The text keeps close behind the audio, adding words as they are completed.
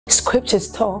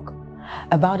Scriptures talk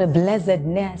about a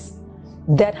blessedness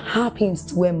that happens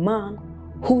to a man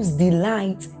whose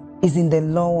delight is in the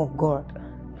law of God.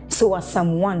 So as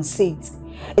Psalm 1 says,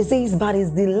 it says, but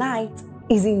his delight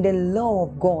is in the law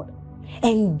of God,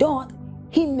 and doth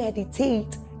he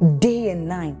meditate day and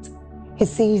night. He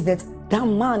says that that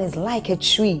man is like a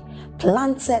tree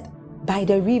planted by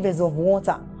the rivers of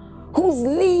water, whose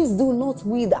leaves do not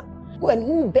wither, and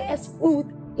who bears fruit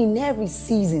in every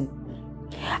season.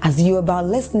 As you're about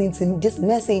listening to this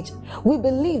message, we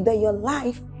believe that your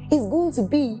life is going to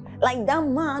be like that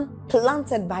man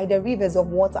planted by the rivers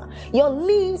of water. Your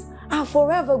leaves are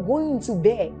forever going to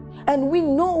bear. And we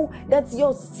know that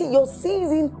your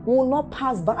season will not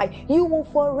pass by. You will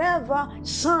forever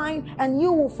shine and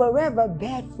you will forever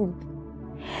bear fruit.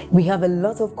 We have a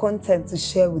lot of content to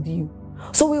share with you.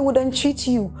 So we would entreat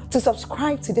you to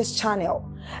subscribe to this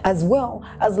channel, as well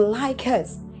as like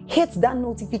us. Hit that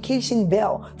notification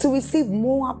bell to receive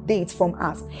more updates from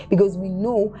us, because we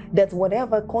know that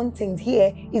whatever content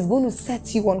here is going to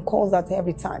set you on course at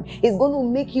every time. It's going to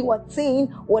make you attain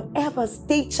whatever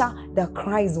stature that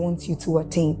Christ wants you to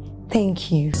attain. Thank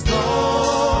you.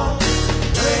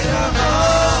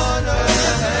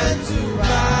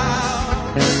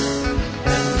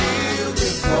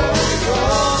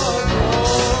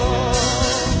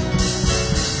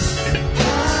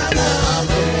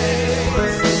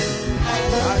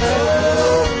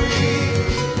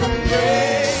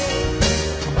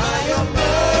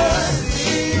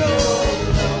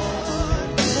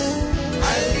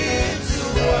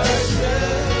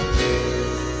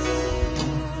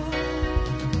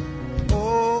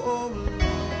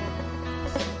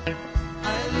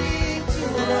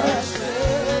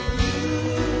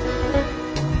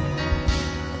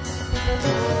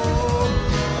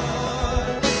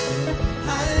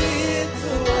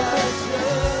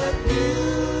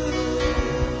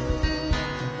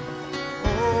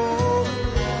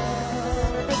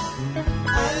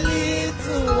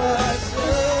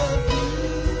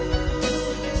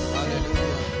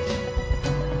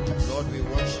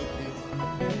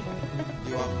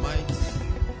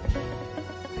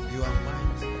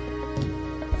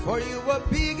 For you are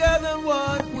bigger than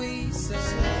what we say.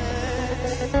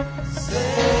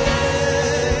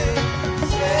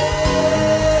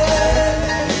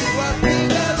 You are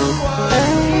bigger than what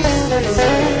we say.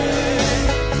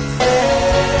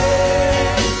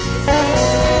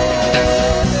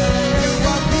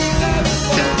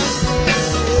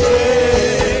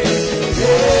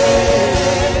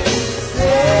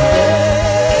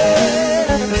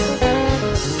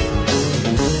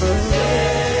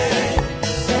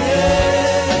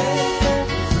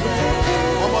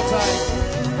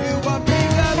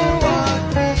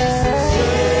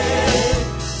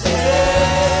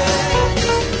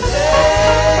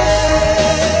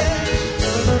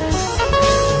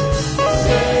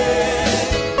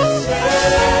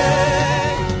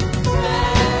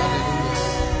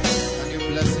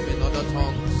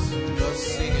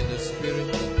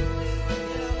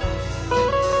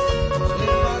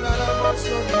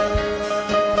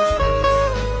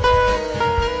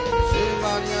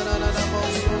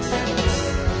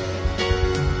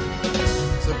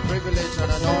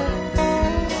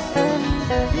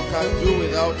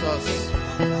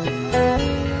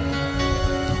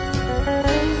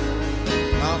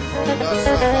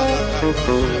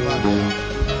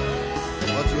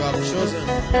 But you have chosen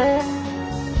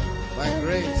by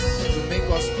grace to make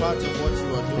us part of what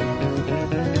you are doing.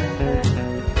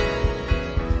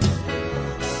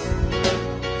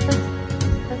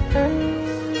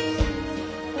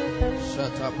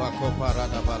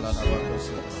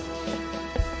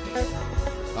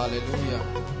 Hallelujah.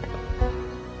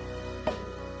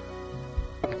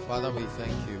 Father, we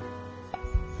thank you.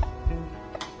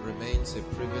 Remains a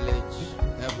privilege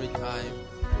every time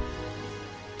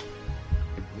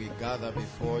we gather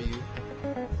before you.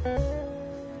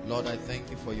 Lord, I thank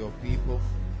you for your people.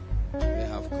 They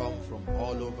have come from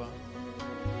all over.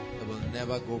 They will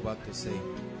never go back the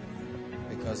same,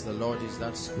 because the Lord is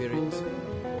that Spirit,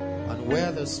 and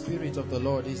where the Spirit of the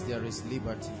Lord is, there is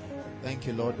liberty. Thank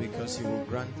you, Lord, because you will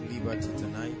grant liberty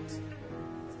tonight.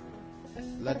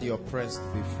 Let the oppressed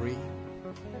be free.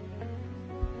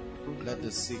 Let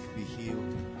the sick be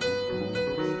healed.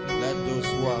 Let those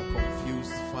who are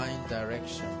confused find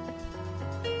direction.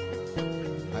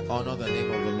 I honor the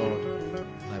name of the Lord and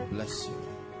I bless you.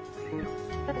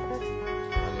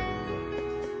 Hallelujah.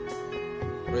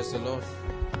 Praise the Lord.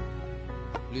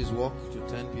 Please walk to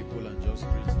 10 people and just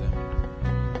greet them.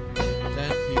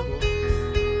 10 people.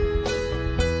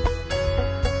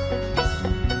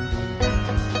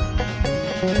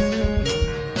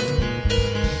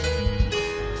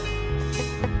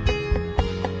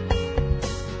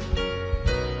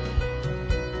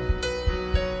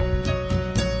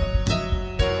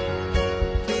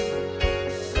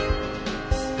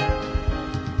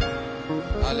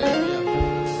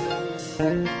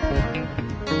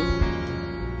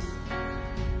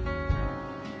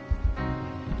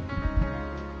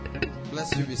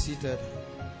 Bless you, be seated.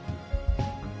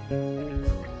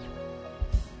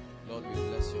 Lord, we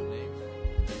bless your name.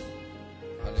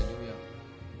 Hallelujah.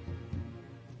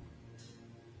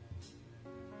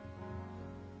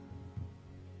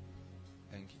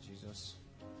 Thank you, Jesus.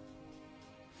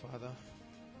 Father,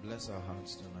 bless our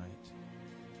hearts tonight.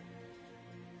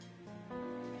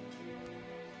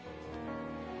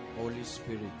 Holy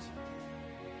Spirit,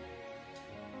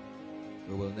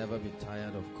 we will never be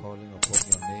tired of calling upon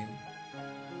your name,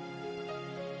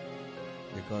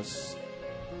 because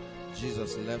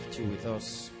Jesus left you with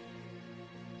us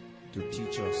to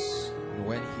teach us. And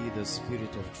when He, the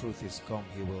Spirit of truth, is come,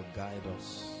 He will guide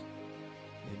us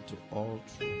into all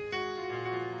truth.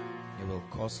 He will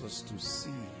cause us to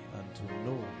see and to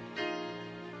know,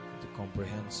 to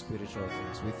comprehend spiritual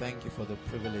things. We thank you for the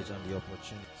privilege and the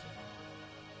opportunity.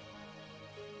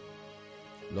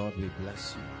 Lord, we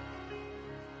bless you.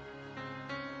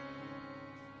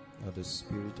 You are the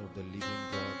Spirit of the living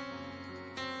God.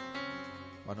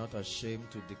 We are not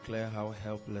ashamed to declare how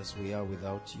helpless we are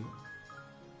without you.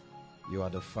 You are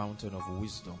the fountain of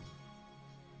wisdom.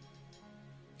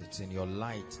 It's in your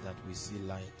light that we see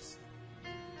light.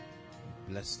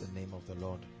 Bless the name of the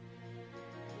Lord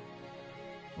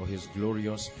for His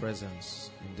glorious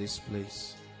presence in this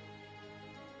place.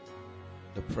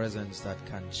 The presence that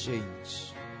can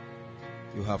change.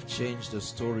 You have changed the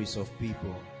stories of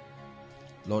people.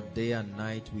 Lord, day and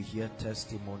night we hear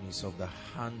testimonies of the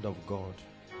hand of God,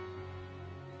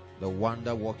 the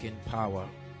wonder-working power.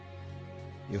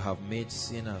 You have made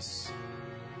sinners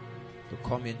to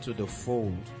come into the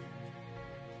fold.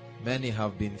 Many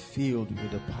have been filled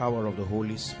with the power of the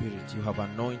Holy Spirit. You have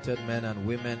anointed men and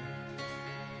women.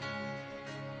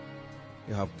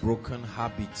 You have broken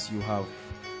habits. You have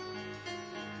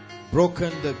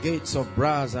broken the gates of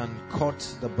brass and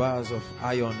cut the bars of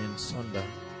iron in sunder.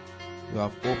 You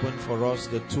have opened for us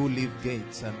the two-leaf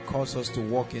gates and caused us to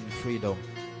walk in freedom.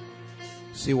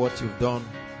 See what you've done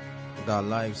with our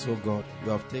lives, oh God.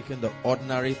 You have taken the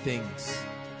ordinary things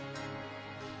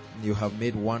and you have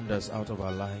made wonders out of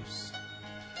our lives.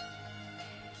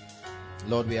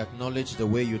 Lord, we acknowledge the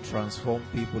way you transform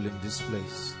people in this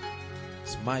place.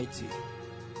 It's mighty.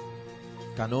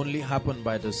 It can only happen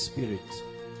by the Spirit.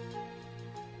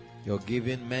 You're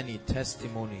giving many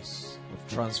testimonies of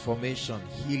transformation,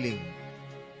 healing,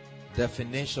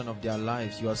 definition of their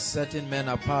lives. You are setting men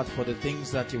apart for the things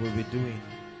that you will be doing.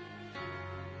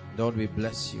 Lord, we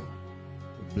bless you.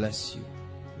 We bless you.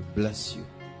 We bless you.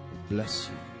 We bless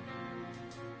you.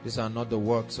 These are not the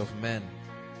works of men.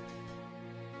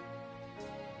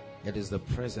 It is the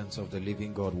presence of the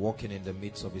living God walking in the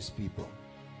midst of His people.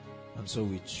 And so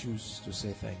we choose to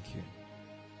say thank you.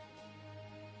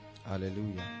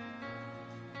 Hallelujah.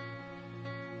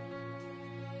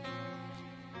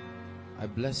 I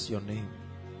bless your name,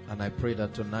 and I pray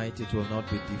that tonight it will not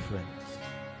be different.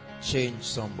 Change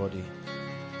somebody.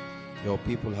 Your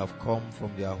people have come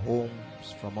from their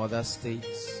homes, from other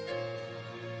states.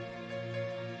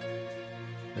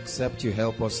 Except you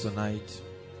help us tonight,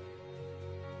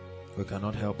 we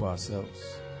cannot help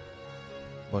ourselves.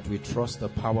 But we trust the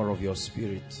power of your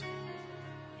Spirit,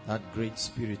 that great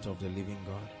Spirit of the living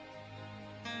God.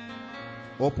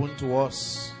 Open to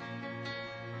us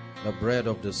the bread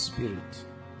of the Spirit.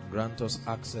 Grant us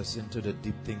access into the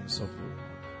deep things of the Word.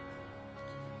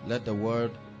 Let the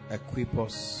Word equip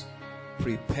us,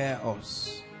 prepare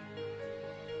us,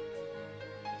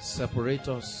 separate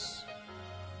us,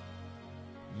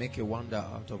 make a wonder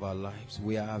out of our lives.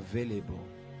 We are available.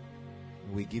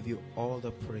 We give you all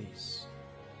the praise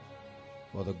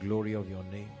for the glory of your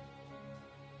name.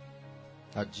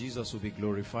 That Jesus will be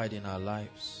glorified in our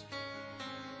lives.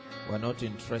 We're not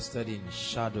interested in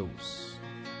shadows.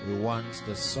 We want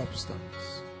the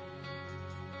substance.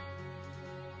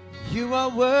 You are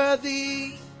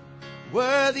worthy,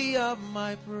 worthy of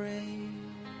my praise.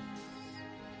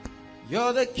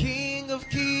 You're the King of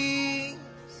kings,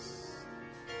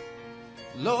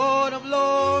 Lord of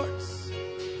lords.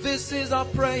 This is our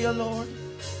prayer, Lord.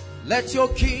 Let your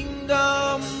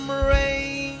kingdom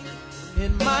reign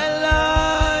in my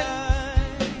life.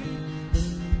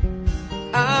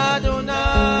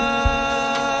 Adonai.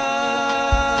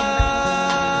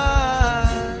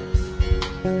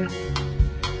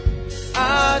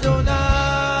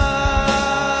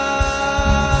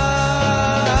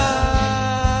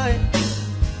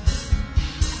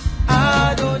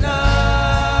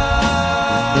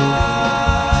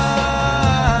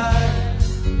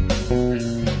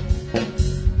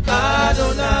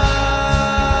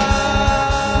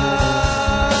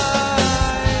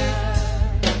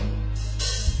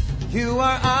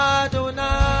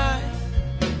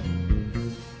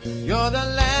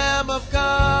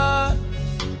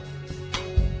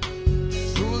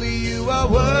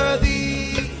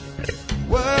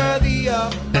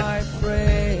 of my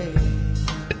praise,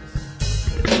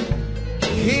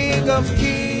 King of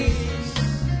kings,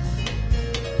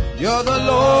 you're the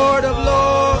Lord of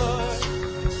lords.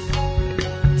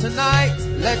 Tonight,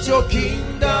 let your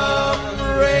kingdom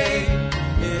reign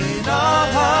in our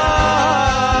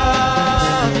hearts.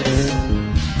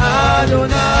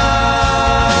 Adonai.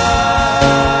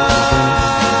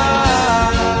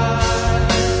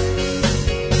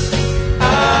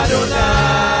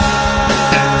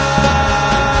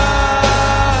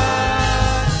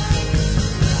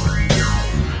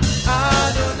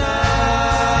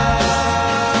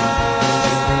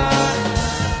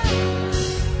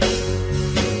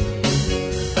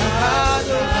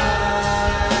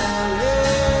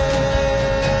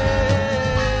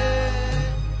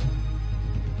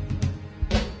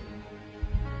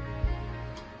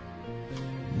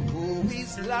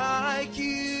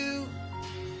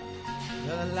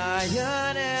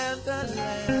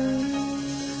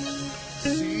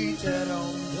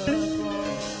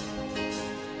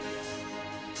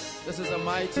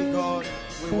 Mighty God,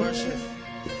 we worship.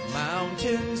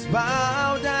 Mountains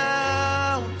bow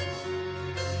down,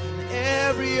 and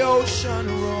every ocean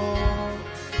roar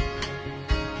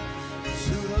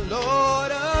to the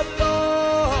Lord of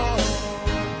Lords.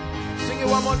 Sing it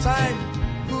one more time.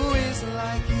 Who is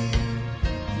like you?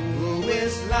 Who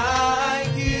is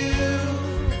like you?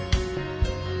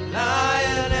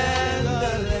 Lion and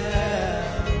the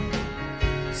Lamb,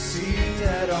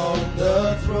 seated on the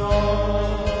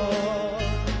throne.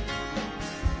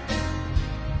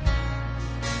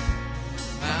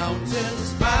 Mountains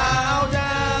bow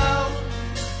down,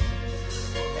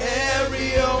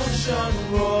 every ocean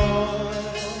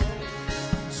roars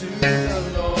to the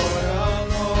Lord of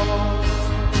Lords.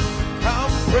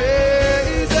 Come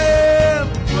praise Him,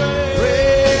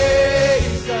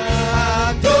 praise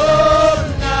Adonai.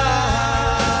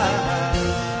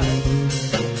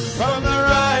 From the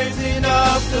rising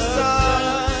of the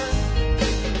sun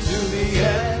to the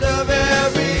end of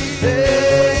every day.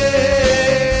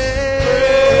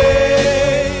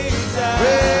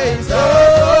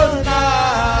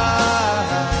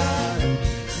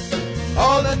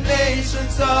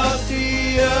 Of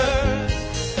the earth,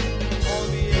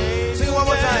 sing it one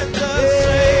more time.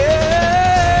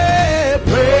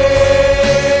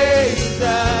 Praise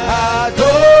Adonai,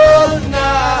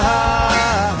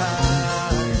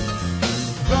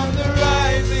 from the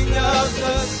rising of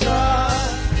the sun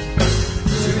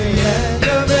to the end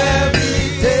of every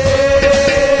day.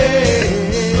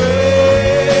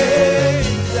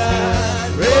 Praise Adonai.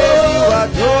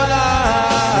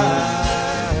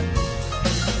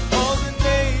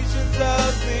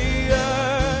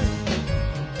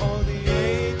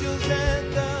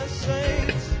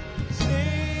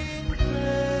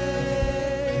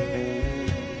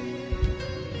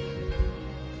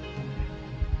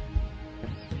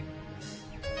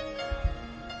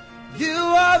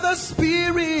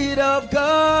 Spirit of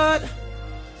God,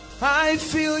 I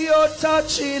feel your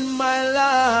touch in my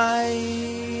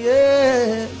life.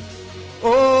 Yeah.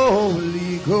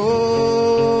 Holy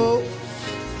Ghost,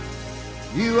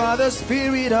 you are the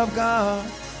Spirit of God.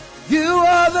 You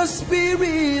are the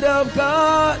Spirit of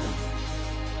God.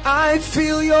 I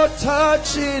feel your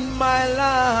touch in my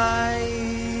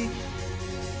life.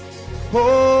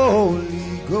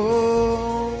 Holy Ghost,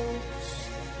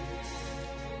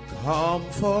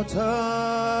 Comforter,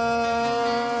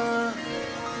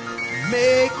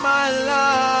 make my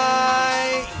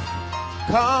life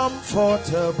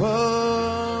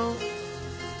comfortable.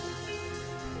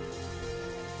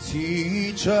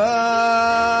 Teacher,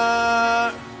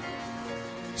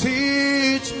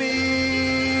 teach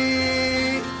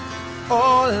me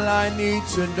all I need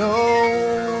to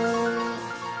know.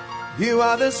 You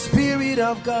are the Spirit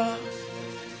of God.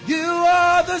 You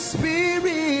are the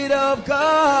Spirit of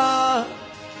God.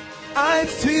 I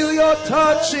feel your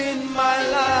touch in my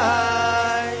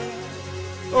life.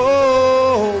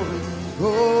 Oh,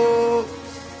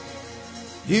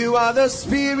 you are the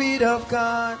Spirit of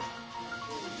God.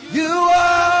 You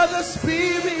are the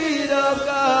Spirit of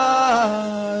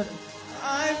God.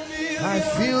 I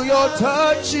feel your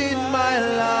touch in my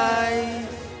life.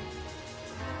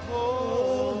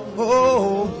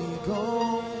 Holy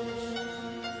Ghost,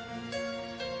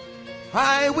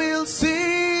 I will sing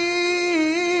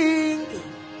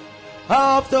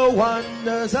of the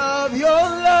wonders of your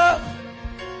love.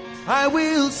 I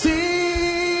will sing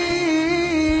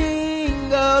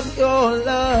of your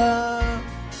love.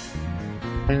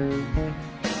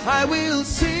 I will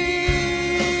sing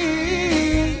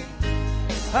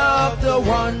of the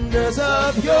wonders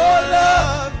of your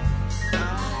love.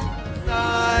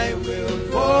 I will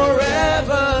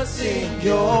forever sing. sing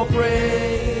your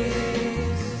praise.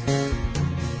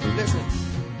 Listen.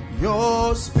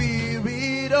 Your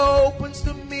spirit opens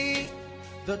to me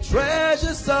the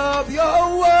treasures of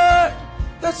your word.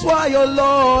 That's why, oh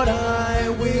Lord, I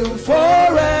will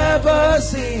forever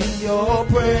sing your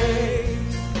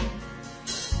praise.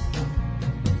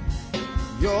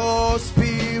 Your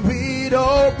spirit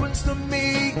opens to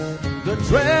me the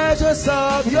treasures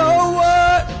of your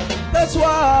word. That's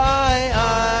why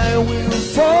I will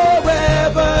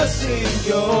forever sing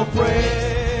your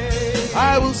praise.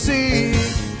 I will sing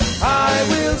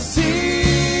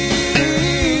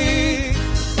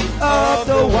of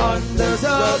the wonders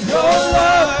of your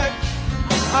word.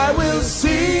 I will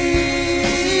sing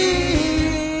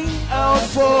out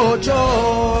for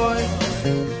joy.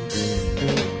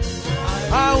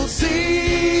 I will sing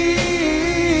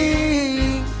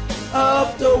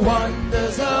of the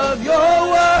wonders of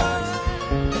your word,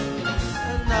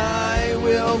 and I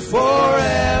will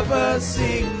forever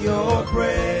sing your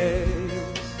praise.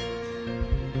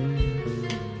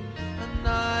 And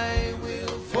I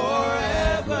will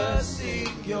forever sing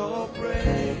your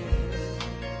praise.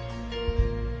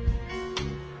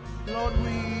 Lord,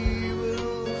 we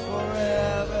will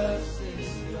forever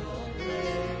sing your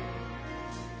praise.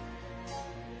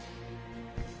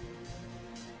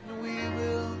 We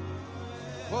will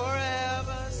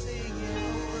forever sing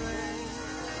your praise.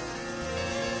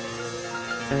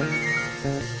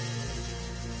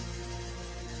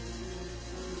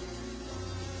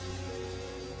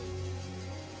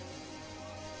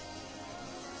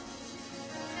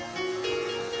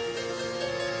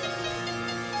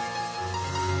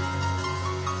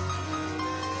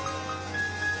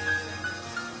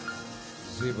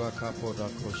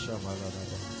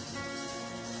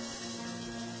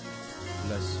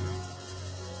 Bless you.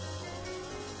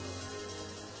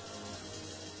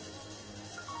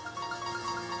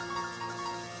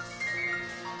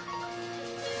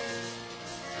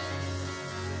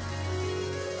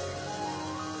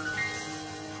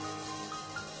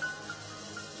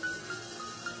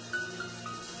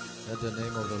 Let the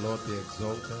name of the Lord be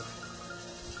exalted.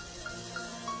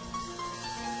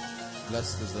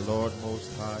 Blessed is the Lord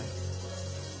Most High.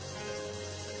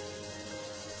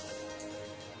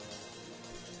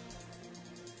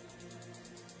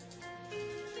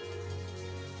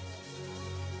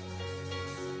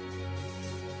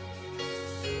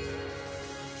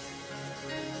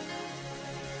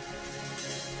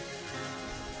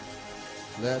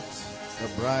 Let the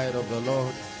bride of the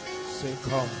Lord say,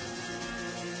 come.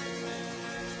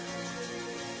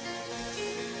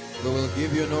 We will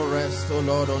give you no rest, O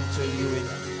Lord, until you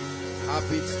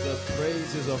inhabit the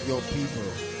praises of your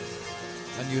people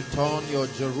and you turn your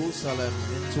Jerusalem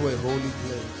into a holy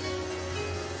place.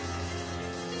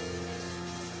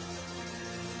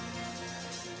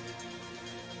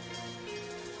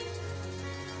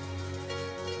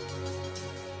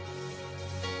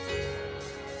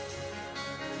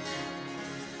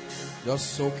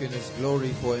 Just soak in His glory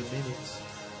for a minute.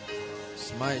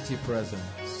 His mighty presence.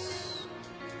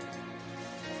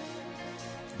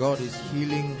 God is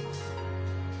healing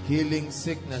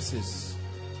sicknesses.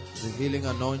 The healing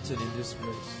anointing in this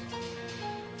place.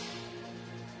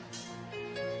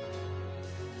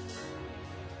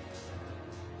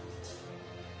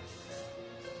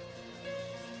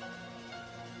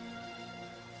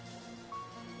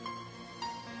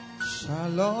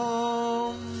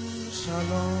 Shalom,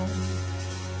 shalom,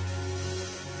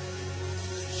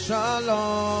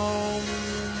 shalom,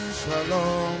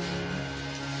 shalom.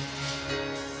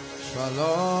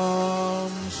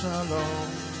 Shalom, shalom,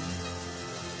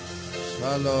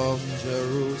 shalom,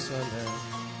 Jerusalem.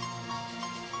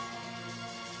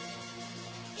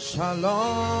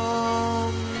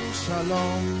 Shalom,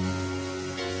 shalom,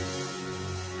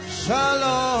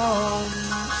 shalom,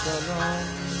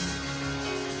 shalom,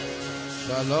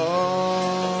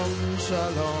 shalom,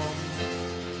 shalom,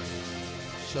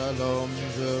 shalom,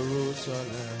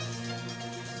 Jerusalem.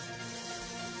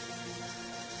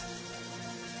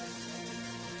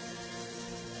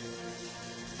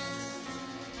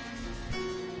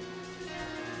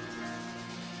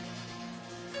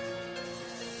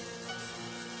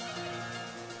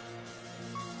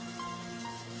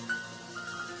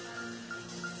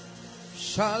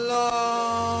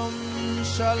 Shalom,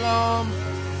 shalom,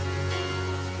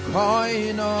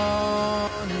 koinonia.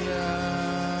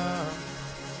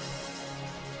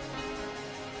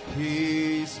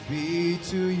 Peace be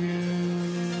to you.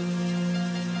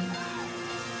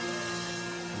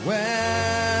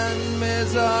 When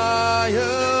Messiah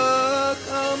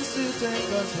comes to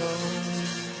take us home,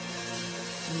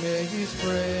 may His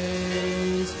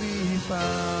praise be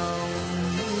found.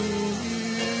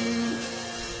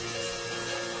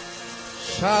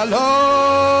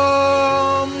 Shalom,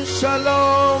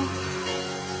 shalom,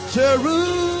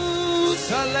 Jerusalem.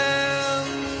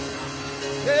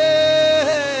 Yeah.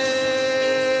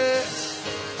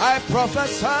 I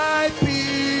prophesy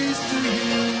peace to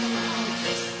you.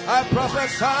 I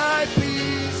prophesy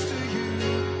peace to you.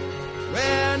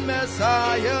 When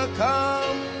Messiah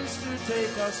comes to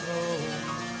take us home,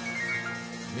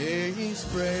 may his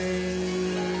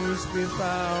praise be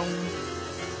found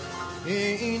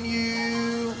in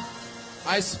you.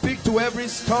 I speak to every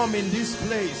storm in this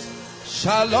place.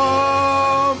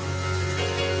 Shalom,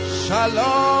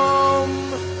 shalom,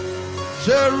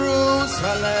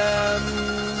 Jerusalem.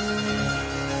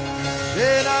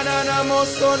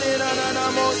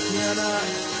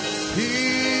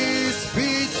 Peace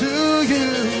be to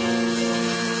you.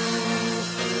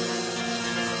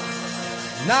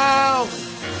 Now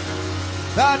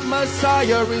that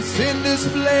Messiah is in this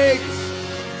place,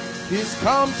 he's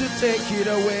come to take it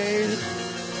away.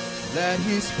 Let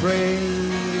his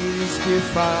praise be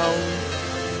found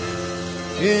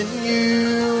in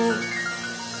you.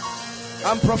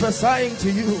 I'm prophesying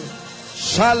to you.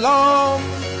 Shalom.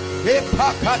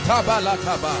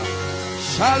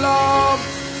 Shalom.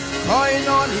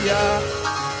 Koinonia,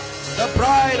 the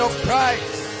bride of Christ.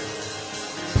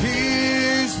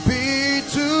 Peace be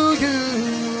to you.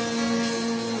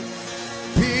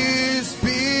 Peace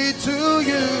be to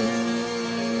you.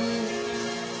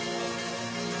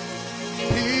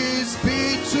 Peace be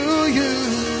to you.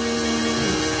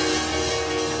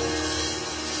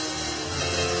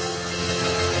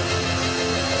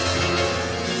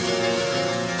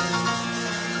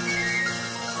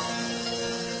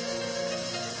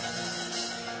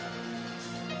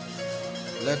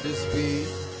 Let this be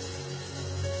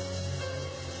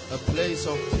a place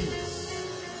of peace.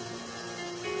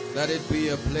 Let it be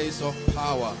a place of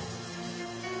power.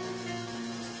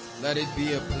 Let it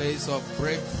be a place of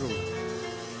breakthrough.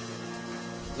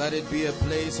 Let it be a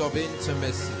place of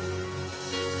intimacy.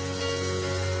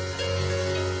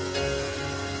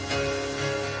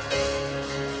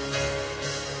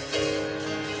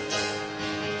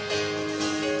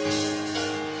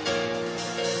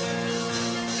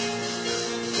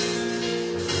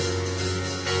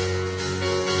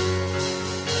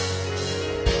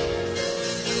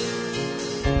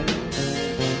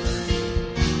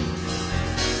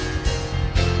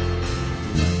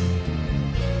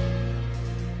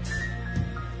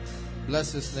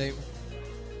 Bless his name.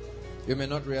 You may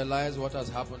not realize what has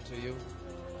happened to you.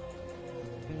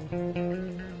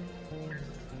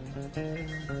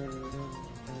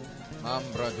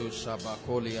 Ambradu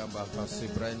Shabakoli Ambakasi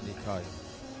Brandikai.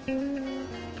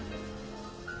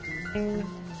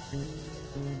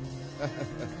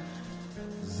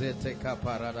 Zeteka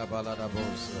Parada Balada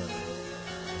Bosa.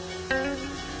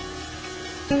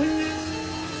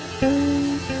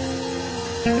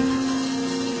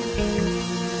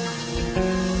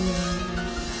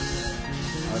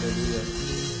 Hallelujah.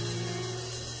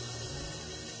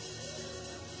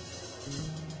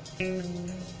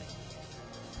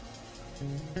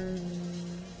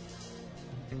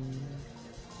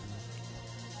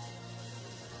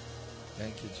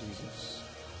 Thank you, Jesus.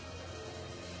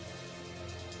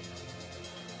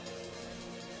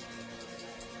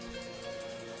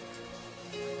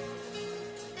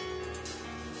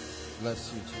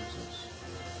 Bless you, Jesus.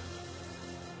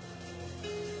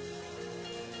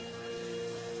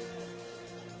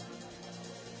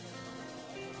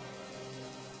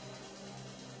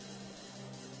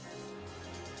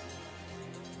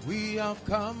 We have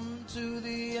come to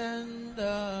the end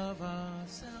of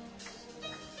ourselves.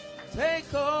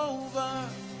 Take over,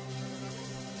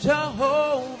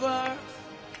 Jehovah.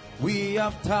 We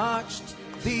have touched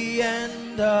the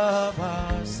end of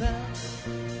ourselves.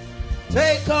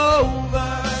 Take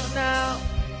over now,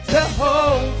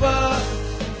 Jehovah.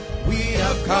 We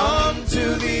have come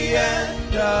to the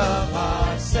end of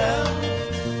ourselves.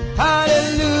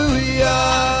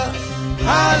 Hallelujah,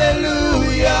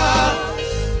 hallelujah.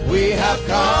 We have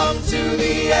come to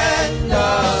the end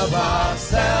of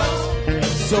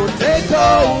ourselves. So take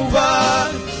over,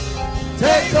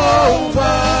 take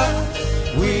over.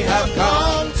 We have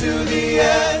come to the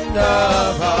end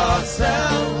of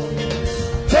ourselves.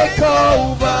 Take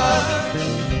over,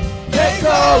 take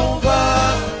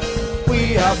over.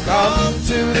 We have come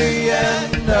to the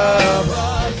end of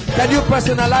ourselves. Can you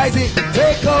personalize it?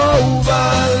 Take over,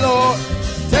 Lord,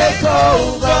 take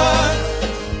over.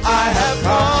 I have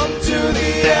come to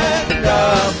the end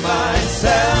of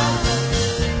myself.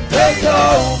 Take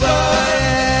over,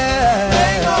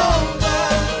 take over.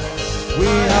 We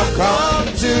have come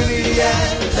to the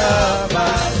end of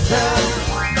ourselves.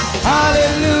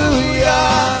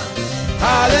 Hallelujah,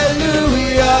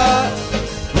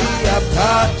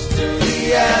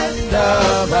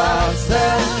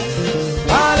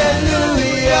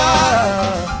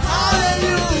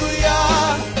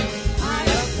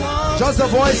 Just the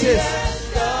voices.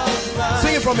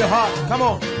 Sing it from your heart. Come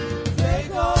on.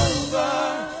 Take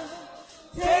over.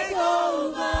 Take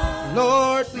over.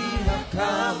 Lord, we have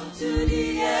come to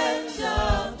the end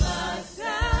of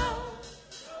myself.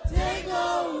 Take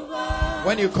over.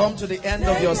 When you come to the end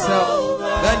of yourself,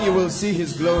 then you will see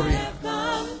His glory.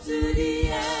 Come to the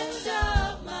end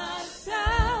of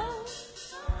myself.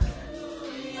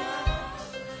 Hallelujah.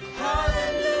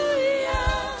 Hallelujah.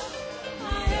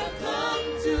 I have come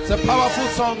to It's a powerful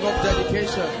song of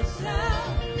dedication.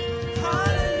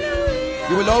 Hallelujah.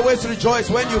 You will always rejoice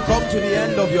when you come to the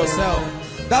end of yourself.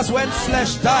 That's when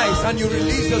flesh dies and you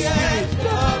release the spirit.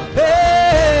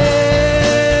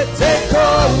 Hey, take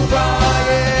over,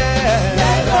 yeah.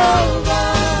 Take over.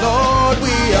 Lord,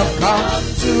 we have come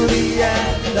to the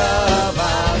end of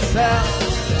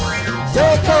ourselves.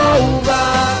 Take over,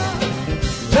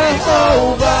 take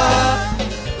over.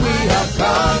 We have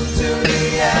come to the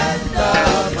end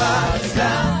of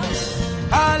ourselves.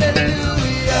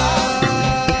 Hallelujah,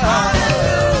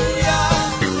 hallelujah.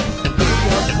 We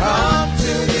have come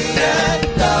to the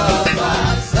end of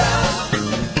ourselves.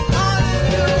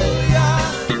 Hallelujah,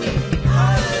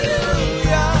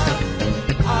 hallelujah.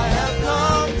 I have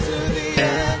come to the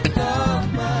end of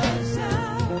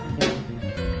myself.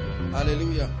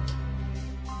 Hallelujah.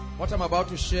 What I'm about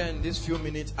to share in these few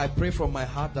minutes, I pray from my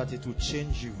heart that it will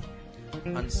change you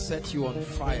and set you on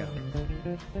fire.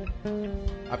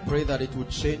 I pray that it will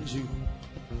change you.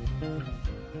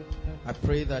 I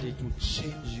pray that it will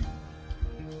change you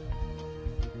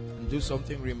and do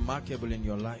something remarkable in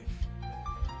your life.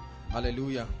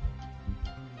 Hallelujah.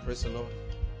 Praise the Lord.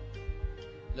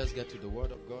 Let's get to the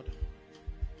Word of God.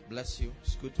 Bless you.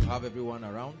 It's good to have everyone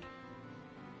around.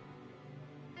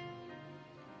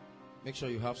 Make sure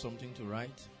you have something to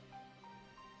write.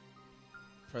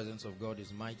 Presence of God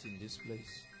is mighty in this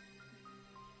place.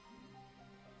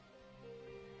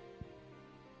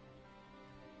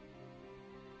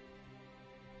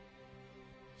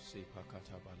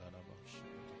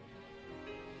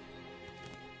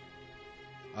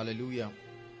 Hallelujah.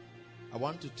 I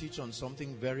want to teach on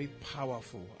something very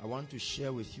powerful. I want to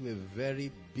share with you a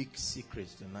very big secret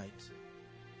tonight.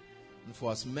 And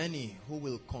for as many who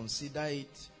will consider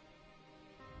it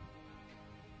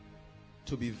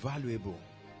to be valuable,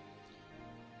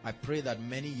 I pray that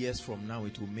many years from now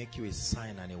it will make you a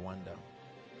sign and a wonder.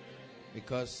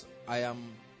 Because I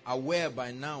am aware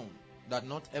by now that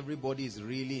not everybody is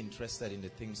really interested in the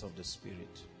things of the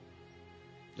Spirit.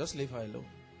 Just leave her alone.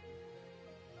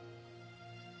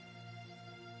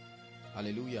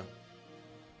 Hallelujah.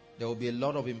 There will be a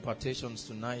lot of impartations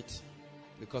tonight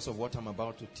because of what I'm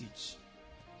about to teach.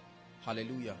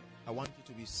 Hallelujah. I want you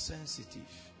to be sensitive.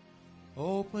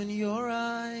 Open your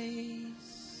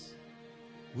eyes.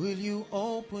 Will you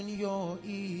open your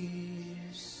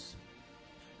ears?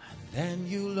 And then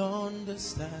you'll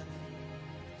understand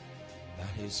that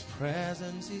His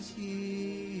presence is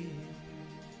here.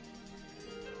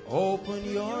 Open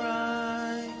your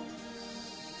eyes.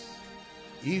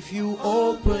 If you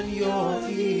open your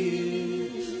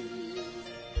ears,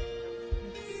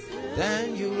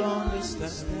 then you'll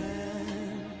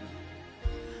understand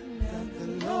that the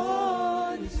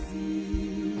Lord is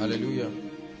here. Hallelujah.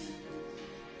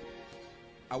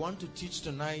 I want to teach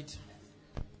tonight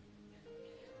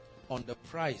on the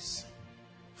price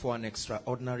for an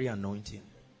extraordinary anointing.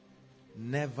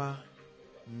 Never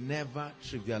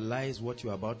trivialize what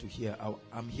you're about to hear.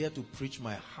 I'm here to preach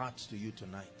my heart to you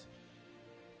tonight.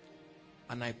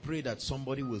 And I pray that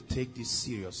somebody will take this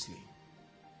seriously.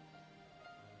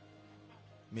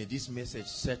 May this message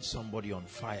set somebody on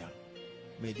fire.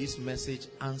 May this message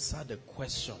answer the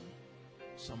question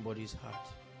in somebody's heart.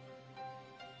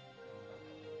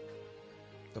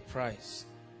 The price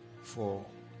for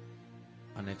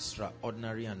an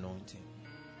extraordinary anointing.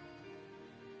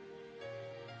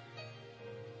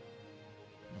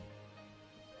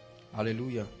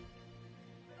 Hallelujah.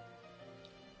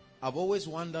 I've always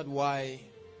wondered why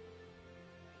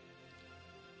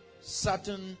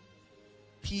certain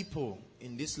people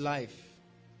in this life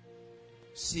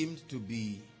seemed to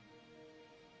be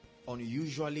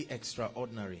unusually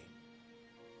extraordinary.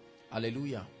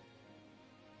 Hallelujah.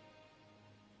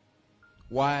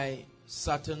 Why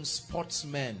certain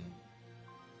sportsmen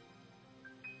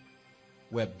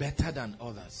were better than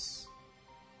others.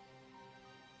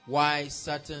 Why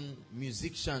certain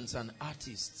musicians and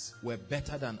artists were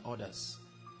better than others.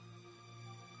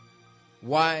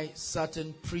 Why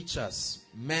certain preachers,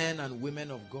 men and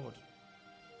women of God.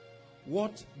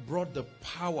 What brought the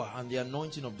power and the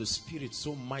anointing of the Spirit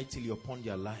so mightily upon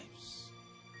their lives?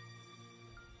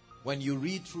 When you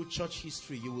read through church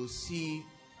history, you will see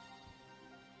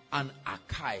an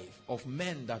archive of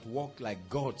men that walked like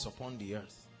gods upon the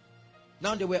earth.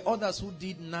 Now there were others who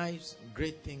did nice,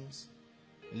 great things,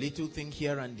 little thing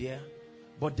here and there,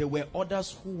 but there were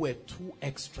others who were too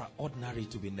extraordinary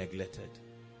to be neglected.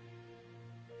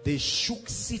 They shook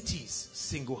cities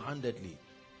single-handedly.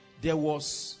 There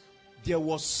was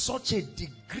such a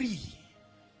degree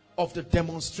of the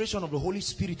demonstration of the Holy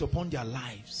Spirit upon their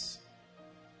lives.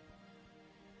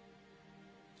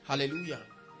 Hallelujah.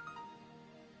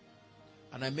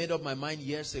 And I made up my mind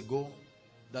years ago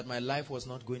that my life was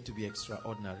not going to be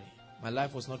extraordinary. My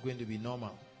life was not going to be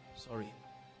normal. Sorry.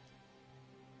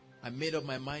 I made up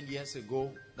my mind years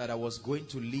ago that I was going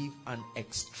to live an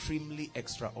extremely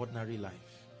extraordinary life.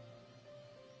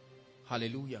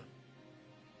 Hallelujah.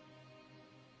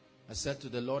 I said to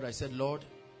the Lord, I said, Lord,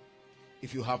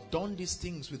 if you have done these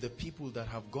things with the people that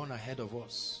have gone ahead of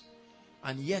us,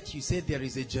 and yet you say there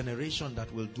is a generation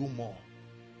that will do more,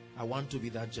 I want to be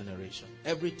that generation.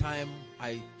 Every time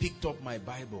I picked up my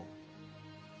Bible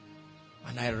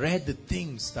and I read the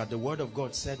things that the Word of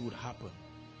God said would happen,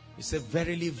 he said,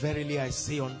 verily, verily, I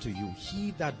say unto you,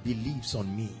 he that believes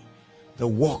on me, the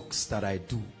works that I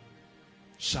do,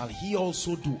 shall he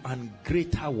also do, and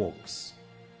greater works.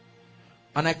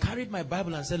 And I carried my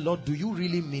Bible and said, Lord, do you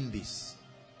really mean this?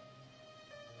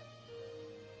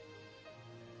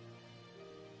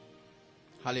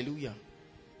 Hallelujah.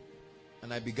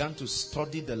 And I began to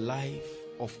study the life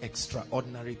of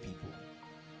extraordinary people.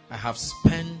 I have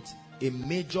spent a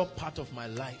major part of my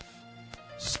life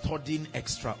studying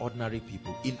extraordinary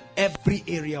people in every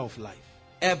area of life.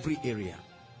 Every area.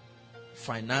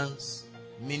 Finance,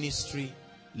 ministry,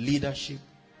 leadership.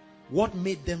 What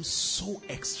made them so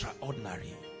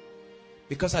extraordinary?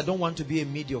 Because I don't want to be a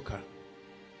mediocre.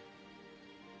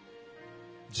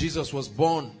 Jesus was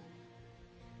born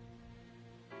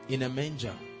in a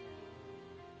manger.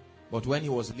 But when he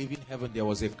was leaving heaven, there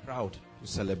was a crowd to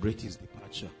celebrate his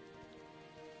departure.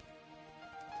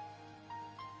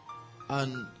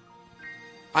 And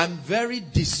I'm very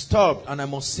disturbed, and I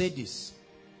must say this,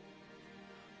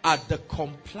 at the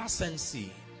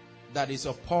complacency that is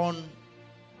upon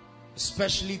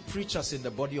especially preachers in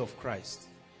the body of Christ.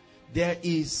 There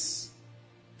is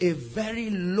a very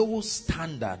low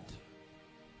standard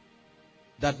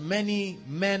that many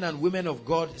men and women of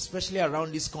God, especially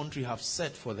around this country, have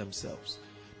set for themselves.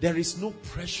 There is no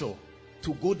pressure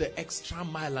to go the extra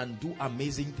mile and do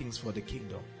amazing things for the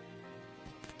kingdom.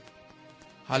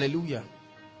 Hallelujah.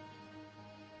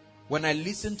 When I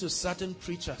listen to certain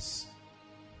preachers,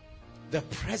 the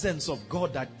presence of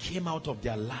God that came out of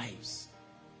their lives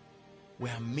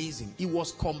were amazing. It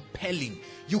was compelling.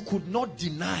 You could not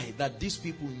deny that these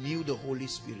people knew the Holy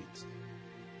Spirit.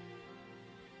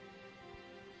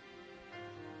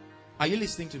 Are you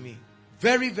listening to me?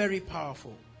 Very, very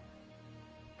powerful.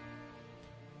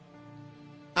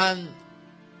 And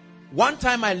one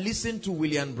time I listened to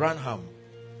William Branham.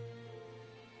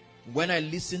 When I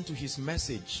listened to his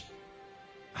message,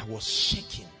 I was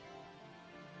shaking.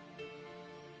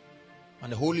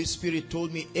 And the Holy Spirit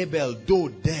told me, Abel, though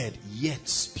dead, yet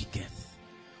speaketh.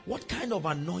 What kind of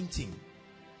anointing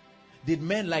did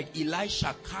men like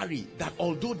Elisha carry, that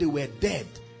although they were dead,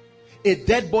 a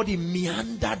dead body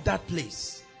meandered that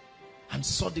place and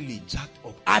suddenly jacked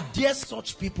up? Are there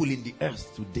such people in the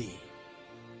earth today?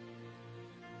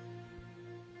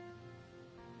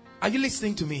 Are you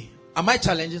listening to me? Am I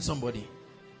challenging somebody?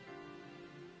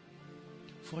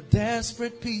 For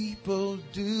desperate people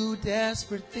do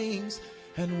desperate things,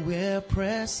 and we're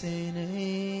pressing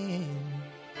in.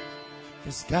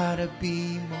 There's gotta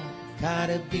be more,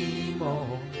 gotta be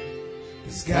more.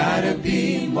 There's gotta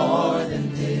be more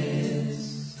than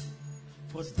this.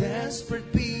 For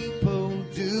desperate people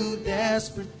do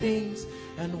desperate things,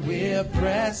 and we're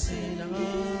pressing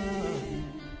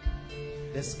on.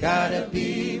 There's gotta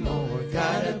be more,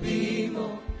 gotta be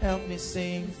more. Help me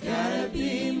sing. There's gotta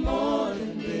be more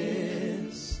than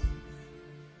this.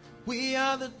 We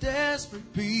are the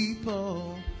desperate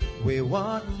people. We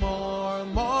want more,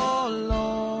 more,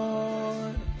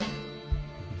 Lord.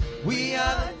 We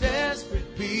are the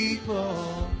desperate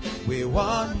people. We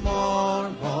want more,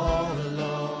 more,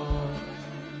 Lord.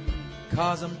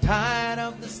 'Cause I'm tired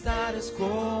of the status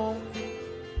quo.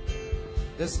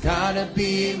 There's gotta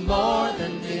be more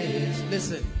than this.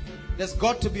 Listen, there's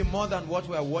got to be more than what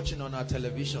we are watching on our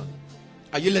television.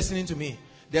 Are you listening to me?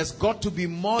 There's got to be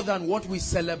more than what we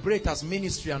celebrate as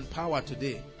ministry and power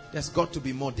today. There's got to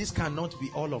be more. This cannot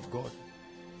be all of God.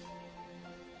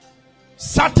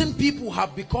 Certain people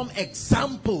have become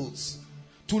examples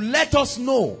to let us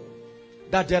know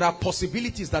that there are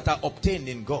possibilities that are obtained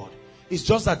in God. It's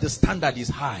just that the standard is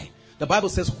high. The Bible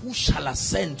says, who shall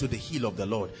ascend to the hill of the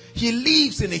Lord? He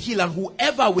lives in a hill, and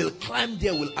whoever will climb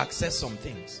there will access some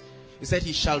things. He said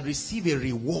he shall receive a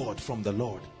reward from the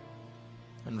Lord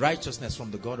and righteousness from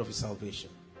the God of his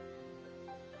salvation.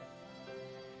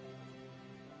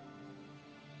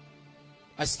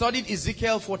 I studied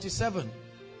Ezekiel 47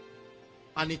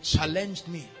 and it challenged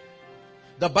me.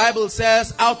 The Bible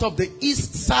says out of the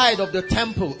east side of the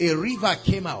temple a river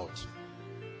came out.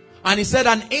 And he said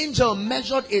an angel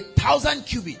measured 1,000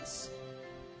 cubits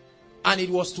and it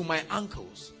was to my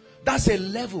ankles. That's a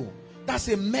level. That's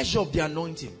a measure of the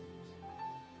anointing.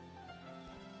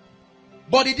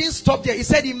 But he didn't stop there. He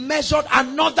said he measured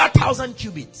another 1,000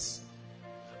 cubits.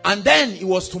 And then it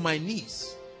was to my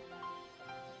knees.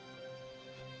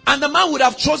 And the man would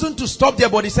have chosen to stop there,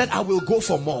 but he said, I will go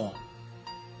for more.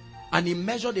 And he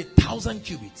measured 1,000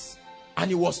 cubits. And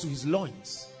it was to his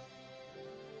loins.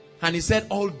 And he said,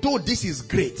 although this is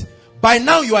great, by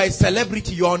now you are a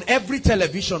celebrity, you are on every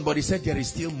television, but he said there is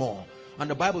still more. And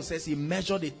the Bible says he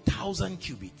measured 1,000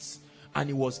 cubits, and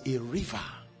it was a river,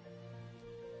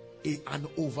 an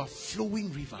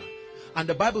overflowing river. And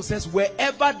the Bible says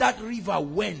wherever that river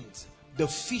went, the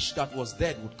fish that was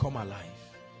dead would come alive.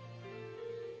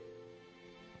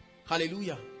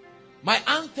 Hallelujah. My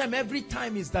anthem every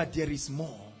time is that there is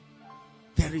more.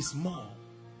 There is more.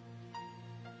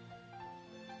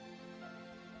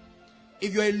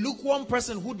 If you're a lukewarm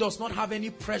person who does not have any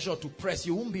pressure to press,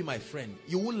 you won't be my friend.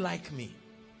 You won't like me.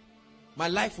 My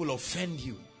life will offend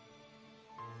you.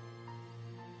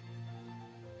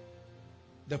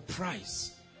 The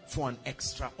price for an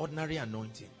extraordinary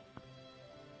anointing.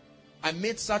 I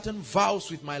made certain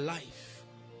vows with my life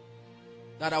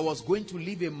that I was going to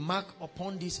leave a mark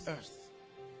upon this earth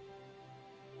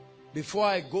before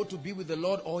I go to be with the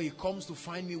Lord or he comes to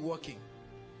find me working.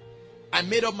 I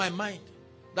made up my mind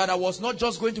that I was not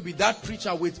just going to be that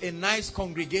preacher with a nice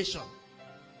congregation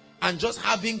and just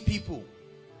having people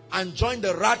and join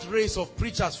the rat race of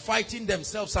preachers fighting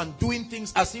themselves and doing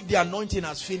things as if the anointing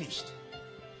has finished,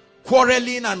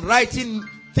 quarreling and writing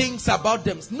things about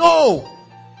them. No,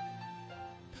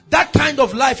 that kind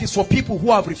of life is for people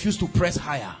who have refused to press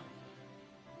higher.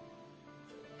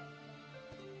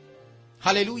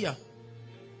 Hallelujah.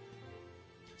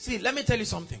 See, let me tell you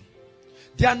something.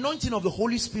 The anointing of the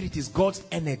Holy Spirit is God's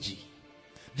energy.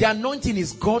 The anointing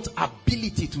is God's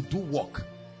ability to do work.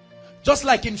 Just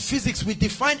like in physics, we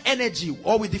define energy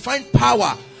or we define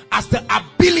power as the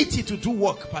ability to do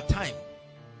work per time.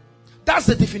 That's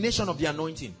the definition of the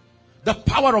anointing. The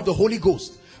power of the Holy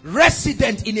Ghost,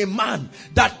 resident in a man,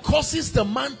 that causes the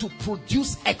man to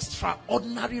produce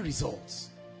extraordinary results.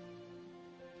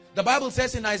 The Bible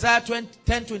says in Isaiah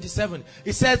 10:27,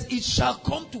 it says, it shall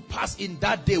come to pass in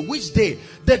that day. Which day?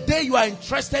 The day you are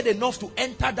interested enough to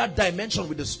enter that dimension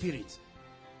with the Spirit.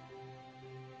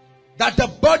 That the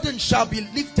burden shall be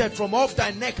lifted from off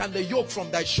thy neck and the yoke from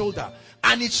thy shoulder.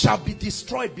 And it shall be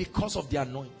destroyed because of the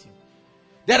anointing.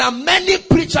 There are many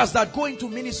preachers that go into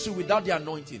ministry without the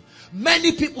anointing.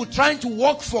 Many people trying to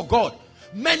work for God.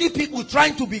 Many people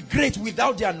trying to be great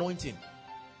without the anointing.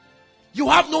 You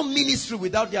have no ministry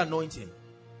without the anointing.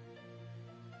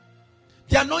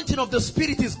 The anointing of the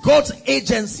Spirit is God's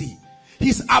agency.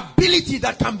 His ability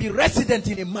that can be resident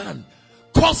in a man,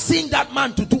 causing that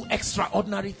man to do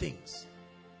extraordinary things.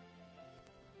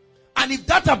 And if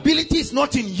that ability is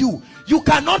not in you, you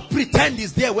cannot pretend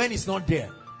it's there when it's not there,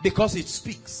 because it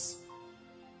speaks.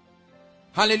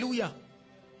 Hallelujah.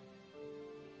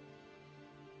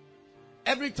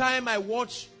 Every time I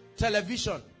watch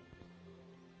television,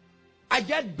 I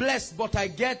get blessed, but I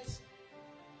get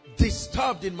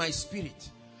disturbed in my spirit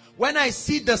when I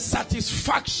see the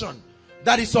satisfaction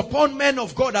that is upon men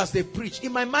of God as they preach.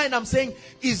 In my mind, I'm saying,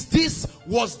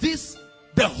 was this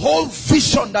the whole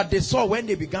vision that they saw when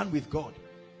they began with God?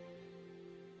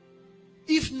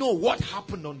 If no, what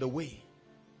happened on the way?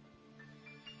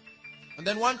 And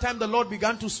then one time the Lord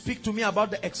began to speak to me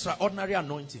about the extraordinary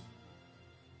anointing.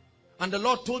 And the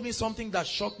Lord told me something that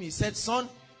shocked me. He said, son,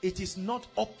 it is not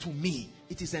up to me.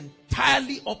 It is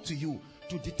entirely up to you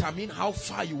to determine how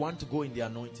far you want to go in the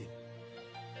anointing.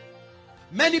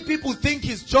 Many people think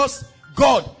it's just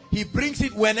God. He brings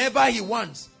it whenever he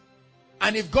wants.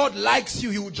 And if God likes you,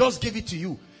 he will just give it to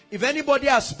you. If anybody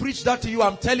has preached that to you,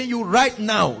 I'm telling you right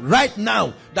now,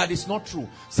 that is not true.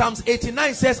 Psalms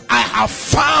 89 says, I have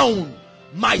found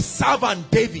my servant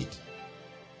David.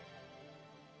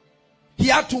 He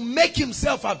had to make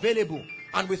himself available.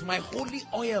 And with my holy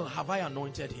oil have I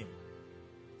anointed him.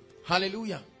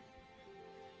 Hallelujah.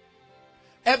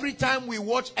 Every time we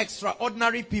watch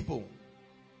extraordinary people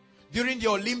during the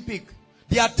Olympic,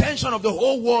 the attention of the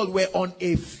whole world were on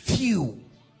a few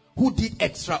who did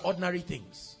extraordinary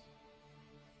things.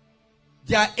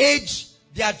 Their age,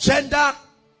 their gender,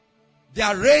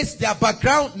 their race, their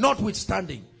background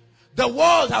notwithstanding. The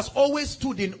world has always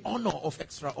stood in honor of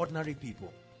extraordinary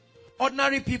people.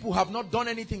 Ordinary people have not done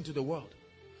anything to the world.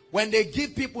 When they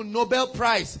give people Nobel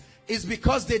Prize, it's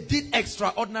because they did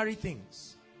extraordinary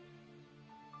things.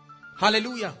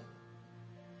 Hallelujah.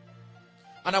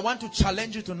 And I want to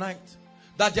challenge you tonight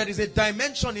that there is a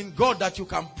dimension in God that you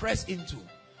can press into,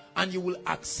 and you will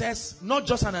access not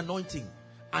just an anointing,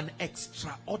 an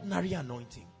extraordinary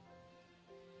anointing.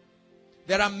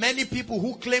 There are many people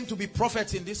who claim to be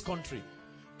prophets in this country,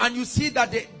 and you see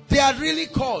that they are really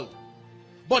called,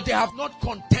 but they have not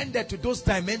contended to those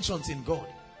dimensions in God.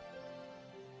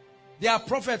 There are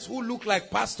prophets who look like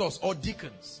pastors or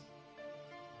deacons.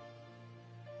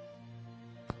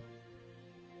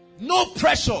 No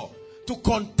pressure to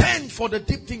contend for the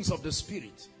deep things of the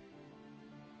Spirit.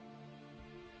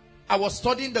 I was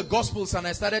studying the Gospels and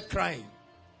I started crying.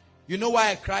 You know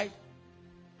why I cried?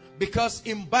 Because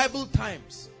in Bible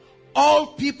times, all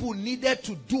people needed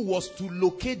to do was to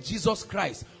locate Jesus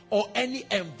Christ or any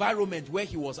environment where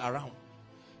he was around.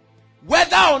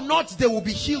 Whether or not they will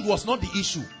be healed was not the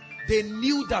issue. They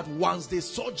knew that once they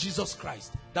saw Jesus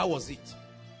Christ, that was it.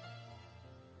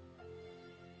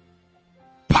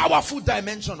 Powerful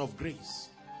dimension of grace.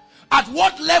 At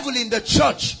what level in the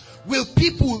church will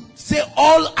people say,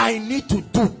 all I need to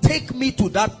do, take me to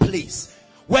that place?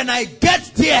 When I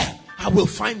get there, I will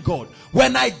find God.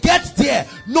 When I get there,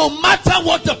 no matter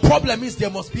what the problem is, there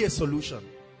must be a solution.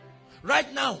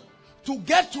 Right now, to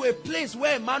get to a place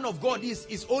where a man of God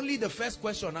is only the first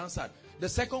question answered. The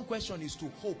second question is to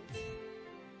hope.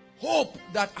 Hope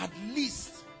that at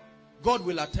least God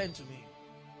will attend to me.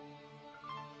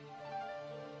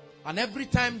 And every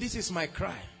time this is my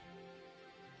cry.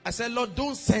 I said, Lord,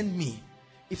 don't send me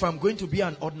if I'm going to be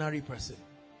an ordinary person.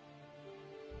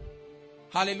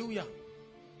 Hallelujah.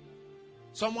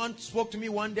 Someone spoke to me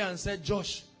one day and said,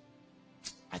 Josh,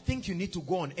 I think you need to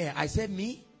go on air. I said,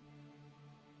 me?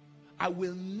 I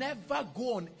will never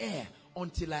go on air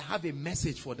until I have a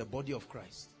message for the body of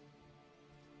Christ.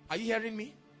 Are you hearing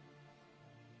me?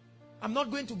 I'm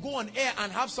not going to go on air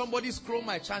and have somebody scroll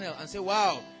my channel and say,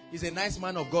 wow, he's a nice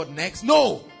man of God next.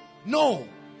 No, no,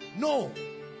 no.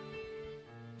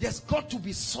 There's got to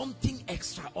be something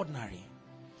extraordinary.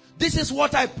 This is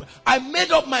what I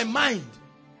made up my mind,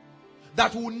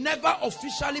 that we'll never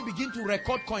officially begin to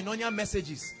record koinonia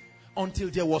messages until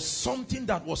there was something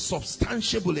that was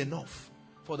substantiable enough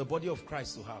for the body of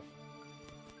Christ to have.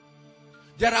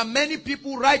 There are many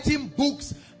people writing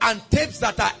books and tapes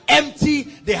that are empty.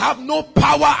 They have no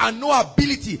power and no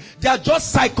ability. They are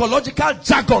just psychological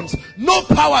jargons. No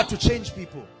power to change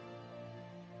people.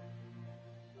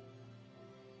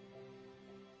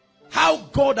 How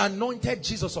God anointed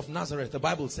Jesus of Nazareth, the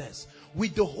Bible says,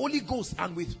 with the Holy Ghost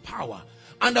and with power.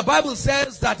 And the Bible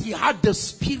says that he had the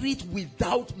Spirit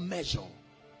without measure.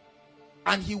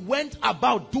 And he went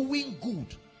about doing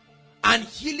good and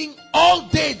healing all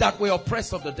they that were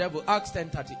oppressed of the devil. Acts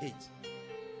 10:38.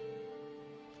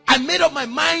 I made up my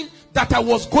mind that I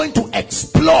was going to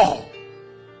explore.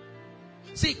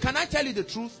 See, can I tell you the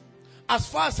truth? As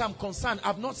far as I'm concerned,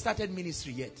 I've not started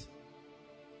ministry yet.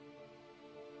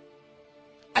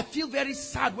 I feel very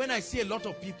sad when I see a lot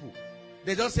of people.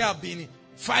 They just say, I've been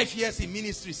 5 years in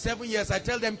ministry, 7 years. I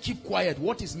tell them, keep quiet.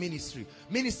 What is ministry?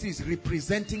 Ministry is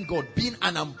representing God, being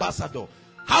an ambassador.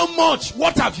 How much?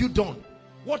 What have you done?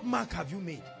 What mark have you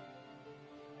made?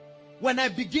 When I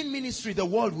begin ministry, the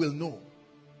world will know.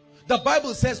 The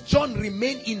Bible says John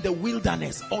remained in the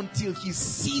wilderness until his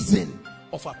season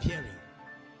of appearing.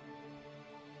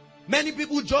 Many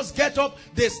people just get up,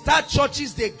 they start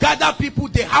churches, they gather people,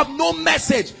 they have no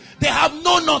message, they have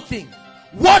no nothing.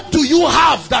 What do you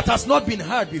have that has not been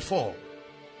heard before?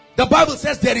 The Bible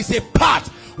says there is a path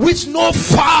which no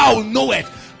fowl knoweth,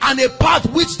 and a path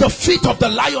which the feet of the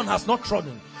lion has not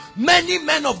trodden. Many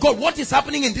men of God, what is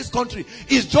happening in this country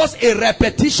is just a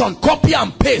repetition, copy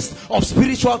and paste of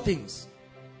spiritual things.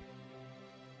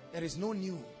 There is no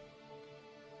new.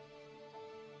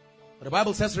 But the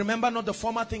Bible says, remember not the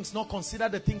former things, nor consider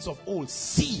the things of old.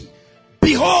 See,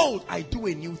 behold, I do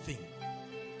a new thing.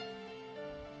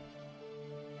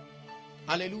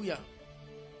 Hallelujah.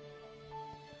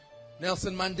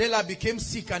 Nelson Mandela became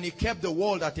sick and he kept the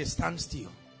world at a standstill.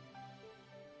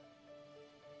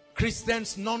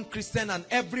 Christians, non-Christian, and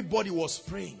everybody was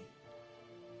praying.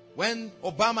 When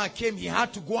Obama came, he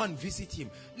had to go and visit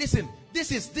him. Listen,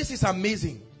 this is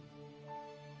amazing.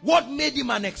 What made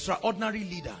him an extraordinary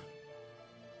leader?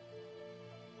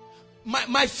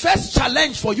 My first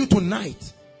challenge for you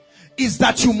tonight is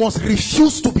that you must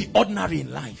refuse to be ordinary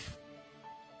in life.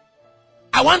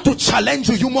 I want to challenge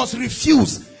you. You must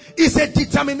refuse. It's a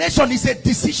determination. It's a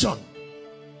decision.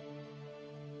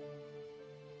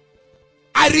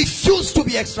 I refuse to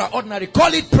be extraordinary.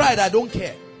 Call it pride. I don't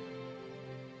care.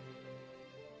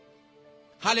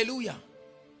 Hallelujah.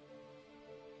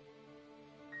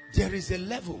 There is a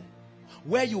level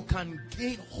where you can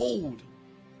gain hold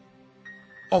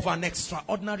of an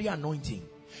extraordinary anointing.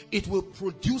 It will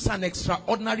produce an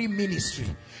extraordinary ministry.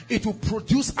 It will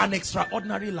produce an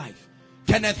extraordinary life.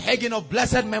 Kenneth Hagin of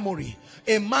blessed memory,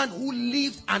 a man who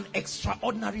lived an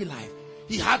extraordinary life.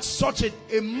 He had such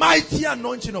a mighty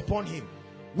anointing upon him.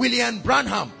 William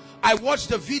Branham. I watched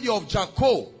the video of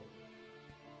Jacko,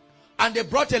 and they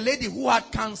brought a lady who had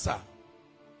cancer.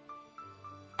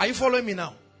 Are you following me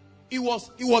now? It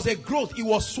was a growth. It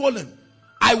was swollen.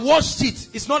 I watched it.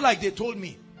 It's not like they told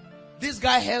me. This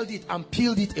guy held it and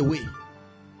peeled it away.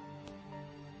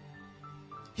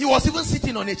 He was even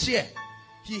sitting on a chair.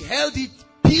 He held it,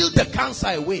 peeled the cancer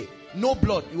away. No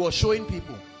blood. He was showing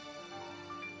people.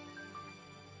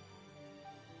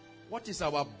 What is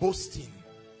our boasting?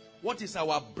 What is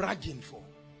our bragging for?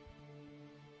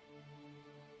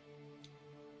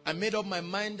 I made up my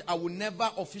mind I will never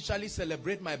officially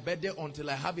celebrate my birthday until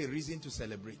I have a reason to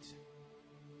celebrate.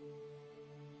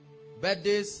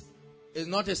 Birthdays is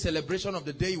not a celebration of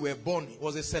the day you were born. It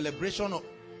was a celebration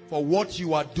for what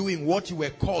you are doing, what you were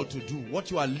called to do, what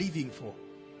you are living for.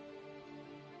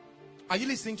 Are you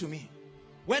listening to me?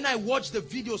 When I watch the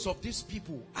videos of these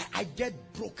people, I get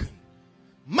broken.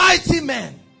 Mighty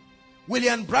men.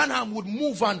 William Branham would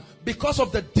move, and because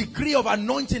of the degree of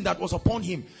anointing that was upon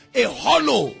him, a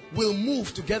hollow will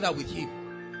move together with him.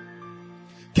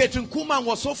 Catherine Kuhlman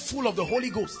was so full of the Holy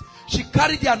Ghost. She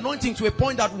carried the anointing to a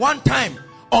point that one time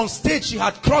on stage, she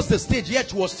had crossed the stage, yet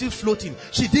she was still floating.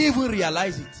 She didn't even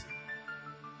realize it.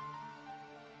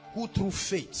 Who through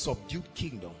faith subdued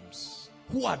kingdoms.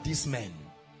 Who are these men?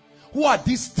 Who are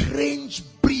this strange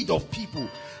breed of people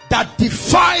that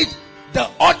defied the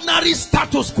ordinary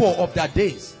status quo of their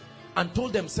days and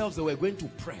told themselves they were going to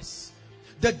press?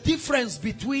 The difference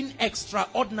between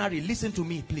extraordinary, listen to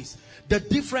me please. The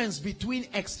difference between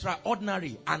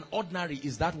extraordinary and ordinary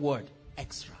is that word,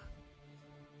 extra.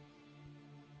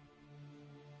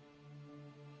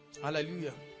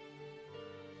 Hallelujah.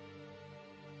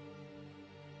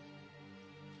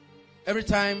 Every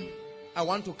time I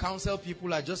want to counsel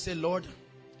people, I just say, Lord,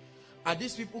 are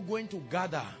these people going to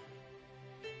gather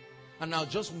and I'll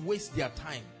just waste their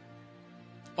time?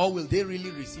 Or will they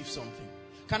really receive something?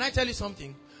 Can I tell you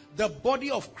something? The body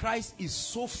of Christ is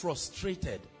so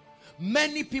frustrated.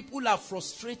 Many people are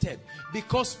frustrated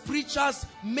because preachers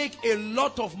make a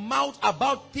lot of mouth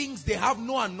about things they have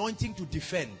no anointing to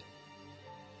defend.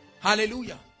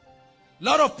 Hallelujah. A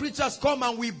lot of preachers come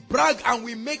and we brag and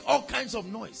we make all kinds of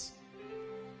noise.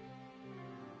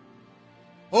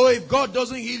 Oh, if God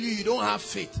doesn't heal you, you don't have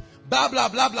faith. Blah, blah,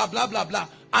 blah, blah, blah, blah, blah.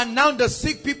 And now the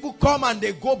sick people come and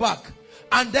they go back.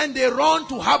 And then they run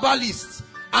to herbalists.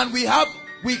 And we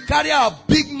carry our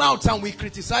big mouths and we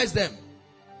criticize them.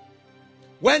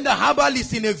 When the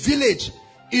herbalist in a village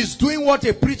is doing what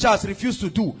a preacher has refused to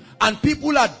do, and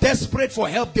people are desperate for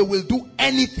help, they will do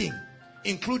anything,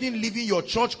 including leaving your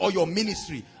church or your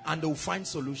ministry, and they will find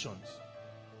solutions.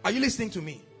 Are you listening to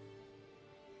me?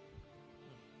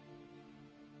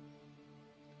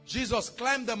 Jesus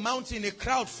climbed the mountain, a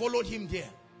crowd followed him there.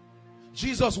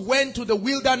 Jesus went to the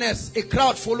wilderness, a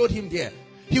crowd followed him there.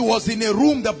 He was in a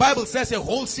room, the Bible says a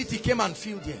whole city came and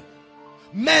filled there.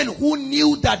 Men who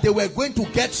knew that they were going to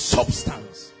get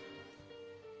substance.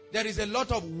 There is a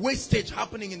lot of wastage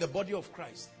happening in the body of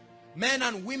Christ. Men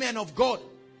and women of God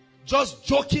just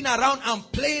joking around and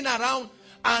playing around,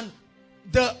 and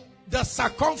the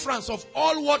circumference of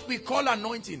all what we call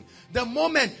anointing. The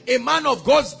moment a man of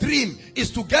God's dream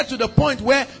is to get to the point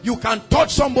where you can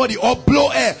touch somebody or blow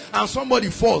air and somebody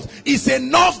falls, it's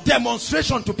enough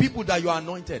demonstration to people that you are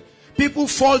anointed. People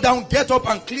fall down, get up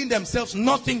and clean themselves.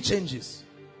 Nothing changes.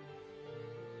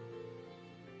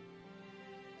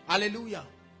 Hallelujah.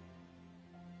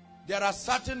 There are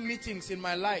certain meetings in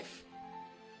my life.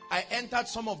 I entered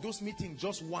some of those meetings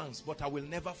just once, but I will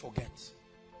never forget.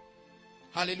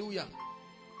 Hallelujah.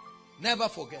 Never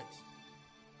forget.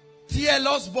 T.L.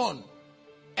 Osborne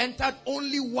entered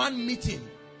only one meeting.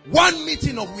 One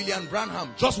meeting of William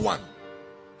Branham. Just one.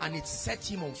 And it set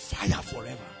him on fire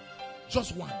forever.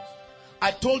 Just one.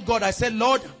 I told God, I said,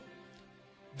 Lord,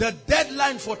 the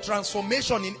deadline for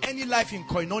transformation in any life in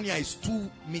Koinonia is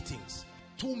 2 meetings.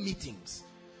 2 meetings.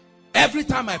 Every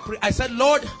time I pray, I said,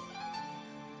 Lord,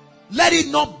 Let it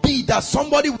not be that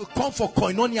somebody will come for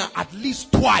koinonia at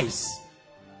least twice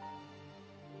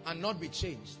and not be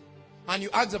changed. And you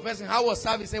ask the person, how was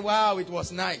service? Say, wow, it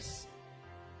was nice.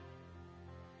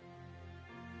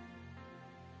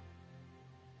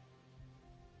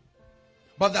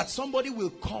 But that somebody will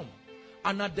come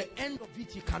and at the end of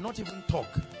it, he cannot even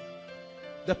talk.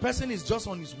 The person is just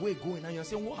on his way going and you're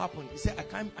saying, what happened? He said, I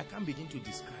can't begin to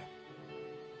describe.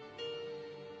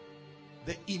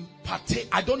 The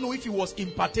I don't know if it was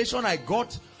impartation I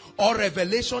got or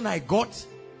revelation I got.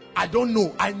 I don't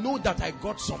know. I know that I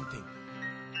got something.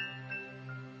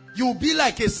 You'll be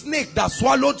like a snake that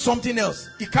swallowed something else.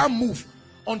 It can't move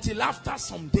until after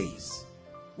some days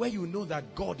where you know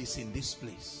that God is in this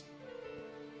place.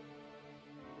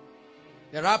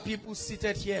 There are people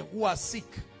seated here who are sick.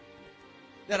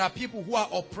 There are people who are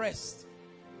oppressed.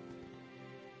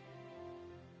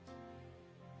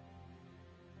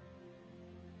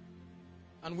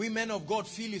 And we men of God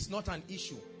feel it's not an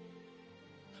issue.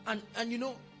 And you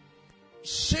know,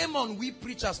 shame on we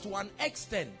preachers to an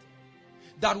extent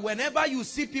that whenever you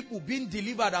see people being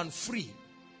delivered and free,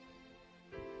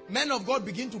 men of God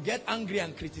begin to get angry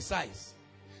and criticize.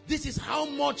 This is how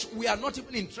much we are not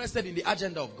even interested in the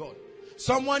agenda of God.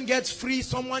 Someone gets free,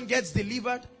 someone gets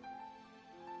delivered.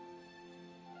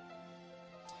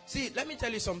 See, let me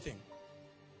tell you something.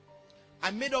 I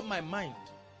made up my mind.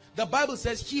 The Bible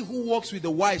says, he who walks with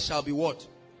the wise shall be what?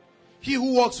 He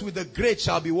who walks with the great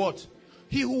shall be what?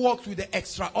 He who walks with the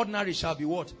extraordinary shall be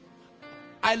what?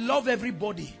 I love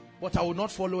everybody, but I will not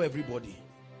follow everybody.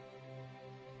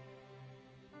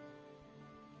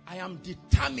 I am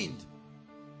determined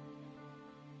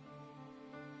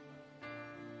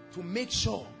to make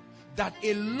sure that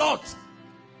a lot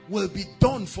will be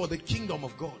done for the kingdom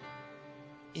of God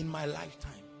in my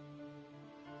lifetime.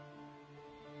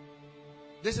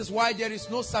 This is why there is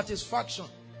no satisfaction.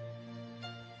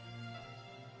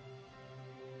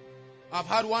 I've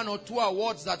had 1 or 2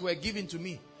 awards that were given to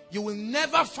me. You will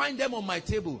never find them on my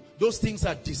table. Those things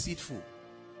are deceitful.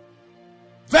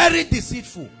 Very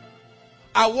deceitful.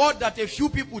 Award that a few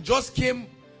people just came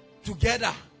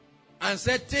together and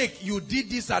said, take, you did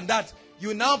this and that.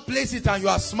 You now place it and you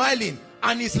are smiling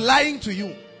and it's lying to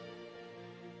you.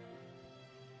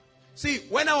 See,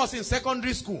 when I was in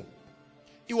secondary school,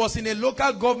 it was in a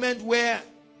local government where,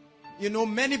 you know,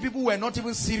 many people were not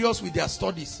even serious with their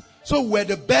studies. So we're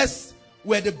the best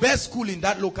school in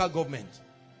that local government.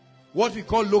 What we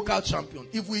call local champion.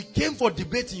 If we came for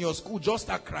debate in your school, just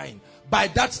start crying. By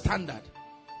that standard.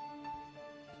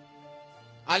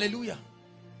 Hallelujah.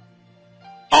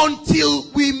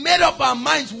 Until we made up our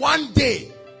minds one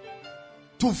day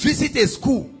to visit a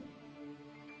school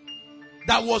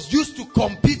that was used to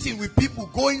competing with people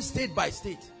going state by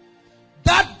state.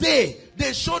 That day,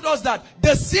 they showed us that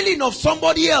the ceiling of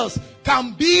somebody else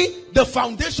can be the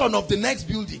foundation of the next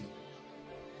building.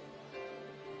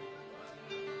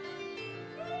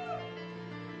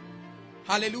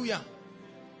 Hallelujah.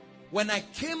 When I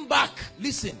came back,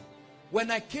 listen, when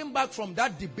I came back from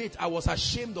that debate, I was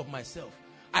ashamed of myself.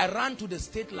 I ran to the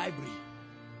state library.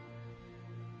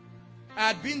 I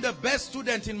had been the best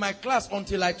student in my class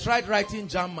until I tried writing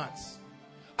jam maths.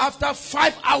 After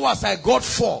 5 hours, I got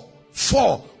 4.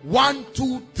 4. 1,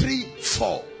 2, 3,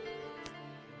 4.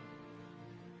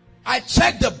 I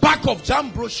checked the back of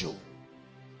jam brochure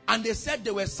and they said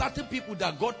there were certain people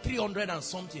that got 300 and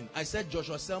something. I said,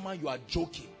 Joshua Selman, you are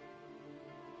joking.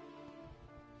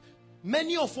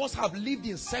 Many of us have lived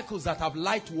in circles that have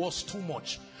lied to us too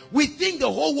much. We think the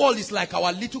whole world is like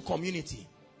our little community.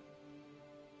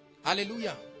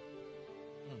 Hallelujah.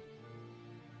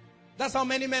 That's how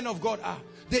many men of God are.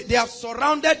 They have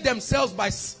surrounded themselves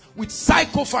with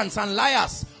sycophants and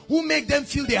liars who make them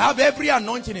feel they have every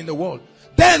anointing in the world.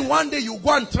 Then one day you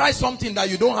go and try something that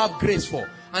you don't have grace for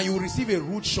and you will receive a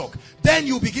rude shock. Then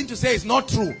you begin to say it's not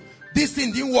true. This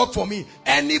thing didn't work for me.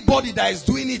 Anybody that is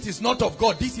doing it is not of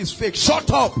God. This is fake. Shut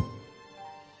up.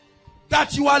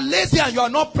 That you are lazy and you are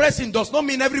not pressing does not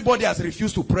mean everybody has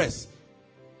refused to press.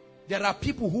 There are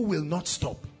people who will not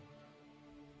stop.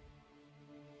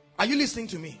 Are you listening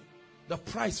to me? The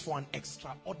price for an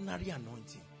extraordinary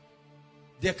anointing.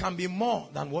 There can be more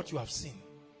than what you have seen.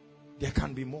 There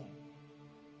can be more.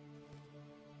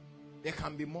 There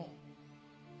can be more.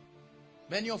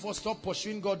 Many of us stopped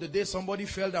pursuing God the day somebody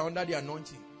fell down under the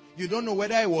anointing. You don't know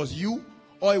whether it was you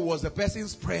or it was the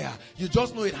person's prayer. You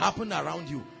just know it happened around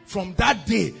you. From that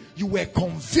day, you were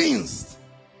convinced.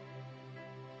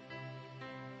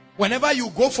 Whenever you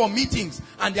go for meetings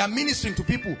and they are ministering to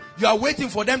people, you are waiting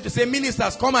for them to say,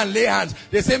 ministers, come and lay hands.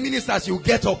 They say, ministers, you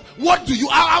get up. What do you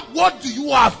have? What do you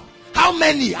have? How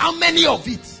many? How many of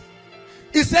it?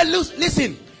 He said,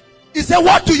 listen. He said,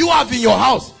 what do you have in your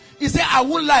house? He said, I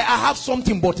won't lie, I have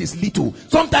something, but it's little.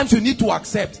 Sometimes you need to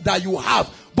accept that you have,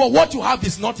 but what you have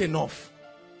is not enough.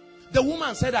 The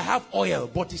woman said, I have oil,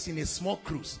 but it's in a small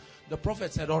cruse. The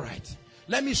prophet said, all right,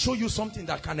 let me show you something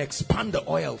that can expand the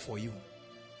oil for you.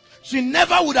 She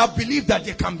never would have believed that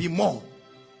there can be more.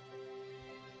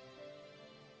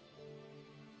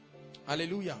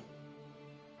 Hallelujah.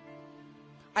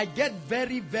 I get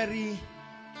very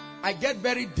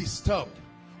disturbed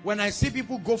when I see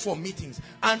people go for meetings,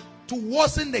 and to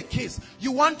worsen the case,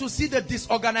 you want to see the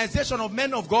disorganization of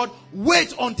men of God.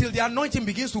 Wait until the anointing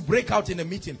begins to break out in the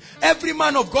meeting. Every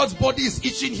man of God's body is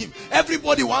itching him.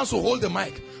 Everybody wants to hold the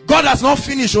mic. God has not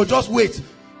finished, so just wait.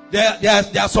 There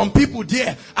are some people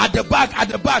there at the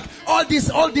back. All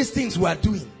these things we are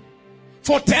doing.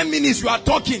 For 10 minutes you are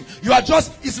talking. You are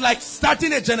just, it's like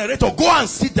starting a generator. Go and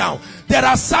sit down. There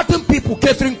are certain people,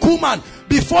 Catherine Kuhlman,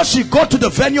 before she got to the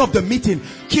venue of the meeting,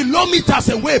 kilometers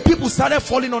away, people started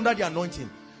falling under the anointing.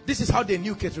 This is how they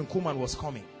knew Catherine Kuhlman was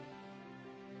coming.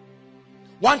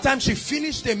 One time she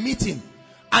finished the meeting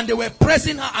and they were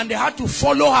pressing her and they had to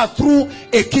follow her through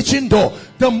a kitchen door.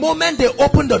 The moment they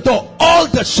opened the door, all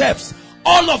the chefs,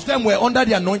 all of them were under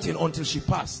the anointing until she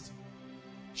passed.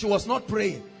 She was not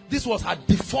praying. This was her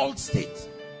default state.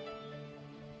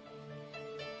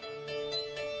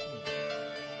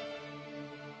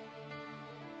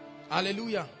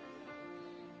 Hallelujah.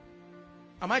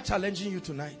 Am I challenging you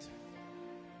tonight?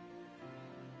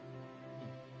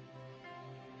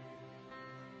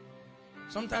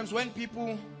 Sometimes when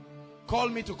people call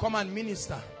me to come and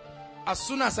minister, as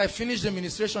soon as I finish the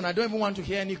ministration, I don't even want to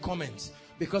hear any comments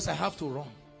because I have to run.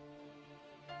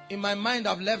 In my mind,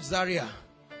 I've left Zaria.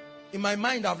 In my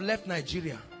mind, I've left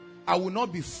Nigeria. I will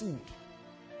not be fooled.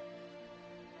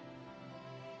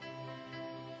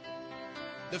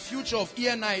 The future of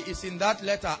ENI is in that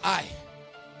letter I,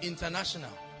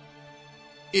 international.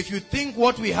 If you think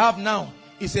what we have now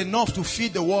is enough to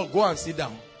feed the world, go and sit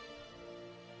down.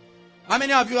 How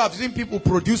many of you have seen people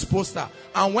produce poster,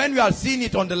 and when you are seeing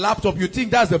it on the laptop, you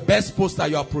think that's the best poster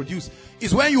you have produced?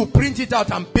 It's when you print it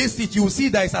out and paste it, you will see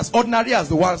that it's as ordinary as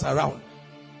the ones around.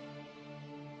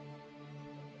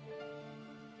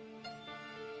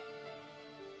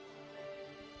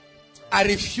 I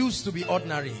refuse to be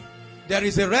ordinary. There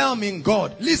is a realm in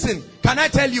God. Listen, can I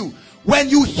tell you, when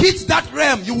you hit that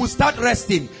realm, you will start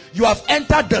resting. You have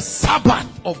entered the Sabbath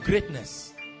of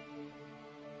greatness.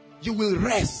 You will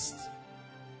rest.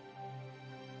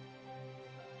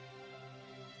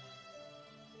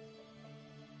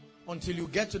 Until you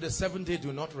get to the seventh day,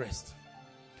 do not rest.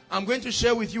 I'm going to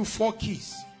share with you 4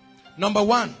 keys. Number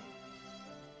 1.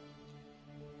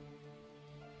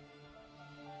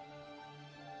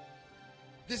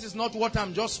 This is not what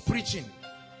I'm just preaching.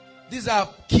 These are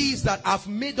keys that I've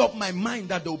made up my mind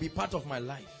that they will be part of my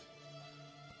life.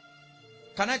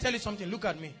 Can I tell you something? Look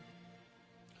at me.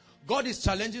 God is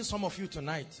challenging some of you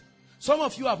tonight. Some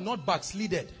of you have not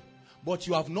backslided, but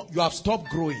you have stopped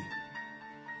growing.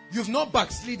 You've not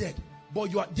backslided,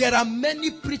 but there are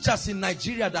many preachers in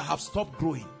Nigeria that have stopped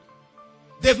growing.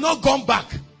 They've not gone back,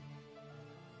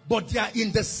 but they are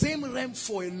in the same realm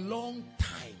for a long time.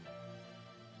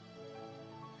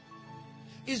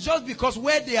 It's just because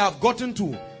where they have gotten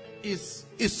to is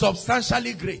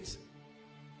substantially great.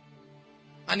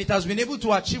 And it has been able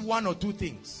to achieve 1 or 2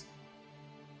 things.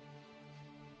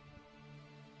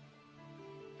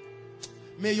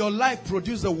 May your life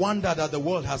produce the wonder that the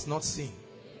world has not seen.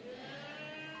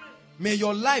 May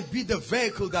your life be the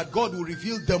vehicle that God will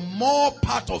reveal the more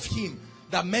part of Him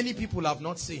that many people have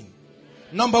not seen.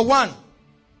 Number 1,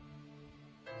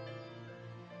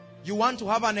 you want to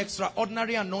have an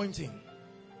extraordinary anointing.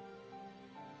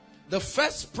 The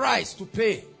first price to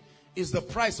pay is the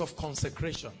price of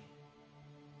consecration.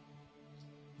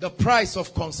 The price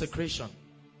of consecration.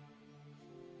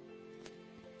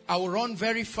 I will run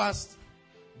very fast.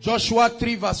 Joshua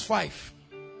 3 verse 5.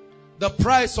 The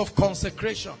price of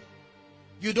consecration.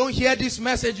 You don't hear this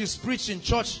message is preached in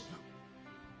church.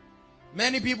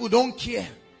 Many people don't care.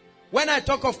 When I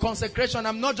talk of consecration,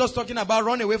 I'm not just talking about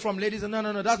run away from ladies.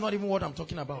 No, that's not even what I'm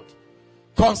talking about.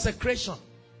 Consecration.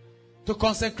 To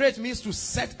consecrate means to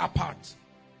set apart.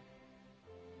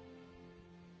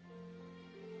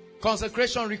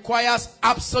 Consecration requires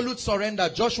absolute surrender.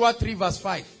 Joshua 3 verse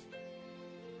 5.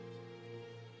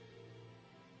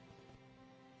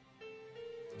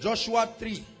 Joshua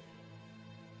 3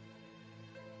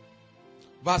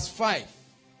 verse 5.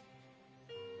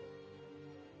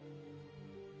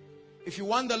 If you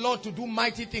want the Lord to do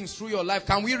mighty things through your life,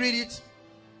 can we read it?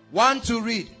 1 to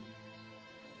read.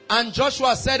 And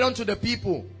Joshua said unto the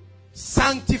people,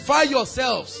 Sanctify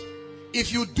yourselves.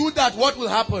 If you do that, what will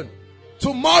happen?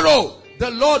 Tomorrow,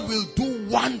 the Lord will do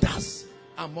wonders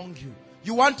among you.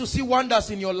 You want to see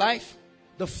wonders in your life?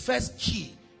 The first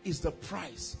key is the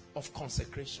price of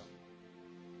consecration.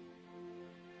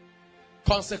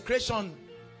 Consecration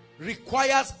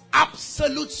requires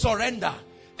absolute surrender.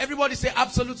 Everybody say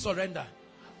absolute surrender.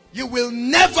 You will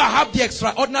never have the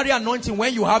extraordinary anointing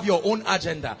when you have your own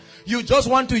agenda. You just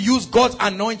want to use God's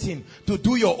anointing to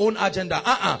do your own agenda.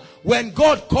 When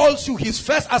God calls you, his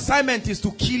first assignment is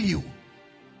to kill you.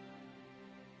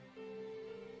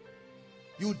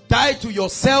 You die to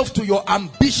yourself, to your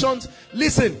ambitions.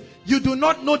 Listen, you do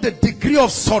not know the degree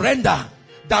of surrender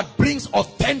that brings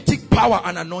authentic power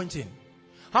and anointing.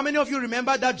 How many of you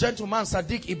remember that gentleman,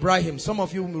 Sadiq Ibrahim? Some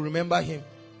of you will remember him.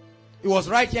 He was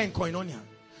right here in Koinonia.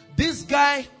 This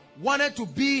guy wanted to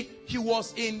be, he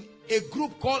was in a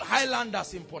group called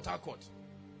Highlanders in Port Harcourt.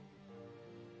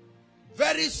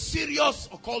 Very serious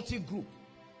occultic group.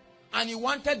 And he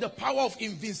wanted the power of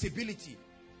invincibility.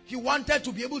 He wanted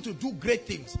to be able to do great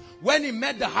things. When he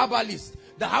met the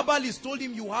herbalist told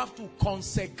him, you have to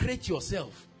consecrate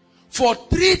yourself. For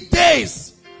 3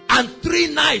 days and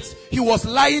 3 nights, he was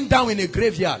lying down in a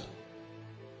graveyard.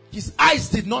 His eyes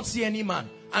did not see any man.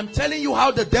 I'm telling you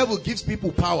how the devil gives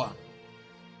people power.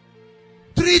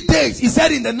 3 days, he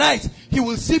said in the night, he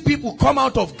will see people come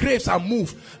out of graves and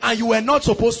move. And you were not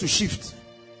supposed to shift.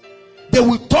 They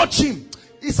will touch him.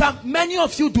 Many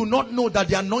of you do not know that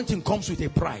the anointing comes with a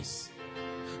price.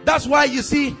 That's why you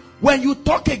see, when you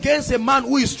talk against a man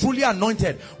who is truly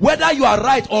anointed, whether you are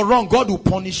right or wrong, God will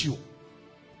punish you.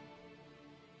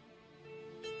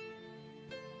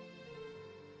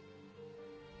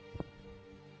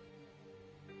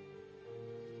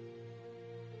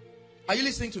 Are you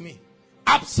listening to me?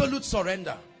 Absolute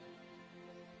surrender.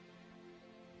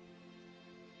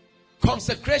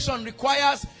 Consecration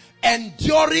requires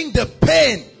enduring the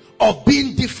pain of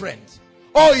being different.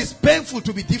 Oh, it's painful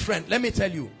to be different. Let me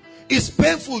tell you, it's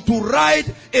painful to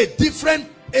ride a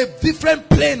different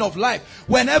plane of life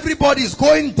when everybody is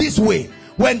going this way,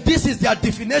 when this is their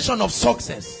definition of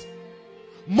success.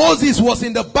 Moses was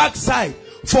in the backside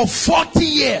for 40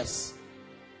 years.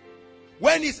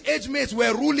 When his age mates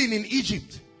were ruling in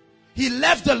Egypt, he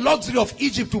left the luxury of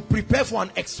Egypt to prepare for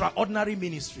an extraordinary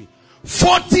ministry.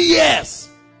 40 years.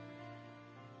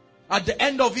 At the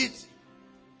end of it,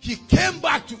 he came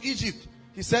back to Egypt.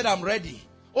 He said, I'm ready.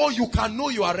 Oh, you can know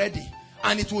you are ready.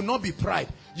 And it will not be pride.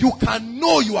 You can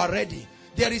know you are ready.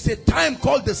 There is a time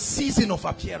called the season of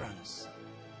appearance.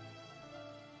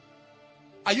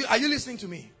 Are you listening to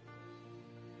me?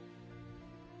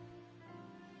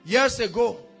 Years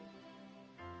ago,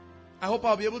 I hope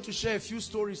I'll be able to share a few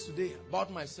stories today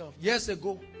about myself. Years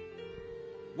ago,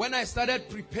 when I started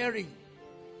preparing,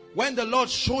 when the Lord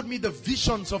showed me the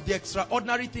visions of the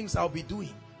extraordinary things I'll be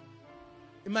doing,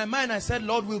 in my mind I said,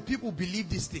 Lord, will people believe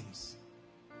these things?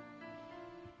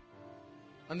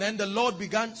 And then the Lord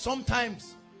began,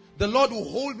 sometimes the Lord will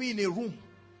hold me in a room.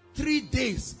 3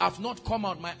 days I've not come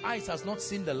out. My eyes has not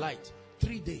seen the light.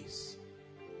 3 days.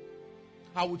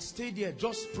 I would stay there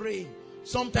just praying.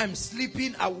 Sometimes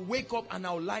sleeping, I will wake up and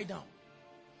I will lie down.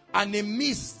 And a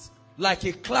mist, like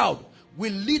a cloud,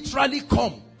 will literally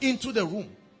come into the room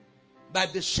by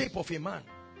the shape of a man.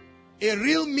 A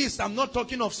real mist. I'm not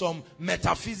talking of some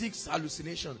metaphysics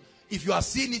hallucination. If you are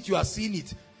seeing it, you are seeing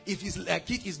it. If it's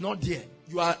like it is not there,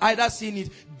 you are either seeing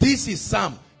it. This is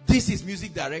Sam. This is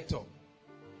music director.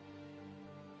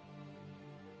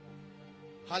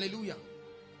 Hallelujah.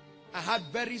 I had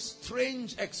very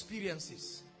strange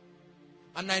experiences.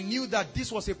 And I knew that this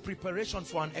was a preparation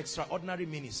for an extraordinary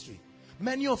ministry.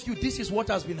 Many of you, this is what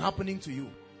has been happening to you.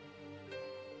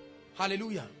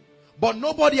 Hallelujah. But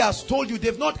nobody has told you.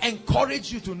 They've not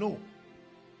encouraged you to know.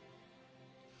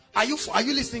 Are you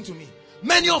listening to me?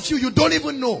 Many of you, you don't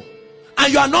even know.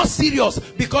 And you are not serious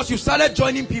because you started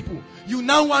joining people. You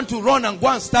now want to run and go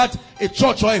and start a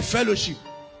church or a fellowship.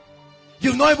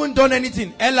 You've not even done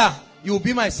anything. Ella, you will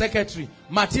be my secretary.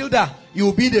 Matilda, you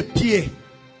will be the PA.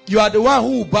 You are the one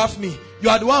who will bath me. You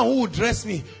are the one who will dress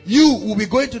me. You will be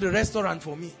going to the restaurant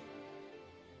for me.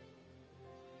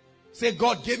 Say,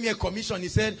 God gave me a commission. He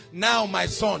said, now my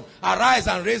son, arise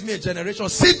and raise me a generation.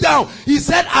 Sit down. He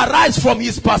said, arise from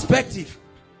his perspective.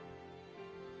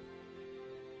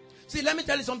 See, let me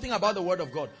tell you something about the word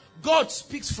of God. God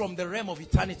speaks from the realm of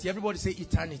eternity. Everybody say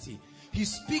eternity. He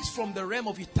speaks from the realm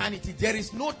of eternity. There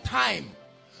is no time.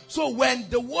 So when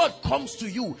the word comes to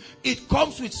you, it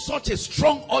comes with such a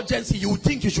strong urgency, you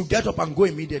think you should get up and go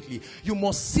immediately. You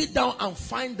must sit down and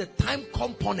find the time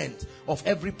component of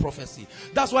every prophecy.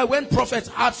 That's why when prophets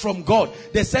heard from God,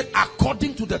 they said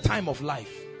according to the time of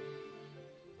life.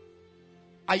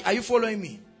 Are you following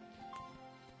me?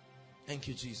 Thank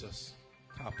you, Jesus.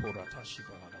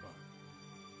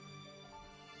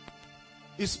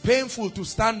 It's painful to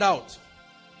stand out.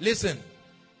 Listen,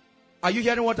 are you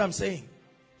hearing what I'm saying?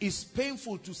 It's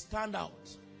painful to stand out.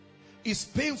 It's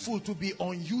painful to be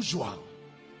unusual.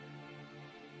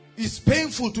 It's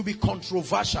painful to be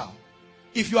controversial.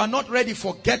 If you are not ready,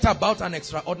 forget about an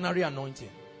extraordinary anointing.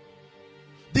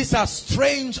 These are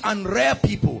strange and rare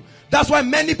people. That's why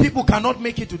many people cannot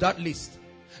make it to that list.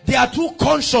 They are too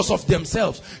conscious of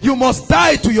themselves. You must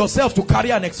die to yourself to carry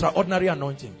an extraordinary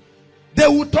anointing. They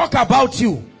will talk about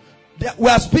you. We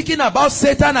are speaking about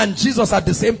Satan and Jesus at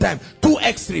the same time. Two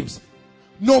extremes.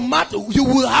 No matter, you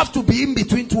will have to be in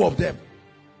between two of them.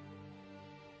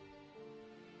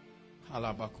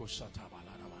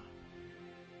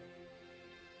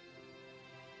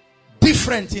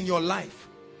 Different in your life.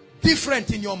 Different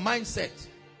in your mindset.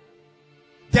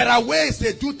 There are ways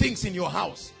they do things in your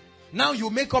house. Now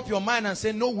you make up your mind and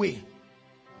say, no way.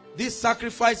 These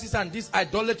sacrifices and this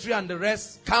idolatry and the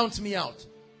rest, count me out.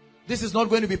 This is not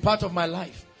going to be part of my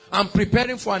life. I'm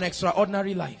preparing for an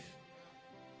extraordinary life.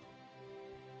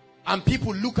 And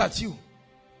people look at you.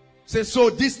 Say, so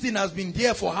this thing has been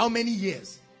there for how many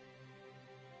years?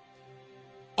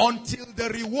 Until the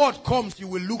reward comes, you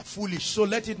will look foolish. So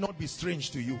let it not be strange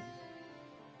to you.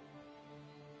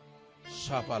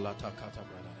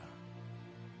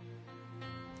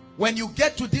 When you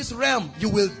get to this realm, you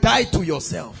will die to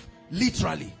yourself.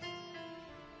 Literally.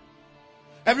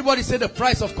 Everybody say the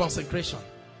price of consecration.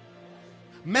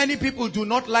 Many people do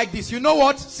not like this. You know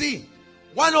what? See,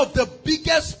 one of the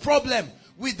biggest problems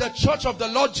with the church of the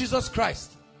Lord Jesus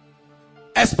Christ,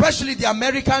 especially the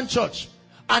American church,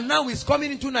 and now it's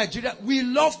coming into Nigeria, we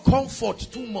love comfort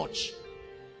too much.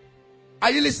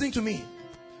 Are you listening to me?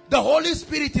 The Holy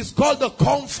Spirit is called the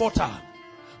comforter.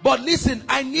 But listen,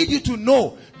 I need you to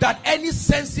know that any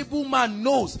sensible man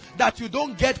knows that you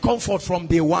don't get comfort from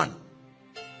day one.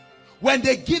 When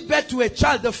they give birth to a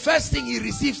child, the first thing he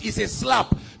receives is a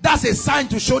slap. That's a sign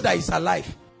to show that he's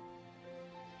alive.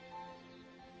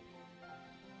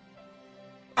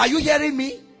 Are you hearing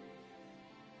me?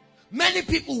 Many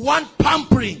people want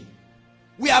pampering.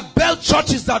 We have built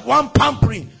churches that want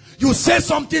pampering. You say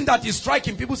something that is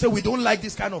striking. People say, we don't like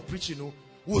this kind of preaching. No?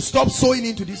 We'll stop sowing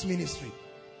into this ministry.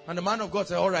 And the man of God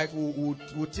said, all right, we'll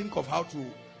think of how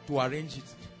to arrange it.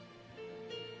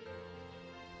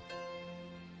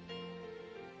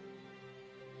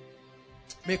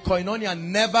 May Koinonia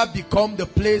never become the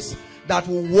place that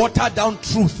will water down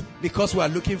truth because we are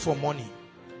looking for money.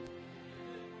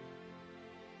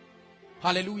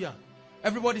 Hallelujah.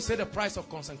 Everybody say the price of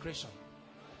consecration.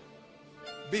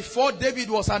 Before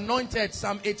David was anointed,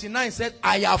 Psalm 89 said,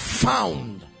 I have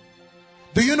found.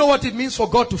 Do you know what it means for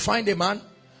God to find a man?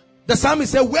 The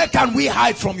psalmist said, where can we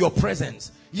hide from your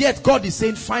presence? Yet God is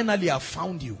saying, finally I have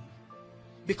found you.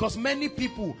 Because many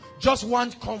people just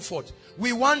want comfort.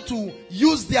 We want to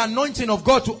use the anointing of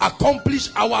God to accomplish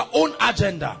our own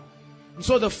agenda. And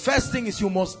so the first thing is you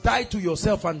must die to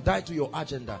yourself and die to your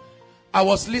agenda. I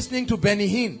was listening to Benny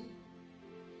Hinn.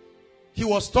 He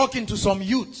was talking to some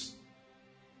youths.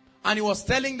 And he was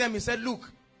telling them, he said,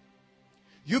 look,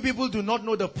 you people do not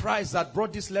know the price that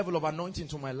brought this level of anointing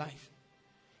to my life.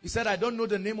 He said, I don't know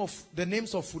the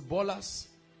names of footballers.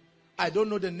 I don't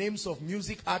know the names of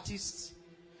music artists.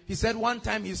 He said one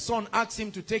time his son asked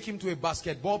him to take him to a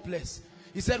basketball place.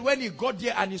 He said when he got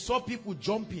there and he saw people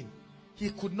jumping,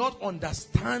 he could not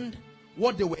understand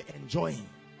what they were enjoying.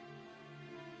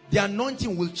 The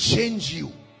anointing will change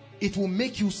you. It will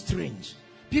make you strange.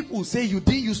 People will say you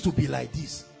didn't used to be like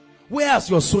this. Where has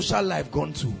your social life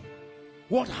gone to?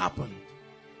 What happened?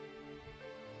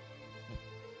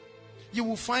 You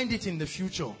will find it in the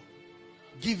future.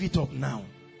 Give it up now.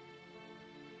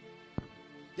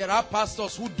 There are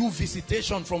pastors who do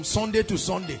visitation from Sunday to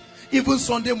Sunday. Even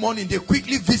Sunday morning, they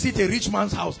quickly visit a rich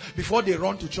man's house before they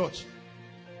run to church.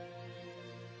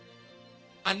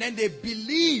 And then they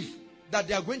believe that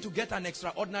they are going to get an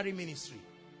extraordinary ministry.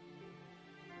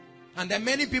 And then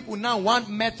many people now want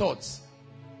methods.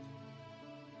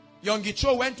 Yonggi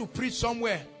Cho went to preach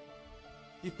somewhere.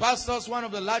 He pastors one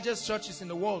of the largest churches in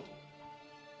the world.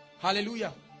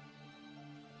 Hallelujah.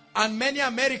 And many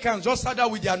Americans just sat there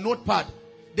with their notepad.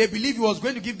 They believed he was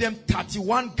going to give them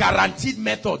 31 guaranteed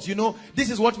methods. You know, this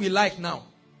is what we like now.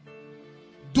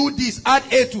 Do this, add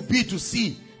A to B to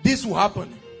C. This will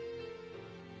happen.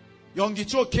 Young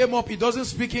Gicho came up, he doesn't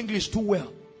speak English too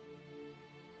well.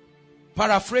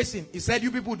 Paraphrasing, he said,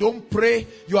 you people don't pray,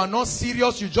 you are not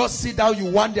serious, you just sit down, you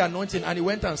want the anointing. And he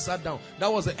went and sat down.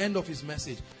 That was the end of his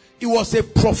message. It was a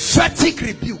prophetic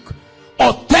rebuke.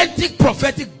 Authentic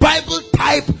prophetic, Bible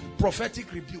type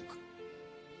prophetic rebuke.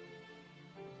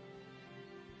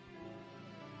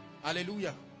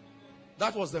 Hallelujah.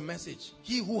 That was the message.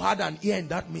 He who had an ear in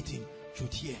that meeting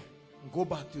should hear. Go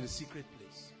back to the secret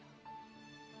place.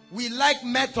 We like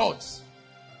methods.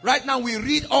 Right now we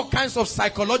read all kinds of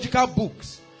psychological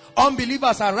books.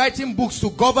 Unbelievers are writing books to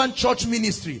govern church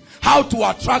ministry. How to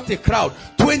attract a crowd.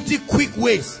 20 quick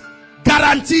ways.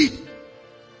 Guaranteed.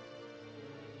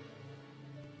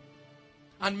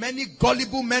 And many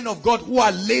gullible men of God who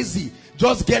are lazy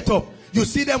just get up. You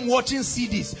see them watching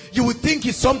CDs. You would think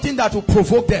it's something that will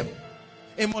provoke them.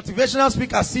 A motivational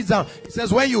speaker sits down. He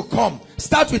says, when you come,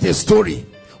 start with a story.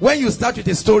 When you start with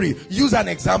a story, use an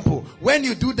example. When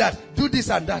you do that, do this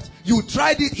and that. You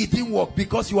tried it, it didn't work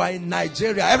because you are in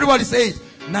Nigeria. Everybody say it.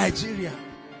 Nigeria.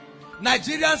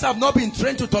 Nigerians have not been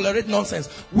trained to tolerate nonsense.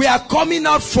 We are coming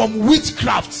out from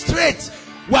witchcraft straight.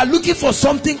 We are looking for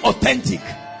something authentic.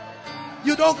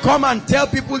 You don't come and tell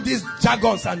people these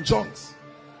jargons and junks.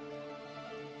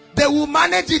 They will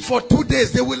manage it for 2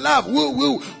 days. They will laugh.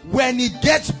 When it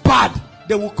gets bad,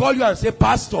 they will call you and say,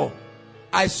 Pastor,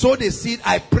 I sowed a seed,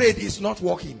 I prayed, it's not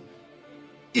working.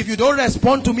 If you don't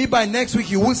respond to me by next week,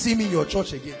 you won't see me in your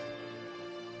church again.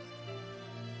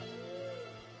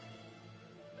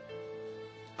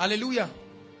 Hallelujah.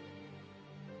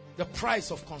 The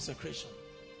price of consecration.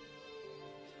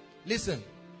 Listen,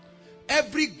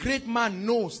 every great man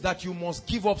knows that you must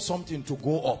give up something to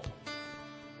go up.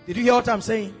 Did you hear what I'm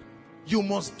saying? You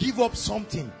must give up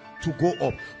something to go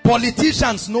up.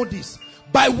 Politicians know this.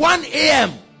 By 1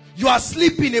 a.m., you are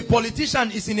sleeping. A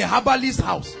politician is in a herbalist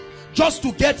house just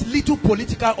to get little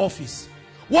political office.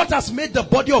 What has made the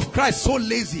body of Christ so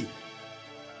lazy?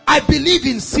 I believe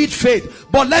in seed faith,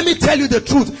 but let me tell you the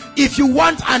truth. If you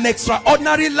want an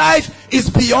extraordinary life, it's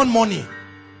beyond money.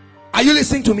 Are you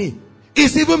listening to me?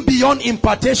 It's even beyond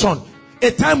impartation.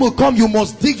 A time will come you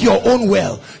must dig your own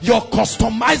well. Your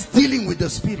customized dealing with the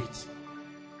Spirit.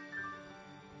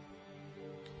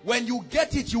 When you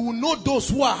get it, you will know those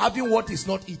who are having what is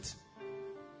not it.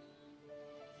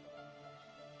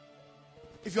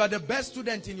 If you are the best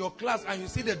student in your class and you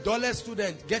see the dullest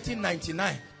student getting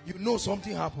 99, you know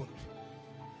something happened.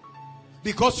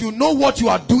 Because you know what you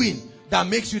are doing that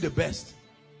makes you the best.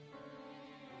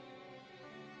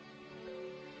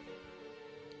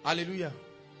 Hallelujah.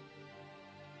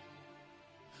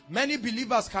 Many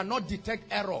believers cannot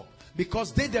detect error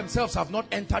because they themselves have not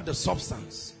entered the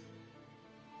substance.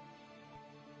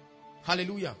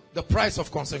 Hallelujah. The price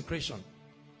of consecration.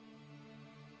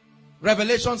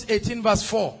 Revelations 18 verse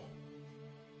 4.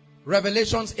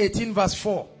 Revelations 18 verse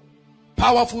 4.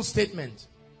 Powerful statement.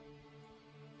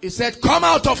 It said, come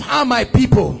out of her, my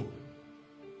people,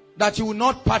 that you will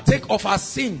not partake of our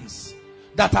sins,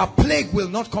 that our plague will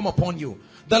not come upon you.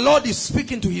 The Lord is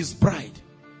speaking to his bride.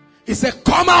 He said,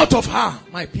 come out of her,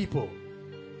 my people.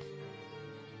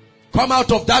 Come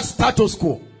out of that status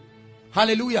quo.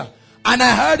 Hallelujah. And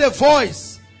I heard a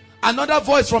voice, another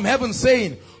voice from heaven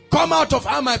saying, come out of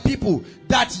her, my people,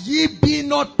 that ye be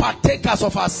not partakers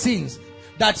of our sins,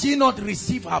 that ye not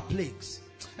receive our plagues.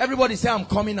 Everybody say, I'm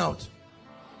coming out.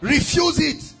 Refuse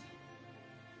it.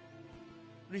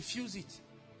 Refuse it.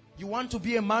 You want to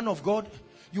be a man of God?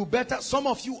 You better, some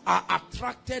of you are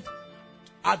attracted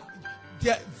at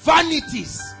their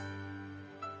vanities.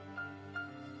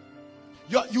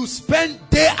 You spend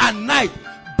day and night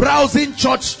browsing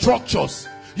church structures.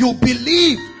 You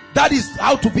believe that is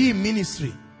how to be in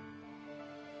ministry.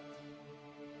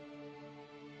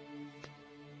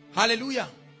 Hallelujah.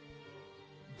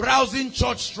 Browsing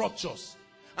church structures.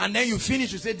 And then you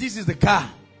finish, you say, this is the car.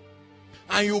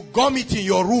 And you gum it in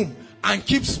your room and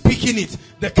keep speaking it.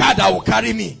 The car that will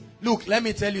carry me. Look, let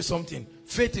me tell you something.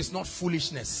 Faith is not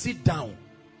foolishness. Sit down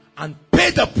and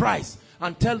pay the price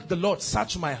and tell the Lord,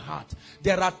 search my heart.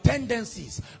 There are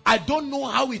tendencies. I don't know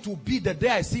how it will be the day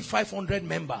I see 500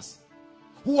 members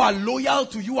who are loyal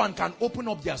to you and can open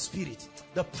up their spirit.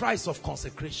 The price of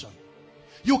consecration.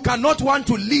 You cannot want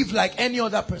to live like any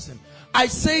other person. I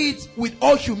say it with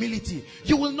all humility.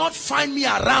 You will not find me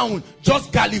around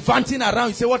just gallivanting around.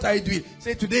 You say, what are you doing?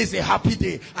 Say, today is a happy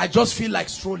day. I just feel like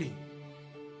strolling.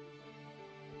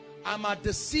 I'm at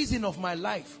the season of my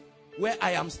life where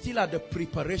I am still at the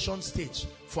preparation stage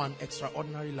for an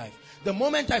extraordinary life. The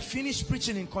moment I finish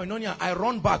preaching in Koinonia, I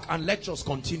run back and lectures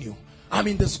continue. I'm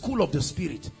in the school of the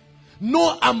Spirit.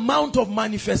 No amount of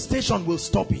manifestation will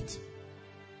stop it.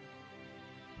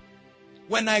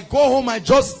 When I go home, I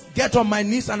just get on my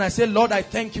knees and I say, Lord, I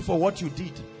thank you for what you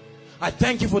did. I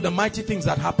thank you for the mighty things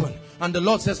that happened. And the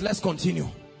Lord says, let's continue.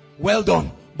 Well done,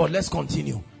 but let's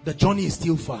continue. The journey is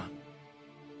still far.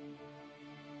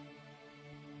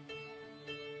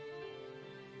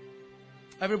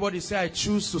 Everybody say, I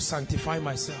choose to sanctify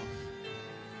myself.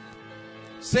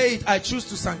 Say it, I choose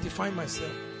to sanctify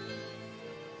myself.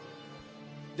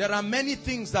 There are many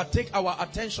things that take our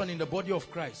attention in the body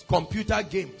of Christ. Computer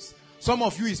games. Some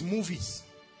of you is movies.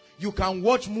 You can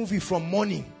watch movie from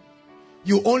morning.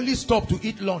 You only stop to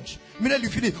eat lunch. Immediately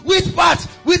you finish. Which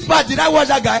part did I watch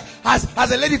that guy?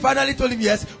 Has a lady finally told him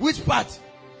yes? Which part?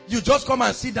 You just come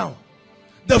and sit down.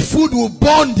 The food will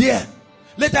burn there.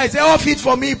 Later I say, off it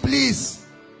for me, please.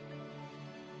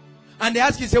 And they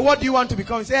ask you, say, what do you want to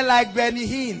become? You say, like Benny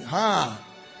Hinn. Huh?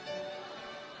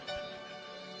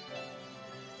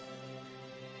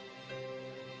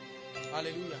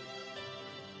 Hallelujah.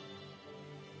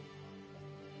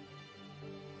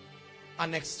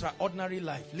 An extraordinary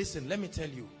life. Listen, let me tell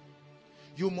you.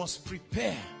 You must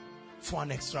prepare for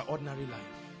an extraordinary life.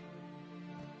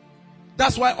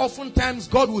 That's why oftentimes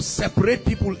God will separate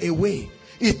people away.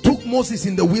 It took Moses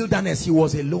in the wilderness. He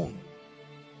was alone.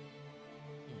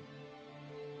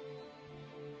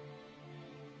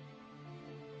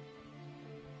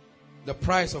 The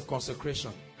price of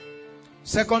consecration.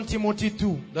 2 Timothy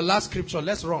 2, the last scripture.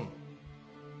 Let's run.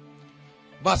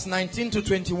 Verse 19 to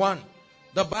 21.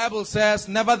 The Bible says,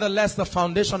 nevertheless the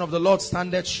foundation of the Lord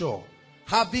standeth sure,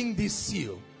 having this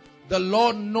seal, the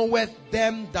Lord knoweth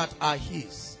them that are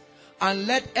his. And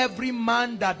let every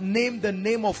man that name the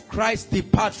name of Christ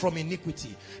depart from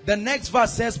iniquity. The next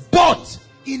verse says, but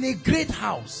in a great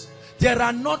house there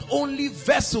are not only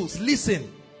vessels, listen,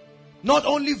 not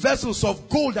only vessels of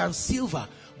gold and silver,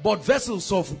 but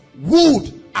vessels of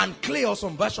wood and clay, or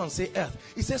some versions say earth.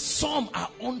 It says some are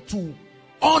unto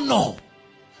honor.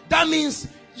 That means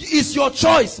it's your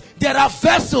choice. There are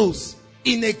vessels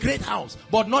in a great house,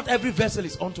 but not every vessel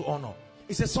is unto honor.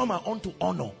 It says some are unto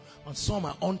honor and some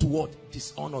are unto what?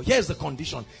 Dishonor. Here's the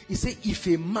condition. It says if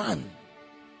a man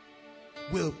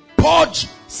will purge,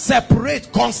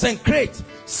 separate, consecrate,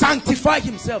 sanctify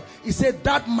himself, he said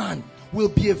that man will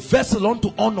be a vessel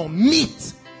unto honor,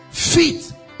 meet,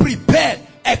 fit, prepared,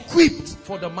 equipped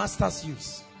for the master's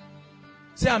use.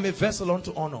 Say, I'm a vessel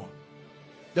unto honor.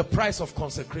 The price of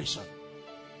consecration.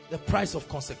 The price of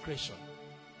consecration.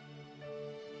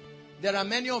 There are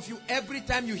many of you, every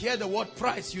time you hear the word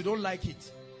price, you don't like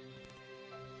it.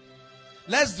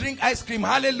 Let's drink ice cream.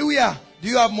 Hallelujah. Do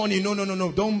you have money? No.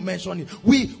 Don't mention it.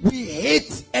 We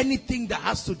hate anything that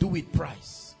has to do with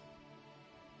price.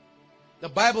 The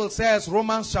Bible says,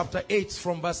 Romans chapter 8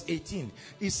 from verse 18.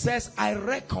 It says, I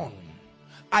reckon,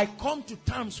 I come to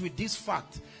terms with this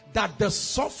fact, that the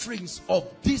sufferings of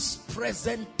this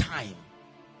present time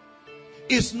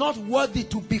is not worthy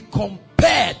to be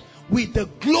compared with the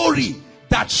glory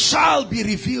that shall be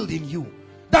revealed in you.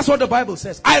 That's what the Bible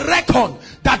says. I reckon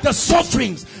that the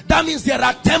sufferings, that means there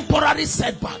are temporary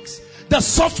setbacks. The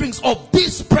sufferings of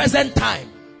this present time.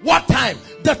 What time?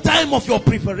 The time of your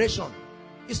preparation.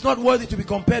 It's not worthy to be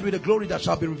compared with the glory that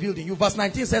shall be revealed in you. Verse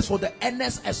 19 says, for the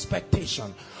earnest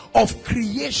expectation of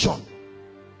creation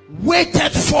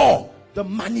waited for the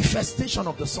manifestation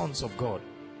of the sons of God.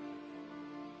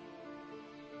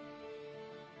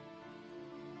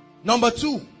 Number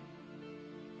 2,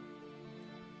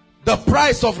 the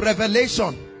price of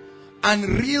revelation and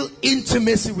real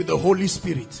intimacy with the Holy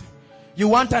Spirit. You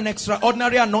want an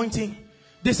extraordinary anointing?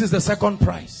 This is the second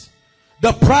price.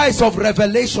 The price of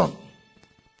revelation.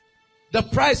 The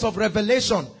price of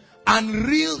revelation and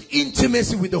real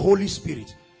intimacy with the Holy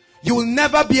Spirit. You will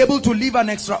never be able to live an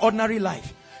extraordinary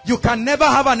life. You can never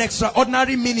have an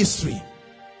extraordinary ministry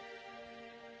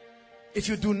if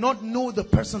you do not know the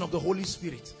person of the Holy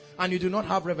Spirit and you do not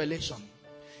have revelation.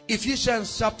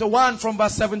 Ephesians chapter 1 from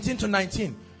verse 17 to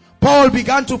 19. Paul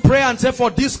began to pray and say, for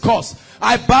this cause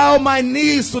I bow my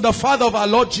knees to the Father of our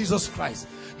Lord Jesus Christ,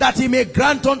 that he may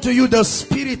grant unto you the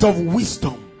spirit of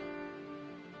wisdom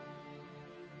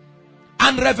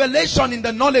and revelation in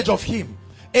the knowledge of him.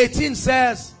 18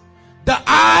 says, the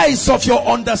eyes of your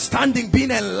understanding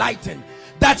being enlightened,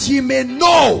 that ye may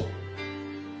know.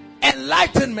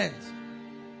 Enlightenment.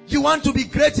 You want to be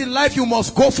great in life, you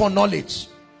must go for knowledge.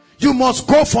 You must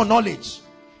go for knowledge.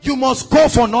 You must go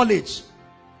for knowledge.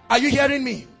 Are you hearing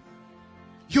me?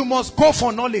 You must go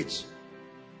for knowledge.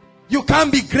 You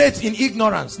can't be great in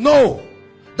ignorance. No.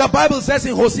 The Bible says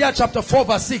in Hosea chapter 4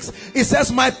 verse 6, it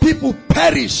says, my people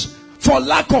perish for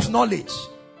lack of knowledge.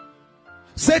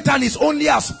 Satan is only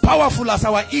as powerful as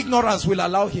our ignorance will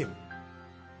allow him.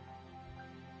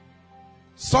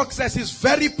 Success is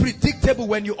very predictable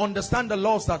when you understand the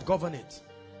laws that govern it.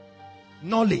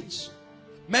 Knowledge.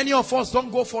 Many of us don't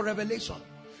go for revelation.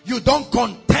 You don't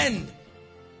contend.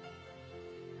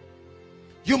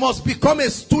 You must become a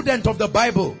student of the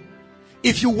Bible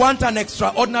if you want an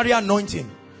extraordinary anointing.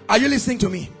 Are you listening to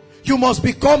me? You must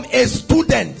become a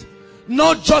student,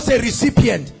 not just a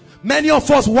recipient. Many of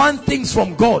us want things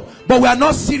from God, but we are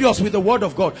not serious with the word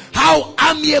of God. How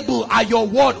amiable are your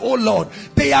word, oh Lord?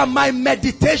 They are my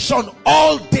meditation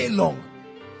all day long.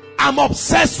 I'm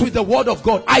obsessed with the word of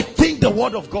God. I think the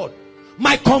word of God.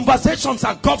 My conversations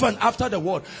are governed after the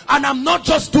word. And I'm not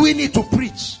just doing it to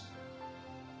preach.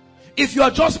 If you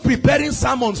are just preparing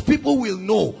sermons, people will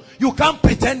know. You can't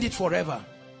pretend it forever.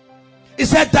 He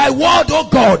said, thy word, oh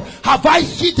God, have I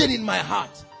hidden in my heart.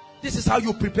 This is how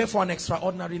you prepare for an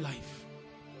extraordinary life.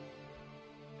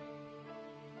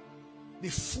 Be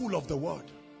full of the word.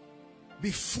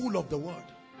 Be full of the word.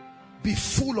 Be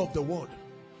full of the word.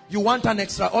 You want an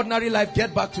extraordinary life?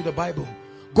 Get back to the Bible.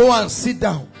 Go and sit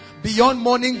down. Beyond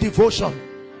morning devotion.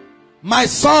 My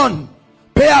son,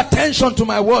 pay attention to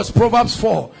my words. Proverbs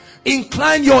 4.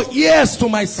 Incline your ears to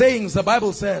my sayings. The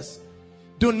Bible says,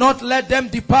 do not let them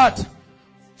depart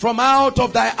from out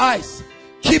of thy eyes.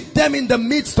 Keep them in the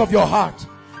midst of your heart.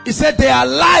 He said they are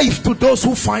life to those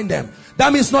who find them.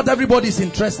 That means not everybody is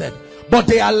interested, but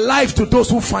they are life to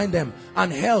those who find them,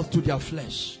 and health to their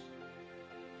flesh.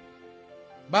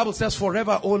 Bible says,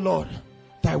 forever, O Lord,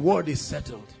 thy word is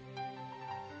settled.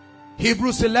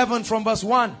 Hebrews 11 from verse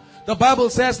 1. The Bible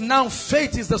says, now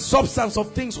faith is the substance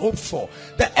of things hoped for,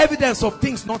 the evidence of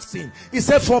things not seen. He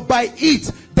said, for by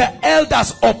it the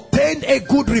elders obtained a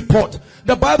good report.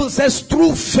 The Bible says,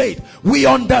 through faith we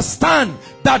understand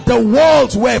that the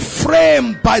worlds were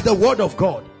framed by the word of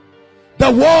God.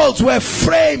 The worlds were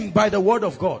framed by the word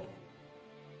of God.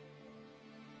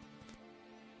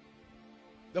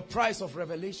 The price of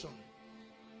revelation.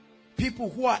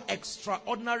 People who are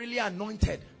extraordinarily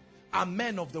anointed are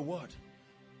men of the word.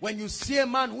 When you see a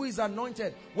man who is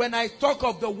anointed, when I talk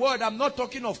of the word, I'm not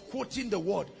talking of quoting the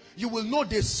word. You will know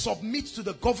they submit to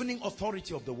the governing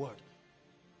authority of the word.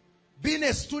 Being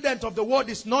a student of the word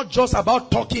is not just about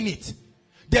talking it.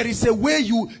 There is a way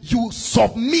you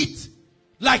submit.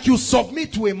 Like you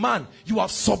submit to a man, you have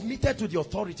submitted to the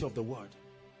authority of the word.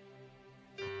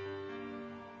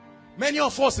 Many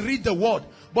of us read the word,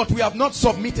 but we have not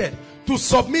submitted. To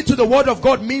submit to the word of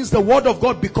God means the word of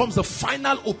God becomes the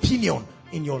final opinion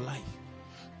in your life.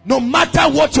 No matter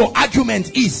what your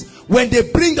argument is, when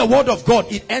they bring the word of God,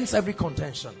 it ends every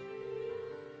contention.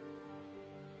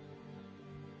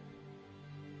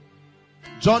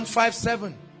 John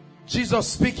 5:7, Jesus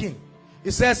speaking.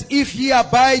 He says, if ye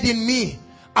abide in me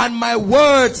and my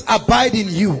words abide in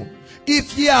you.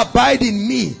 If ye abide in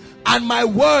me and my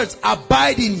words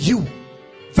abide in you.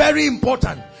 Very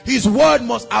important. His word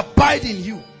must abide in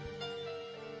you.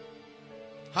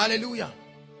 Hallelujah.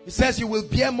 He says you will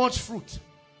bear much fruit.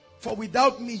 For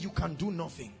without me you can do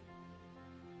nothing.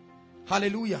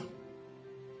 Hallelujah.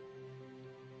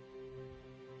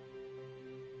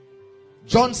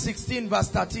 John 16 verse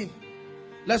 13.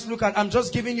 Let's look at, I'm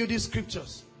just giving you these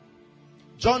scriptures.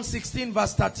 John 16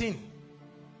 verse 13.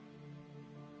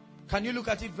 Can you look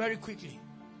at it very quickly?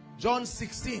 John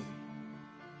 16.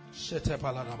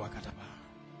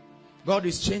 God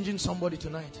is changing somebody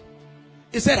tonight.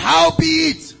 He said,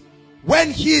 howbeit,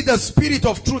 when he, the Spirit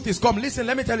of truth, is come. Listen,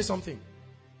 let me tell you something.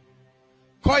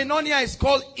 Koinonia is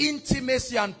called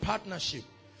intimacy and partnership.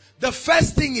 The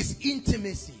first thing is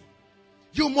intimacy.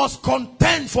 You must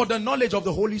contend for the knowledge of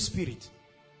the Holy Spirit.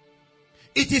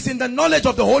 It is in the knowledge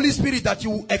of the Holy Spirit that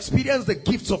you experience the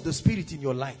gifts of the Spirit in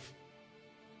your life.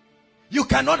 You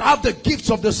cannot have the gifts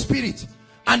of the Spirit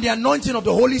and the anointing of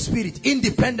the Holy Spirit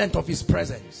independent of His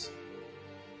presence.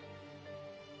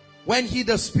 When he,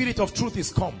 the Spirit of truth,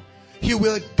 is come, he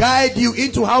will guide you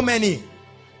into how many?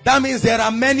 That means there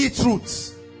are many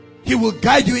truths. He will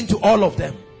guide you into all of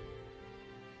them.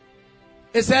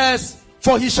 It says,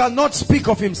 for he shall not speak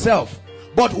of himself,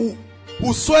 but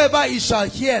whosoever he shall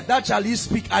hear, that shall he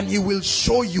speak, and he will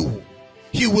show you.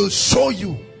 He will show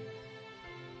you.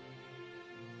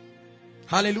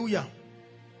 Hallelujah.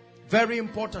 Very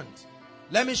important.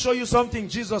 Let me show you something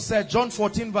Jesus said. John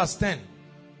 14 verse 10.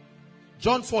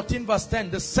 John 14 verse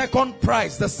 10. The second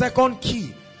prize, the second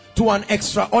key to an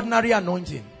extraordinary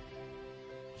anointing.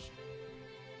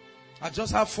 I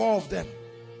just have 4 of them.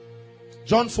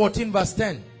 John 14 verse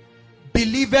 10.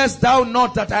 Believest thou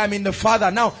not that I am in the Father?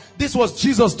 Now, this was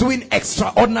Jesus doing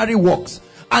extraordinary works.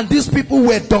 And these people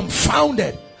were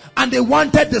dumbfounded. And they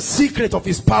wanted the secret of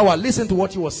his power. Listen to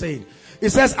what he was saying. It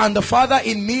says, and the Father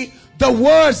in me The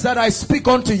words that I speak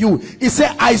unto you, he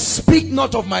said, I speak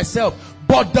not of myself,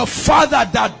 but the Father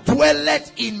that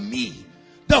dwelleth in me,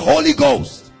 the Holy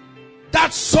Ghost,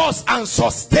 that source and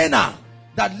sustainer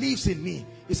that lives in me.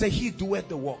 He said, he doeth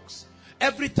the works.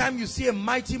 Every time you see a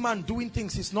mighty man doing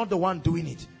things, he's not the one doing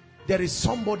it. There is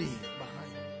somebody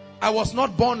behind. I was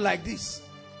not born like this.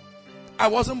 I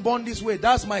wasn't born this way.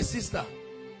 That's my sister,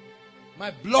 my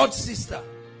blood sister.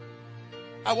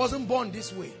 I wasn't born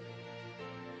this way.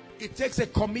 It takes a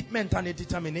commitment and a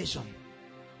determination.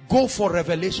 Go for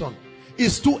revelation.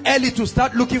 It's too early to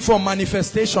start looking for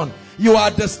manifestation. You are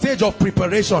at the stage of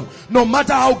preparation. No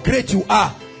matter how great you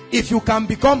are, if you can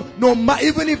become,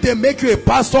 even if they make you a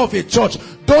pastor of a church,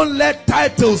 don't let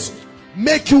titles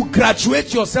make you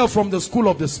graduate yourself from the school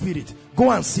of the Spirit.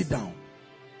 Go and sit down.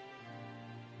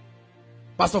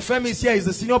 Pastor Femi is here. He's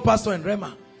the senior pastor in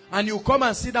Rema. And you come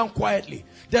and sit down quietly.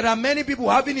 There are many people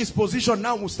having his position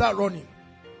now who start running.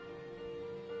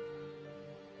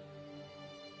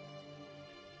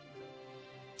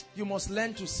 You must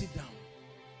learn to sit down.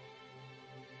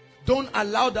 Don't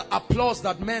allow the applause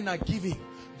that men are giving.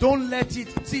 Don't let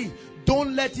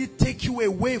it take you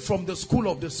away from the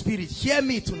school of the Spirit. Hear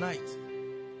me tonight.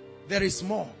 There is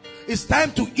more. It's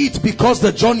time to eat because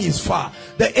the journey is far.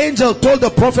 The angel told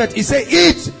the prophet, he said,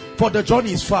 eat, for the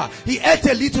journey is far. He ate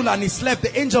a little and he slept.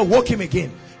 The angel woke him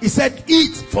again. He said,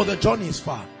 eat, for the journey is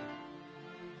far.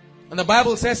 And the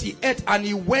Bible says he ate and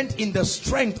he went in the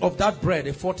strength of that bread,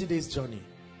 a 40 days journey.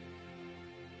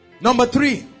 Number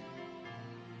 3,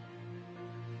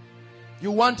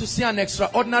 you want to see an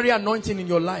extraordinary anointing in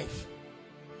your life.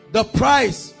 The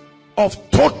price of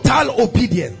total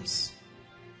obedience.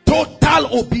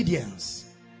 Total obedience.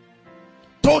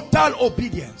 Total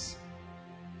obedience.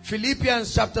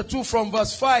 Philippians chapter 2 from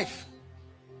verse 5.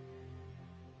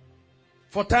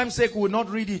 For time's sake, we will not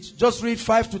read it. Just read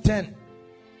 5 to 10.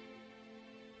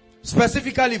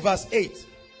 Specifically verse 8.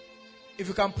 If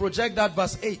you can project that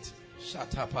verse 8.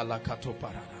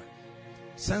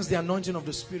 Sense the anointing of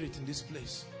the Spirit in this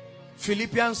place.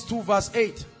 Philippians 2 verse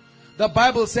 8. The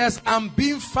Bible says, and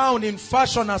being found in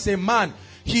fashion as a man,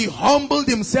 he humbled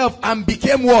himself and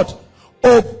became what?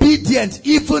 Obedient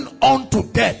even unto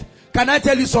death. Can I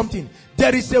tell you something?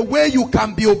 There is a way you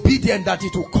can be obedient that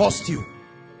it will cost you.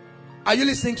 Are you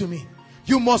listening to me?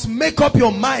 You must make up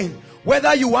your mind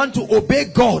whether you want to obey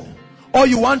God or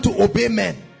you want to obey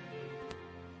men.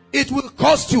 It will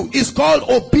cost you. It's called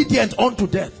obedient unto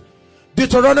death.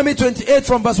 Deuteronomy 28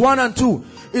 from verse 1 and 2.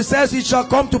 It says, it shall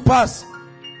come to pass,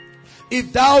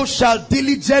 if thou shalt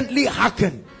diligently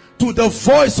hearken to the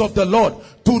voice of the Lord,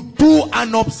 to do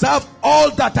and observe all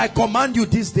that I command you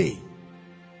this day,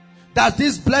 that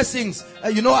these blessings,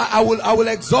 I will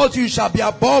exalt you, shall be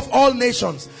above all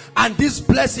nations, and this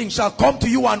blessing shall come to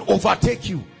you and overtake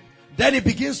you. Then it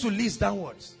begins to list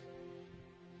downwards.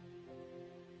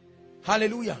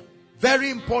 Hallelujah. Very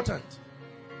important.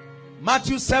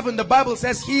 Matthew 7, the Bible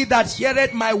says, he that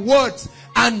heareth my words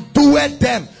and doeth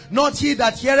them. Not he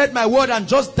that heareth my word and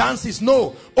just dances.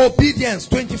 No. Obedience.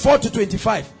 24 to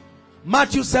 25.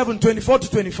 Matthew 7, 24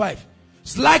 to 25.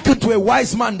 It's likened to a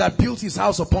wise man that built his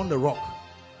house upon the rock.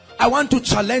 I want to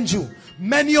challenge you.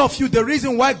 Many of you, the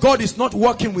reason why God is not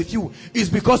working with you is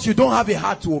because you don't have a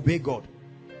heart to obey God.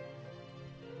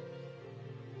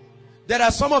 There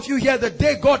are some of you here, the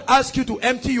day God asks you to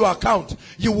empty your account,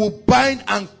 you will bind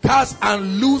and cast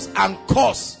and lose and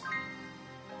curse.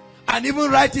 And even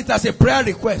write it as a prayer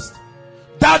request.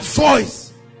 That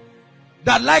voice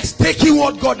that likes taking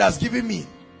what God has given me.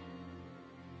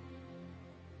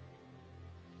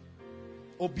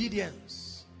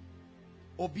 Obedience.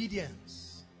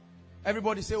 Obedience.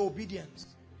 Everybody say obedience.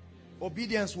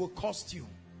 Obedience will cost you.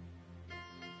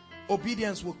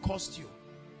 Obedience will cost you.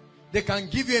 They can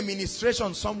give you a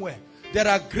ministration somewhere. There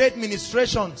are great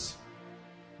ministrations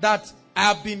that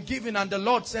have been given and the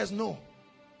Lord says no.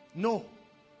 No.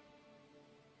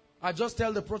 I just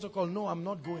tell the protocol, no, I'm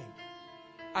not going.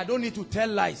 I don't need to tell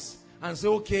lies and say,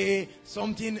 okay,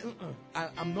 something,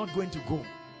 I'm not going to go.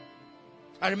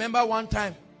 I remember one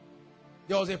time,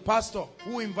 there was a pastor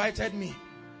who invited me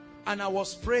and I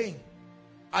was praying.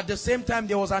 At the same time,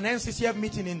 there was an NCCF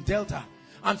meeting in Delta.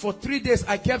 And for 3 days,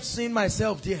 I kept seeing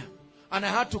myself there. And I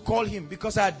had to call him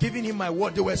because I had given him my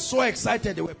word. They were so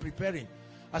excited, they were preparing.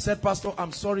 I said, Pastor,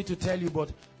 I'm sorry to tell you, but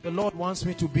the Lord wants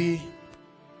me to be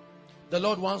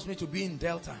in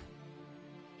Delta.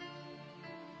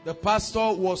 The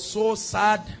pastor was so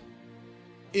sad.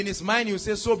 In his mind, he would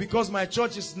say, so because my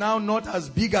church is now not as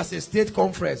big as a state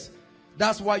conference,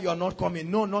 that's why you are not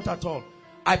coming. No, not at all.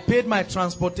 I paid my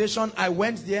transportation. I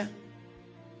went there.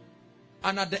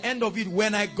 And at the end of it,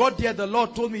 when I got there, the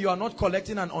Lord told me, you are not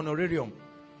collecting an honorarium.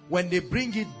 When they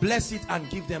bring it, bless it and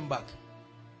give them back.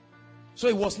 So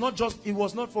it was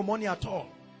not for money at all.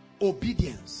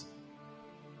 Obedience.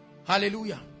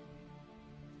 Hallelujah.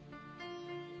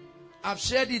 I've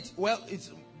shared it. Well, it's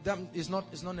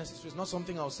not necessary. It's not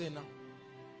something I'll say now.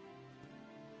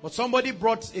 But somebody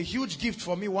brought a huge gift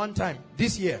for me one time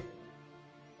this year.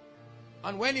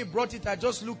 And when he brought it, I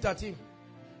just looked at him.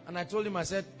 And I told him, I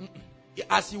said,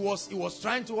 as he was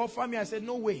trying to offer me, I said,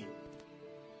 no way.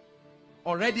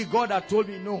 Already God had told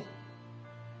me no.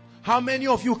 How many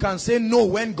of you can say no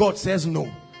when God says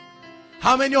no?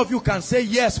 How many of you can say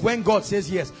yes when God says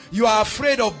yes? You are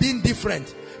afraid of being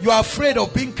different. You are afraid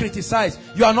of being criticized.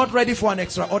 You are not ready for an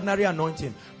extraordinary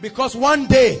anointing. Because one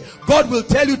day, God will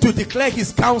tell you to declare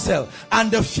his counsel, and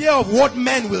the fear of what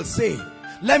men will say.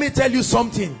 Let me tell you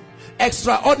something.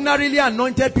 Extraordinarily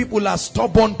anointed people are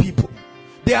stubborn people.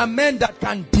 They are men that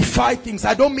can defy things.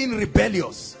 I don't mean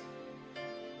rebellious.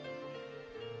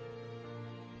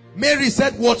 Mary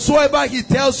said, whatsoever he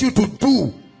tells you to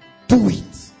do, do it.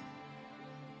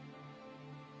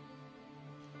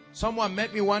 Someone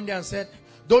met me one day and said,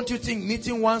 don't you think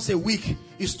meeting once a week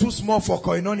is too small for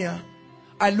koinonia?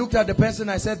 I looked at the person,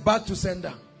 I said, back to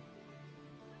sender.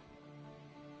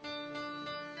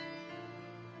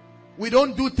 We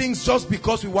don't do things just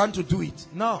because we want to do it.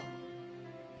 No.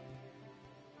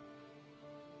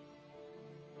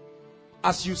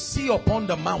 As you see upon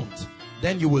the mount,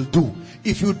 then you will do.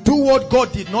 If you do what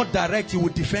God did not direct, you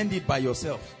will defend it by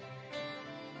yourself.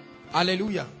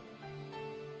 Hallelujah.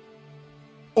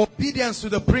 Obedience to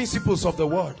the principles of the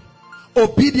word.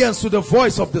 Obedience to the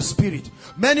voice of the Spirit.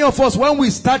 Many of us, when we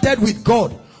started with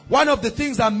God, one of the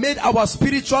things that made our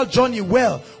spiritual journey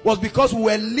well was because we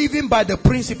were living by the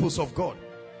principles of God.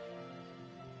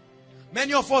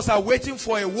 Many of us are waiting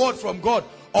for a word from God,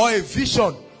 or a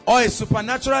vision, or a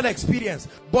supernatural experience,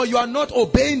 but you are not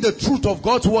obeying the truth of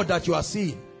God's word that you are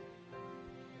seeing.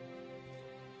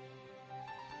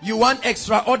 You want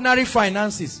extraordinary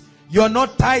finances. You're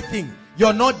not tithing.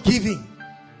 You're not giving.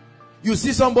 You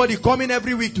see somebody coming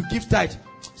every week to give tithe.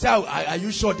 Say, are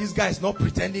you sure this guy is not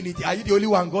pretending it? Are you the only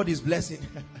one God is blessing?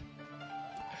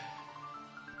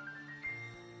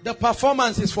 The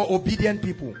performance is for obedient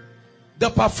people. The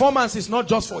performance is not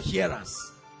just for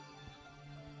hearers.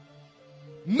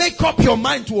 Make up your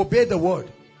mind to obey the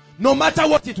word, no matter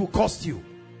what it will cost you.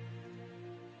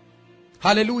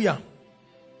 Hallelujah.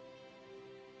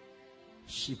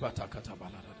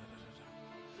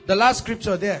 The last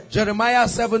scripture there, Jeremiah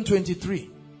 7:23.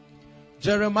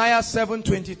 Jeremiah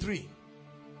 7:23.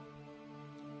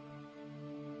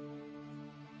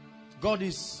 God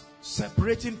is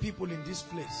separating people in this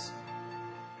place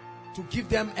to give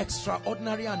them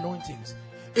extraordinary anointings.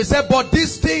 He said, but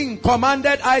this thing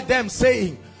commanded I them,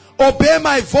 saying, obey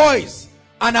my voice,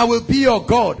 and I will be your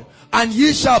God, and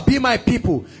ye shall be my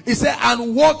people. He said,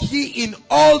 and walk ye in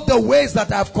all the ways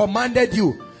that I have commanded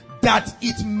you, that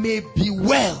it may be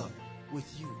well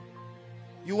with you.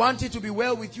 You want it to be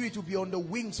well with you, it will be on the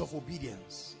wings of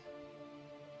obedience.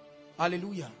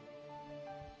 Hallelujah.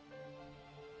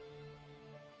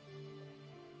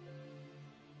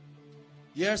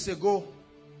 Years ago,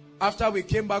 after we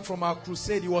came back from our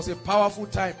crusade, it was a powerful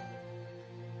time.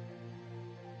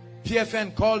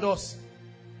 PFN called us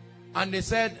and they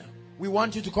said, we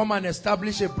want you to come and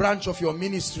establish a branch of your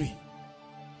ministry.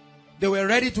 They were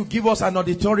ready to give us an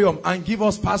auditorium and give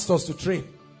us pastors to train.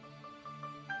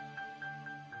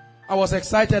 I was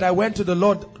excited. I went to the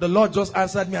Lord. The Lord just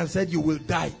answered me and said, you will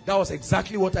die. That was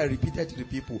exactly what I repeated to the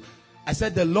people. I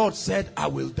said, the Lord said, I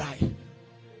will die.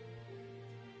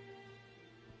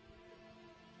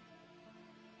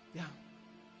 Yeah.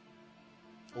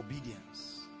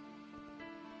 Obedience.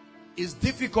 It's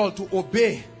difficult to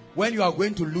obey when you are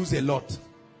going to lose a lot.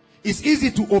 It's easy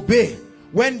to obey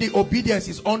when the obedience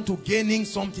is on to gaining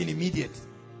something immediate.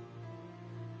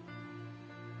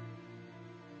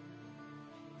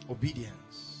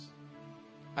 Obedience.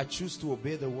 I choose to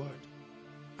obey the word.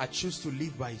 I choose to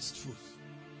live by its truth.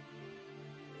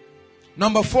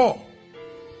 Number 4.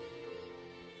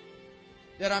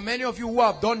 There are many of you who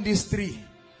have done these 3,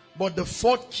 but the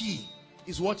 4th key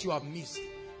is what you have missed.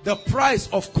 The price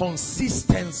of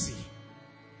consistency.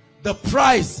 The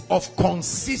price of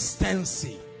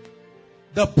consistency.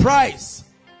 The price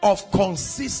of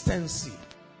consistency.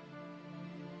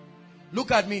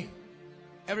 Look at me,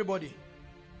 everybody.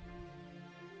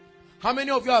 How many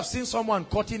of you have seen someone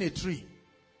cutting a tree?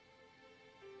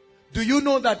 Do you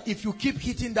know that if you keep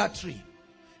hitting that tree,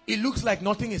 it looks like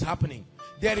nothing is happening?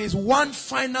 There is one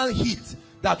final hit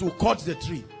that will cut the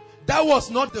tree. That was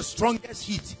not the strongest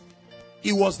hit.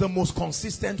 he was the most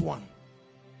consistent one.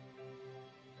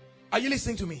 Are you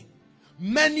listening to me?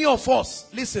 Many of us,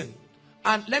 listen,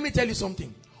 and let me tell you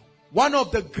something. One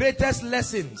of the greatest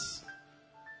lessons,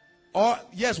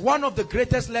 one of the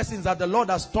greatest lessons that the Lord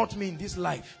has taught me in this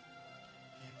life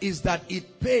is that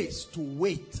it pays to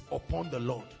wait upon the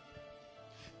Lord.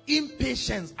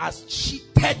 Impatience has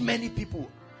cheated many people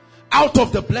out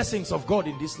of the blessings of God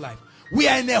in this life. We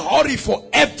are in a hurry for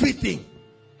everything.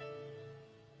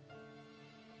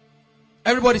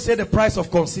 Everybody say the price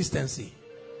of consistency.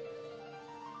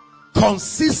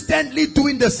 Consistently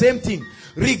doing the same thing,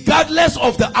 regardless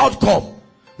of the outcome.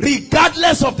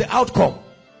 Regardless of the outcome.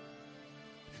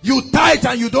 You tithe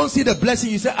and you don't see the blessing.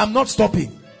 You say, I'm not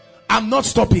stopping. I'm not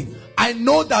stopping. I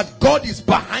know that God is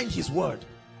behind his word.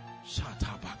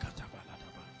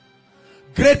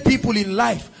 Great people in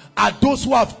life are those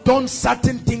who have done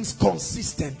certain things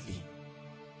consistently.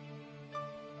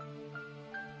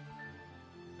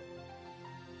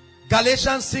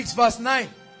 Galatians 6 verse 9.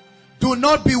 Do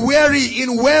not be weary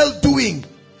in well-doing.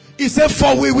 He said,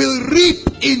 for we will reap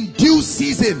in due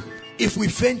season if we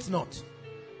faint not.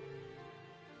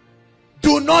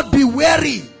 Do not be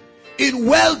weary in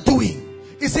well-doing.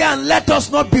 He said, and let us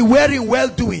not be weary in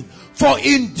well-doing. For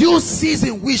in due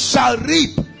season we shall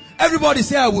reap. Everybody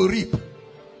say, I will reap.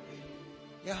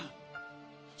 Yeah.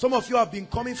 Some of you have been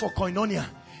coming for koinonia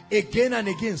again and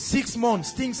again. 6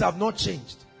 months, things have not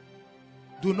changed.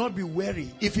 Do not be weary.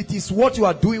 If it is what you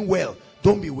are doing well,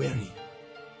 don't be weary.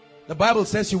 The Bible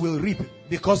says you will reap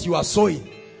because you are sowing.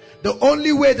 The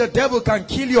only way the devil can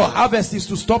kill your harvest is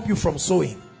to stop you from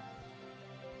sowing.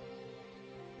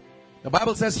 The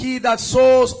Bible says, he that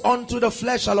sows unto the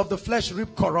flesh shall of the flesh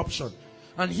reap corruption.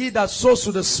 And he that sows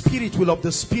to the spirit will of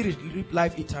the spirit reap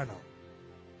life eternal.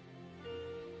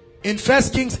 In 1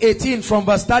 Kings 18 from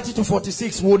verse 30 to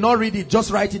 46, we will not read it, just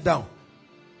write it down.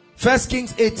 1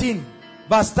 Kings 18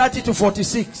 verse 30 to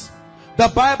 46. The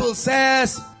Bible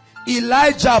says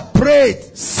Elijah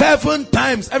prayed 7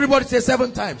 times. Everybody say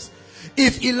 7 times.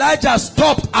 If Elijah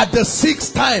stopped at the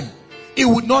 6th time, it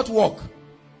would not work.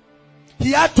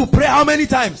 He had to pray how many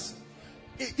times?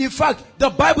 In fact, the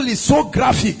Bible is so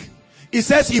graphic. It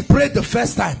says he prayed the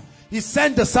first time. He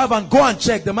sent the servant, go and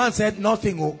check. The man said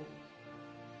nothing. Oh.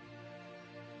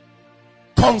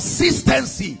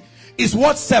 Consistency is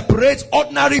what separates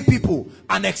ordinary people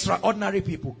and extraordinary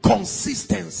people.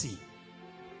 Consistency.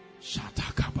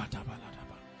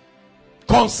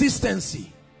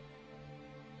 Consistency.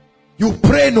 You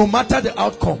pray no matter the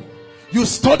outcome. You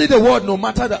study the word no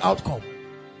matter the outcome.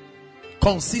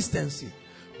 Consistency.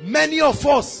 Many of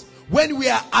us, when we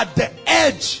are at the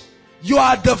edge, you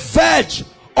are at the verge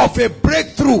of a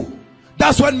breakthrough,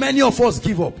 that's when many of us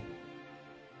give up.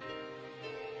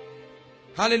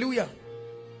 Hallelujah.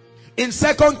 In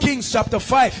 2 Kings chapter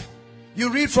 5,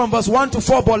 you read from verse 1 to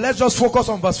 4, but let's just focus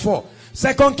on verse 4.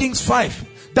 2 Kings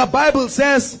 5. The Bible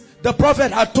says the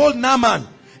prophet had told Naaman,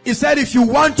 he said, if you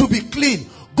want to be clean,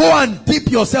 go and dip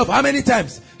yourself. How many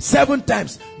times? 7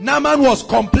 times. Naaman was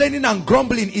complaining and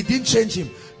grumbling. It didn't change him.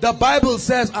 The Bible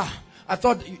says, I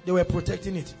thought they were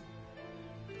protecting it.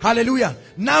 Hallelujah.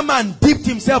 Naaman dipped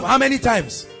himself how many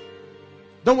times?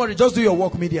 Don't worry, just do your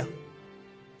work, media.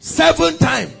 7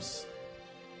 times.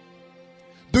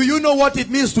 Do you know what it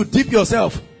means to dip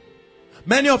yourself?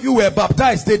 Many of you were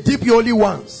baptized. They dip you only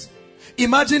once.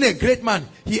 Imagine a great man.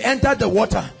 He entered the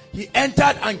water. He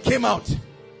entered and came out.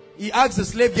 He asked the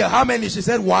slave girl, how many? She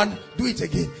said 1. Do it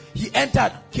again. He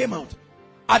entered, came out.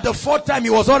 At the 4th time,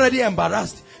 he was already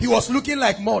embarrassed. He was looking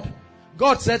like mud.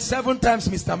 God said 7 times,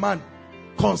 Mr. Man.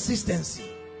 Consistency.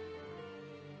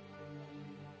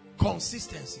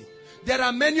 Consistency. There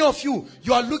are many of you,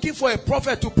 you are looking for a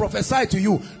prophet to prophesy to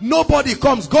you. Nobody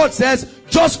comes. God says,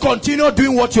 just continue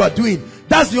doing what you are doing.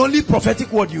 That's the only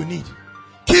prophetic word you need.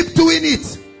 Keep doing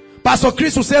it. Pastor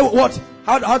Chris will say what?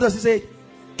 How does he say it?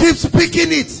 Keep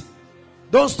speaking it.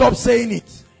 Don't stop saying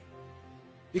it.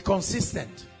 Be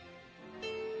consistent.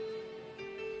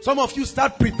 Some of you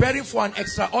start preparing for an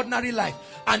extraordinary life,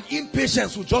 and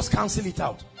impatience will just cancel it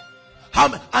out.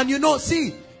 And you know,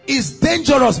 see, it's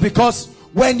dangerous because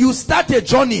when you start a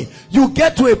journey, you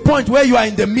get to a point where you are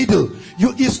in the middle.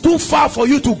 It's too far for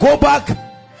you to go back,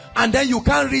 and then you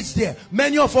can't reach there.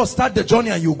 Many of us start the journey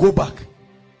and you go back.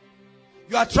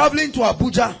 You are traveling to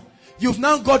Abuja. You've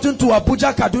now gotten to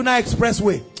Abuja Kaduna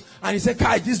Expressway, and you say,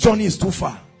 Kai, this journey is too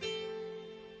far.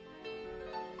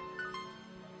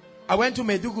 I went to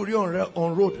Maiduguri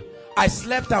on road. I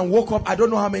slept and woke up I don't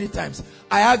know how many times.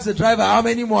 I asked the driver how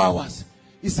many more hours.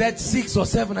 He said 6 or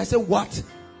 7. I said, what?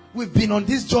 We've been on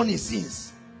this journey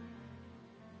since.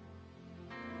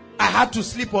 I had to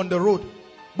sleep on the road.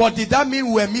 But did that mean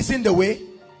we were missing the way?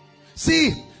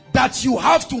 See, that you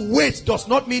have to wait does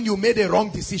not mean you made a wrong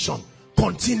decision.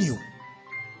 Continue.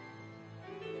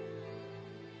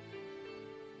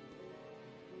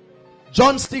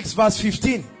 John 6 verse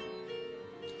 15.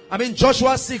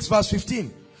 Joshua 6 verse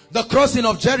 15. The crossing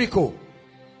of Jericho.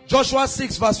 Joshua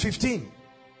 6 verse 15.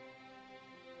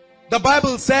 The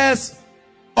Bible says,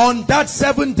 on that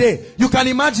 7th day, you can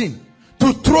imagine,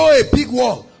 to throw a big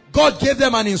wall. God gave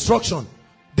them an instruction.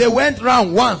 They went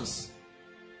round once.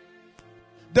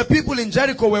 The people in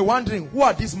Jericho were wondering, who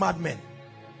are these madmen?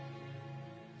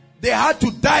 They had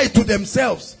to die to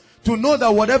themselves to know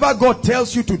that whatever God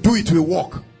tells you to do, it will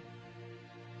work.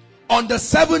 On the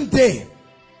 7th day,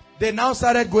 they now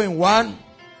started going 1,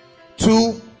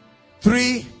 2,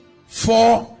 3,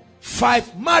 4,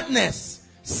 5. Madness.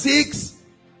 6.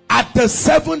 At the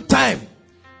 7th time,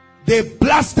 they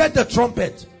blasted the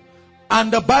trumpet.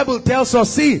 And the Bible tells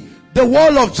us, see, the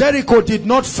wall of Jericho did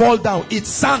not fall down. It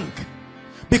sank.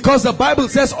 Because the Bible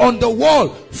says on the wall,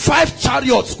 5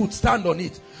 chariots could stand on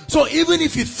it. So even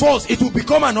if it falls, it will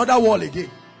become another wall again.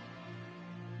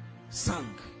 Sank.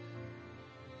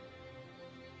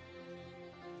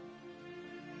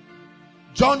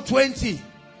 John 20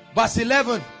 verse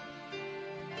 11.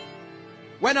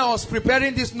 When I was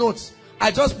preparing these notes,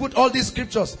 I just put all these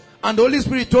scriptures, and the Holy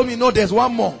Spirit told me, no, there's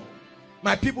one more.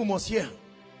 My people must hear.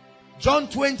 John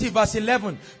 20 verse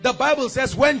 11. The Bible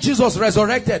says when Jesus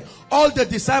resurrected, all the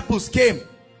disciples came,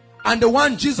 and the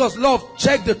one Jesus loved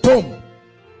checked the tomb,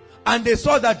 and they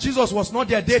saw that Jesus was not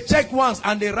there. They checked once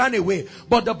and they ran away.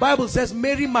 But the Bible says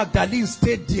Mary Magdalene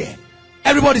stayed there.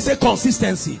 Everybody say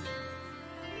consistency.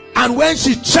 And when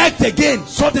she checked again,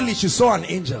 suddenly she saw an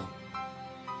angel.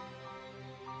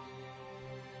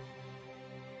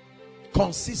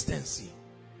 Consistency.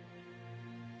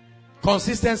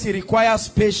 Consistency requires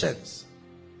patience.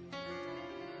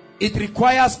 It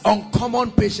requires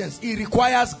uncommon patience. It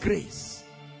requires grace.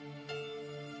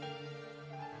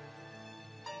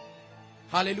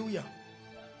 Hallelujah.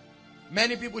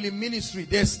 Many people in ministry,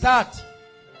 they start,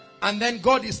 and then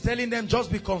God is telling them,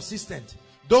 just be consistent.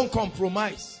 Don't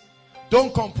compromise.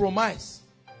 Don't compromise.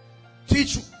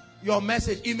 Teach your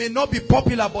message. It may not be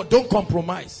popular, but don't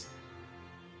compromise.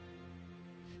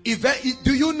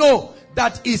 Do you know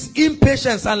that it's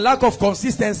impatience and lack of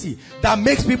consistency that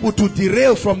makes people to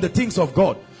derail from the things of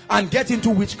God and get into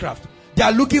witchcraft? They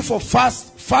are looking for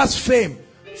fast fame,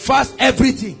 fast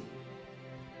everything.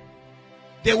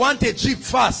 They want a jeep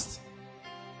fast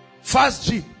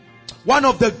jeep. One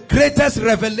of the greatest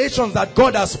revelations that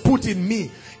God has put in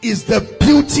me is the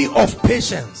beauty of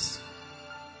patience.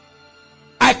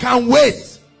 I can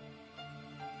wait.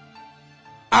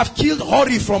 I've killed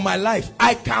hurry from my life.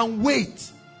 I can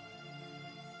wait.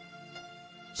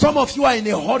 Some of you are in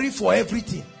a hurry for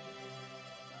everything,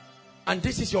 and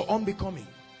this is your unbecoming.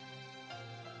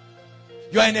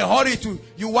 You are in a hurry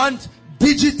you want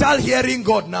digital hearing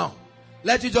God now.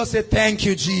 Let you just say thank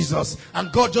you Jesus,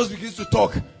 and God just begins to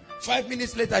talk. 5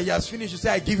 minutes later he has finished. You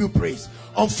say I give you praise.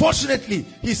 Unfortunately,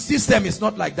 his system is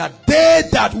not like that. They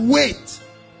that wait.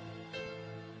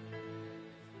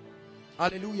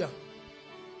 Hallelujah.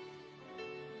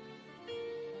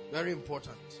 Very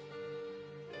important.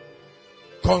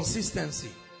 Consistency.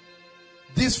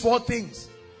 These 4 things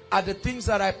are the things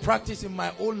that I practice in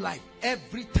my own life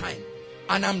every time,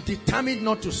 and I'm determined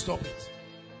not to stop it.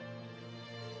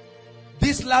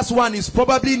 This last one is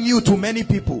probably new to many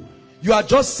people. You are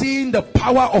just seeing the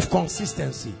power of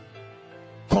consistency.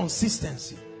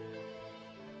 Consistency.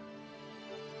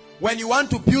 When you want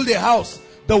to build a house,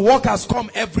 the workers come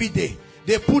every day.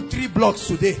 They put 3 blocks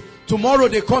today. Tomorrow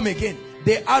they come again.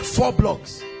 They add 4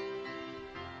 blocks.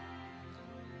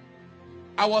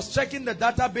 I was checking the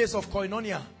database of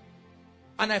Koinonia,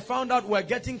 and I found out we're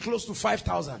getting close to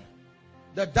 5,000.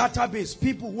 The database,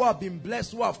 people who have been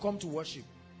blessed, who have come to worship.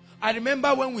 I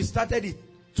remember when we started it,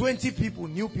 20 people,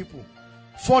 new people,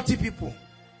 40 people,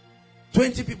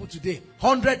 20 people today,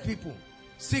 100 people,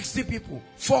 60 people,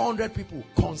 400 people.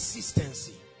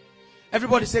 Consistency.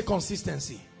 Everybody say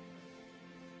consistency.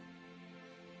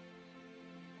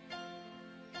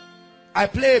 I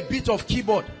play a bit of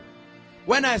keyboard.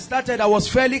 When I started, I was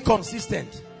fairly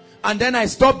consistent, and then I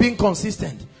stopped being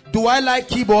consistent. Do I like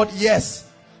keyboard? Yes.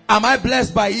 Am I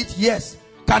blessed by it? Yes.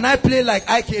 Can I play like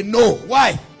IK? No.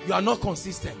 Why? You are not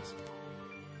consistent.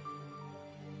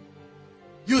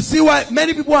 You see why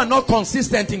many people are not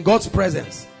consistent in God's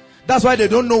presence. That's why they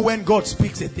don't know when God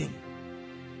speaks a thing.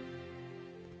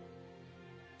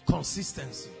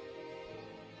 Consistency.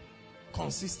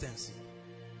 Consistency.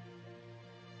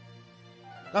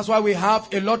 That's why we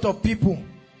have a lot of people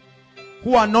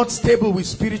who are not stable with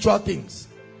spiritual things.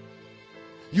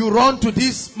 You run to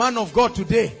this man of God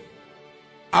today,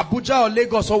 Abuja or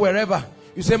Lagos or wherever.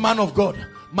 You say, man of God,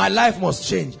 my life must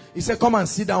change. He said, come and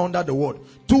sit down under the word.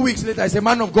 2 weeks later, I say,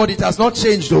 man of God, it has not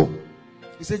changed though.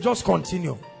 He said, just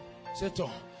continue. He said,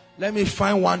 oh, let me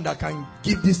find one that can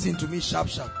give this thing to me sharp.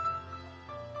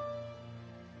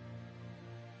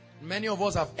 Many of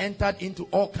us have entered into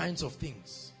all kinds of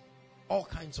things. All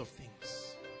kinds of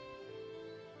things.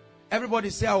 Everybody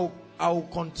say, I will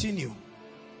continue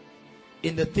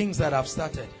in the things that I've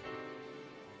started.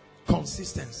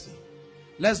 Consistency.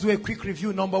 Let's do a quick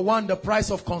review. Number one, the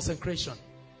price of consecration.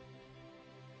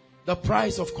 The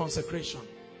price of consecration.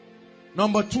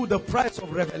 Number two, the price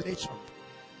of revelation.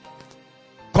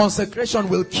 Consecration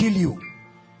will kill you.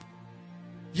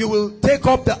 You will take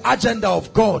up the agenda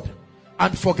of God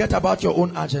and forget about your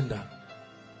own agenda.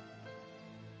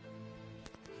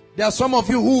 There are some of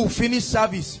you who finish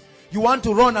service. You want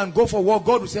to run and go for work.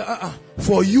 God will say,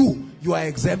 for you, you are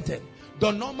exempted.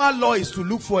 The normal law is to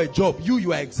look for a job.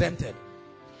 You are exempted.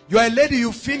 You are a lady,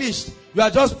 you finished. You are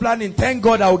just planning. Thank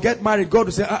God I will get married. God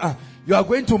will say, you are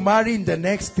going to marry in the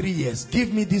next 3 years.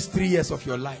 Give me these 3 years of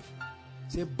your life.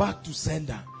 Say, back to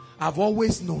sender. I've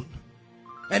always known.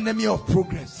 Enemy of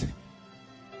progress.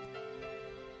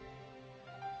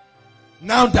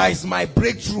 Now that is my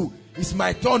breakthrough. It's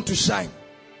my turn to shine.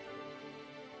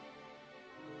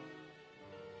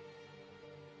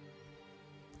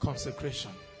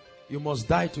 Consecration. You must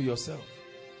die to yourself.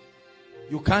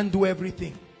 You can't do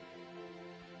everything.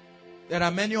 There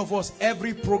are many of us,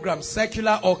 every program,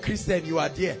 secular or Christian, you are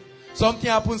there. Something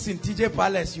happens in TJ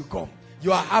Palace, you come.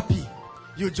 You are happy.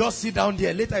 You just sit down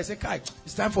there. Later I say, Kai,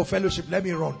 it's time for fellowship, let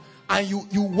me run. And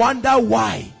you wonder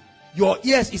why. Your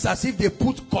ears is as if they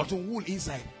put cotton wool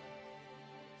inside.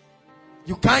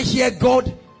 You can't hear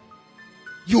God.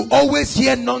 You always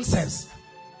hear nonsense.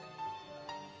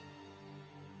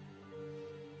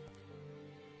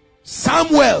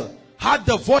 Samuel had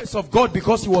the voice of God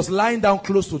because he was lying down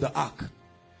close to the ark.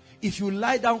 If you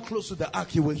lie down close to the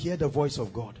ark, you will hear the voice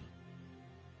of God.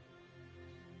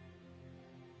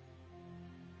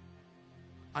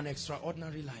 An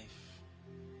extraordinary life.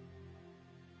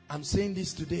 I'm saying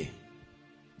this today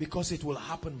because it will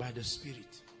happen by the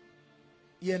Spirit.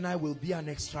 He and I will be an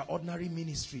extraordinary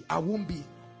ministry. I won't be.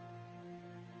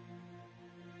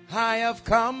 I have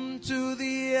come to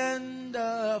the end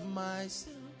of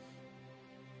myself.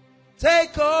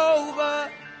 Take over,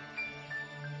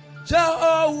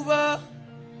 Jehovah.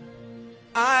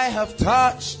 I have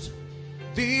touched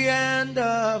the end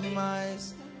of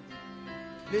myself.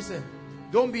 Listen,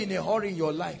 don't be in a hurry in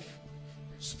your life.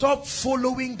 Stop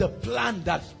following the plan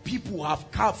that people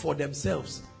have carved for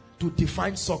themselves to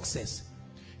define success.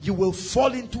 You will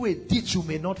fall into a ditch you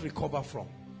may not recover from.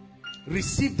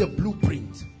 Receive the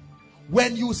blueprint.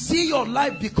 When you see your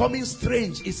life becoming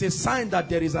strange, it's a sign that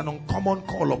there is an uncommon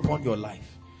call upon your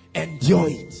life. Endure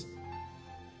it.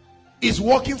 It's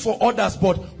working for others,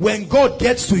 but when God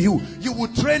gets to you, you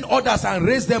will train others and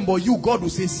raise them, but you, God will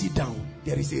say, sit down.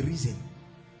 There is a reason.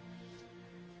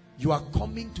 You are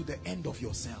coming to the end of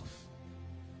yourself.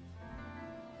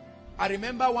 I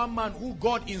remember one man who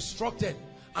God instructed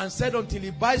and said until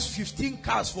he buys 15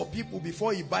 cars for people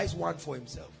before he buys one for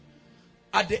himself.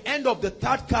 At the end of the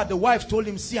 3rd car, the wife told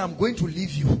him, see, I'm going to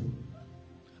leave you.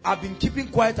 I've been keeping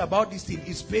quiet about this thing.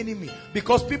 It's paining me.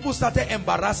 Because people started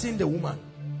embarrassing the woman.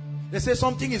 They say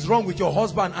something is wrong with your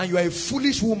husband and you are a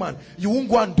foolish woman. You won't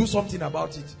go and do something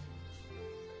about it.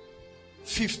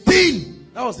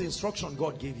 15. That was the instruction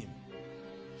God gave him.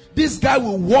 This guy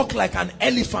will walk like an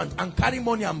elephant and carry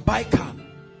money and buy car.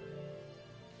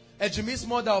 Ejimi's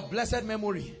mother of blessed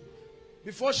memory,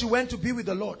 before she went to be with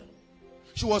the Lord,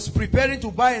 she was preparing to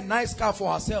buy a nice car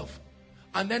for herself.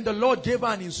 And then the Lord gave her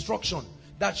an instruction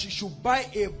that she should buy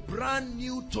a brand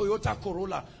new Toyota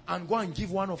Corolla and go and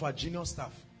give one of her junior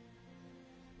staff.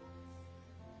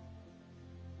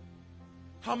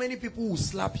 How many people will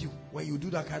slap you when you do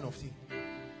that kind of thing?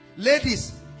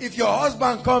 Ladies, if your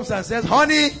husband comes and says,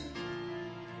 honey,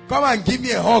 come and give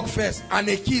me a hug first and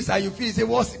a kiss, and you feel, you say,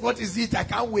 what is it? I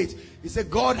can't wait. He said,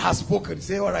 God has spoken.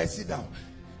 Say, all right, sit down.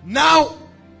 Now,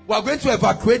 we are going to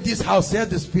evacuate this house, says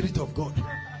the Spirit of God.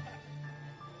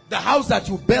 The house that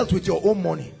you built with your own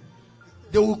money.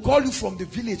 They will call you from the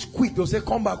village quick. They'll say,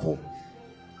 come back home.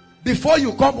 Before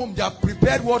you come home, they are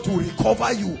prepared what will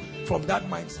recover you from that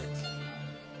mindset.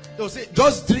 They'll say,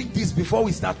 just drink this before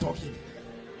we start talking.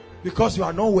 Because you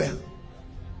are not well.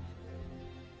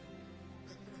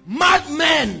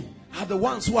 Madmen are the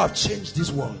ones who have changed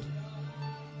this world.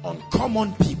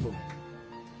 Uncommon people.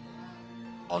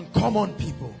 Uncommon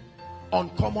people.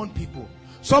 Uncommon people.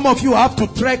 Some of you have to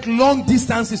trek long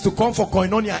distances to come for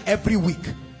koinonia every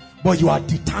week. but you are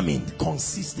determined.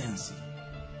 Consistency.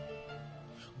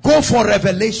 Go for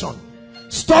revelation.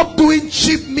 Stop doing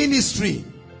cheap ministry.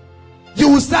 You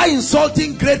will start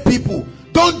insulting great people.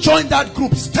 Don't join that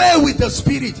group. Stay with the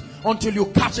Spirit until you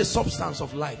catch a substance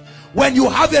of life. When you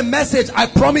have a message, I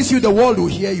promise you the world will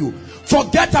hear you.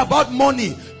 Forget about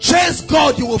money. Chase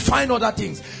God, you will find other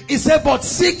things. He said, but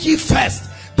seek ye first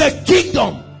the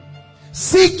kingdom.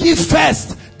 Seek ye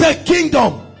first the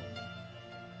kingdom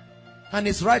and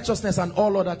its righteousness, and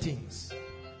all other things.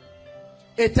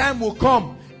 A time will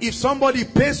come, if somebody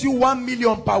pays you 1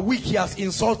 million per week, he has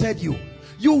insulted you.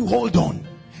 You hold on.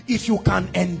 If you can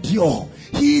endure,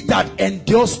 he that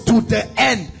endures to the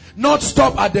end, not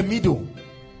stop at the middle.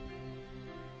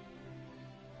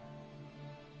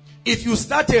 If you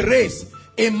start a race,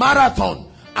 a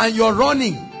marathon, and you're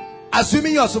running,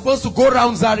 assuming you're supposed to go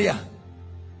around Zaria,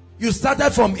 you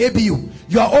started from ABU,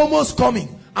 you are almost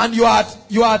coming, and you are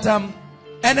at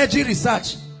energy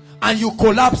research, and you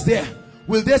collapse there.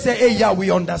 Will they say, hey, yeah,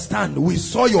 we understand, we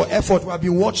saw your effort, we have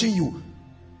been watching you?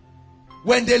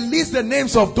 When they list the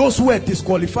names of those who were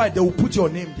disqualified, they will put your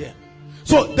name there.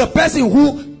 So the person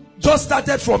who just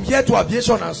started from here to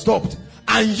aviation and stopped,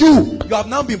 and you have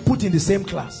now been put in the same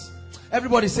class.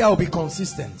 Everybody say, I'll be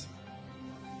consistent.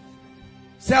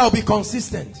 Say, I'll be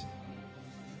consistent.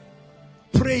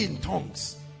 Pray in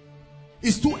tongues.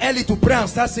 It's too early to pray and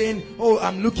start saying, oh,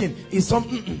 I'm looking. It's some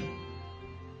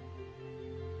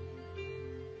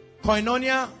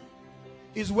Koinonia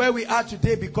is where we are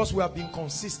today because we have been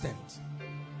consistent.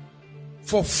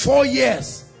 For 4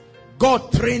 years,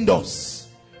 God trained us.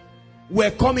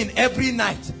 We're coming every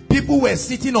night. People were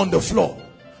sitting on the floor.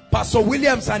 Pastor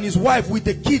Williams and his wife with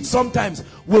the kids sometimes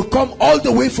will come all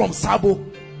the way from Sabo.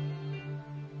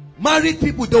 Married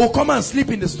people, they will come and sleep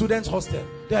in the students' hostel.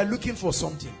 They are looking for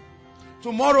something.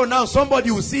 Tomorrow now,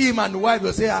 somebody will see him and the wife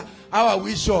will say, how are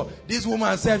we sure? This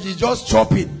woman said she's just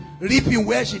chopping, reaping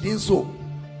where she didn't sow.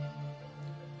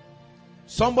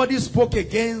 Somebody spoke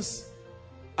against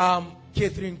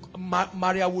Catherine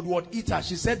Maria Woodward Eater.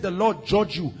 She said, the Lord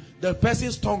judge you. The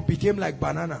person's tongue became like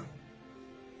banana.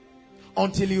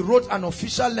 Until he wrote an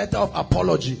official letter of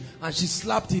apology and she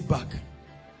slapped it back.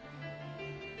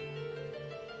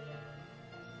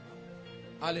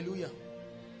 Hallelujah.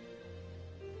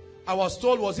 I was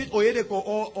told, was it Oyedeko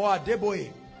or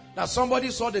Adeboye, that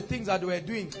somebody saw the things that they were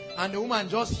doing and the woman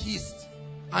just hissed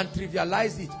and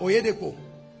trivialized it. Oyedeko.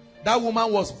 That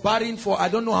woman was barren for I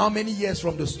don't know how many years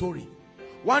from the story.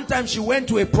 One time she went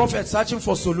to a prophet searching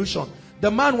for solution. The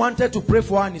man wanted to pray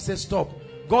for her and he said, stop.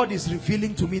 God is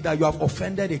revealing to me that you have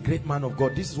offended a great man of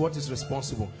God. This is what is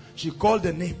responsible. She called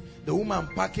the name. The woman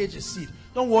packaged a seed.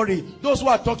 Don't worry. Those who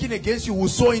are talking against you will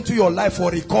sow into your life for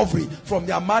recovery from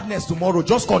their madness tomorrow.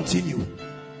 Just continue.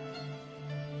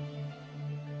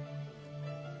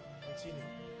 Continue.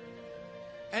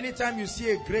 Anytime you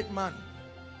see a great man.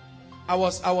 I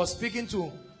was speaking to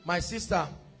my sister.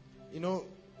 You know,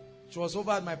 she was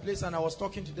over at my place and I was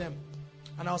talking to them.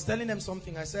 And I was telling them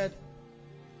something. I said,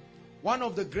 one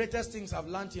of the greatest things I've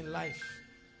learned in life,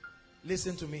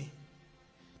 listen to me.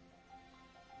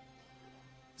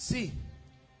 See,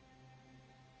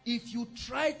 if you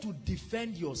try to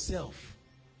defend yourself,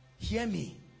 hear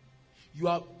me,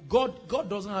 God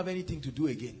doesn't have anything to do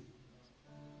again.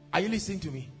 Are you listening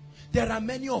to me? There are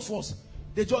many of us,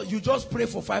 you just pray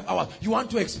for 5 hours. You want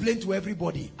to explain to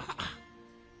everybody.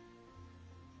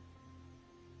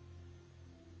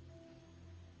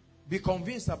 Be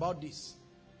convinced about this.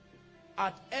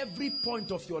 At every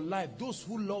point of your life, those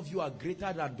who love you are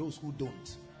greater than those who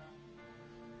don't.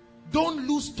 Don't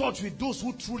lose touch with those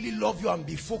who truly love you and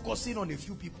be focusing on a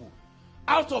few people.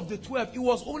 Out of the 12, it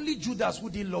was only Judas who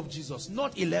didn't love Jesus,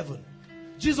 not 11.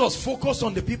 Jesus focused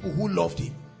on the people who loved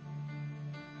him.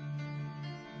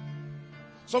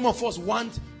 Some of us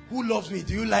want, who loves me?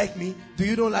 Do you like me? Do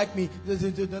you don't like me? Do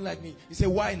you don't like me? You say,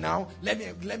 why now? Let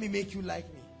me make you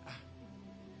like me.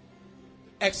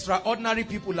 Extraordinary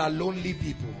people are lonely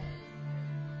people.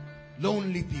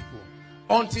 Lonely people.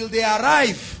 Until they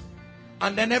arrive.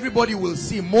 And then everybody will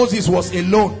see. Moses was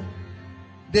alone.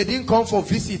 They didn't come for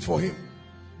visit for him.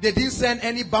 They didn't send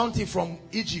any bounty from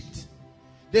Egypt.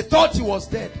 They thought he was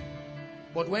dead.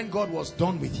 But when God was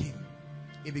done with him,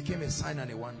 it became a sign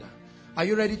and a wonder. Are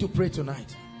you ready to pray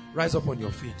tonight? Rise up on your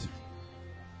feet.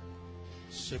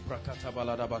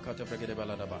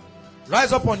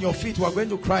 Rise up on your feet. We are going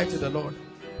to cry to the Lord.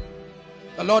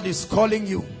 The Lord is calling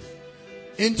you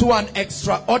into an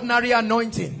extraordinary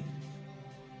anointing.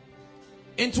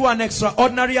 Into an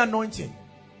extraordinary anointing.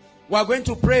 We are going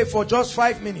to pray for just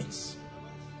 5 minutes.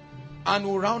 And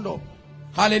we'll round up.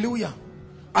 Hallelujah.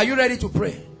 Are you ready to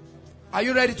pray? Are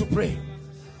you ready to pray?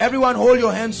 Everyone hold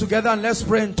your hands together and let's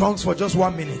pray in tongues for just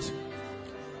 1 minute.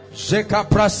 Sheka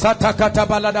prasata kata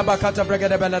balada bakata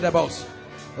bregede belada bos.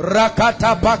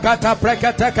 Rakata bakata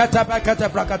brekete kata bakata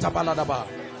brakata balada ba.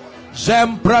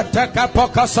 Jembrateka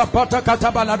poka sapota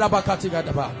kata balada bakati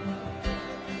gada ba.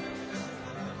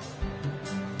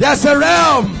 There's a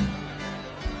realm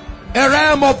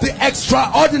of the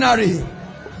extraordinary,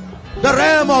 the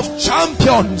realm of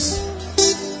champions.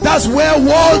 That's where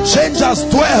world changers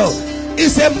dwell.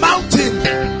 It's a mountain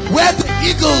where the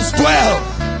eagles dwell,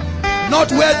 not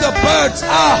where the birds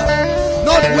are,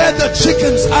 not where the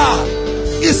chickens are.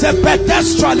 It's a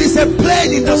pedestal, it's a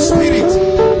plane in the spirit.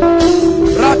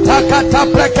 Ratakata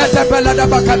brekete belada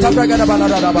bakata bregada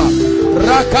balada ba.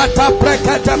 Rakata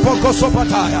brekete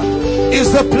pokosopataya.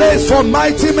 It's the place for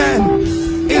mighty men.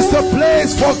 It's the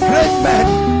place for great men,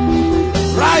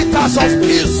 writers of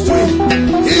history,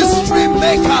 history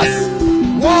makers,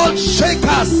 world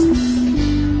shakers,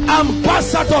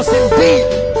 ambassadors indeed,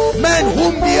 men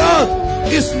whom the earth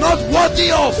is not worthy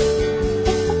of.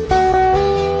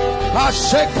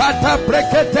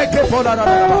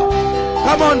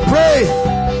 Come on, pray.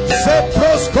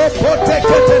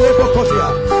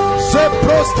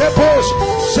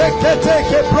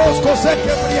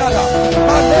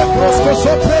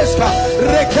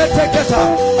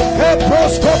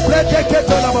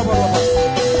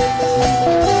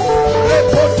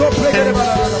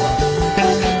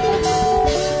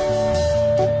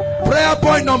 Prayer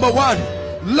point number 1.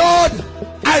 Lord,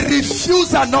 I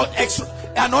refuse an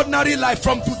ordinary life.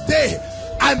 From today,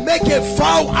 I make a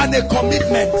vow and a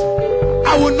commitment.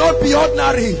 I will not be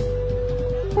ordinary.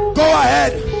 Go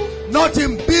ahead. Not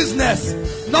in business,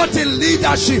 not in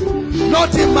leadership,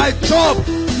 not in my job,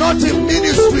 not in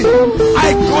ministry.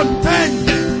 I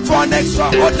contend for an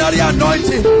extraordinary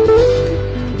anointing.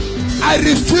 I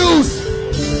refuse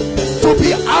to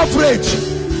be average,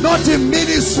 not in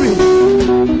ministry.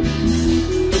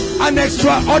 An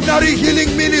extraordinary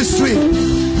healing ministry,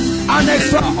 an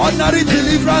extraordinary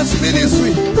deliverance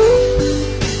ministry,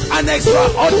 an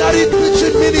extraordinary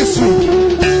preaching ministry,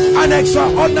 an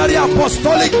extraordinary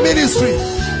apostolic ministry.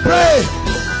 Pray.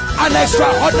 An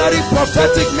extraordinary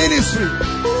prophetic ministry,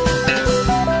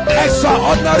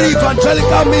 extraordinary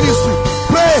evangelical ministry.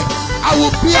 Pray. I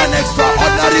will be an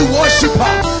extraordinary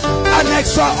worshiper, an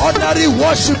extraordinary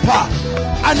worshiper,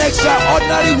 an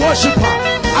extraordinary worshiper,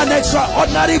 an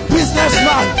extraordinary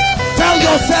businessman. Tell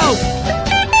yourself,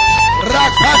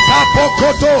 Rakata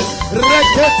Pokoto,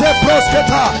 Rekete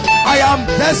Prosketa, I am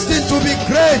destined to be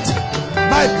great.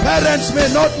 My parents may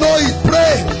not know it.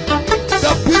 Pray.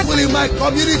 The people in my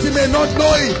community may not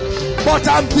know it, but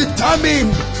I'm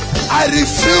determined. I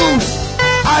refuse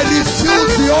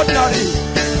the ordinary.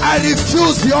 I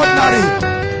refuse the ordinary.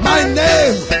 My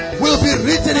name will be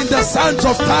written in the sands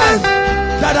of time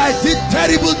that I did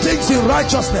terrible things in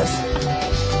righteousness.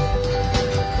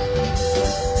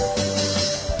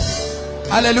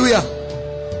 Hallelujah.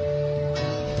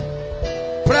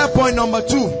 Prayer point number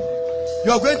 2.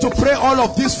 You are going to pray all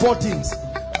of these 4 things.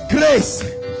 Grace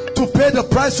to pay the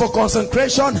price for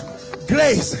consecration.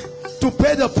 Grace to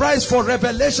pay the price for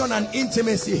revelation and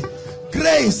intimacy.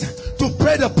 Grace to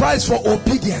pay the price for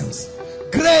obedience.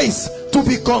 Grace to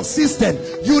be consistent.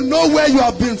 You know where you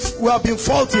have been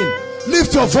faulting.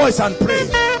 Lift your voice and pray.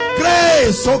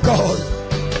 Grace, oh God.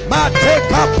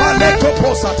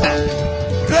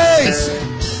 Grace.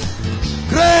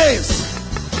 Grace.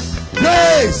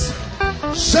 Grace.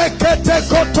 Shekete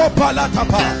koto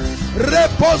palatapa.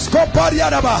 Reposko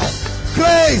pariadaba.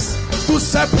 Grace to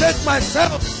separate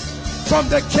myself from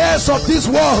the cares of this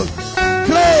world.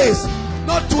 Grace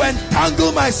not to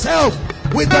entangle myself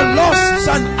with the lusts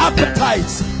and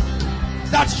appetites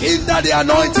that hinder the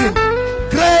anointing.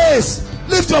 Grace,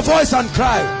 lift your voice and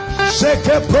cry.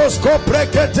 Sheke prosko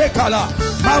prekete kala.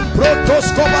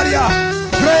 Mamprotosko baria.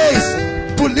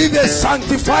 Grace to live a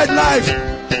sanctified life.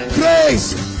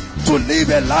 Grace to live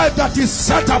a life that is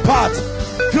set apart.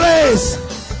 Grace,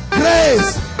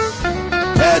 grace,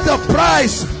 pay the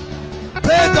price,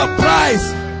 pay the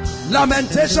price.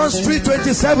 Lamentations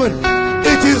 3:27.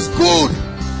 It is good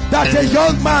that a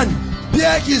young man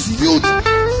bear his youth,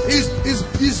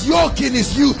 his yoke in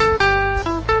his youth.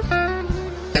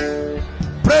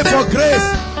 Pray for grace.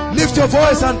 Lift your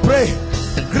voice and pray.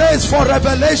 Grace for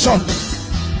revelation.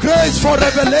 Grace for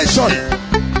revelation.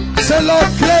 Say, Lord,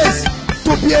 grace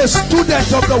to be a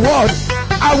student of the word.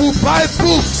 I will buy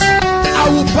books. I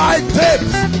will buy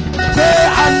tapes. Day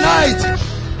and night.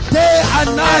 Day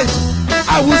and night.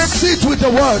 I will sit with the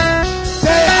word.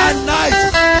 Day and night.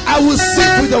 I will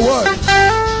sit with the word.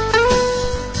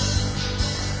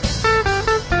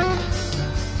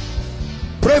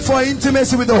 Pray for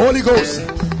intimacy with the Holy Ghost.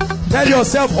 Tell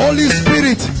yourself, Holy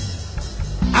Spirit,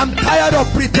 I'm tired of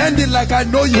pretending like I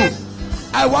know you.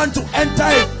 I want to enter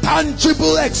a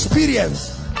tangible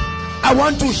experience. I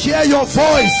want to hear your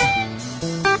voice.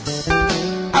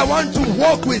 I want to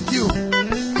walk with you.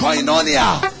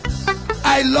 Koinonia.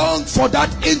 I long for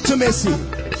that intimacy.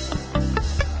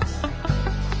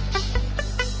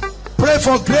 Pray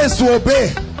for grace to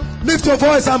obey. Lift your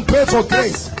voice and pray for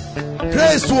grace.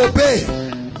 Grace to obey.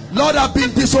 Lord, I've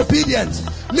been disobedient.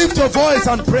 Lift your voice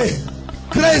and pray.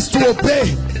 Grace to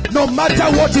obey. No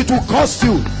matter what it will cost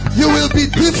you, you will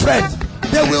be different.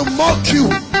 They will mock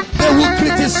you. They will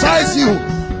criticize you.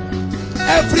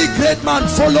 Every great man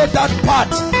followed that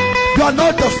path. You are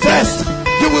not the first.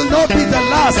 You will not be the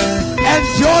last.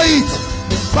 Enjoy it.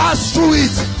 Pass through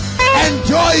it.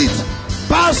 Enjoy it.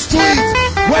 Pass through it.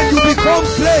 When you become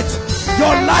great,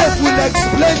 your life will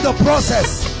explain the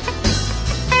process.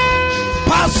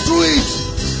 Pass through it.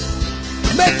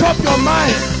 Make up your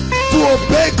mind to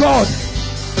obey God.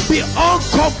 Be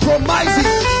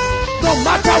uncompromising, no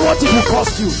matter what it will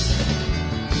cost you.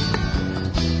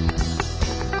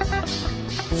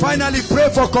 Finally, pray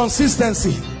for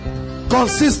consistency.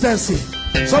 Consistency.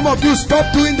 Some of you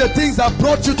stop doing the things that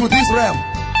brought you to this realm.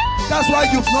 That's why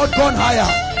you've not gone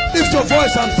higher. Lift your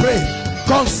voice and pray.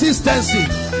 Consistency.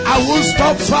 I won't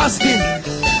stop fasting.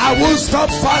 I won't stop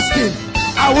fasting.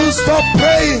 I won't stop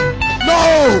praying.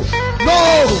 No,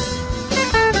 no.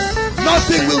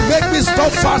 Nothing will make me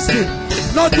stop fasting.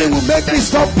 Nothing will make me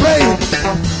stop praying.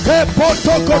 I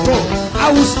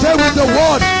will stay with the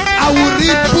word. I will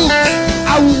read books.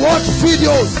 I will watch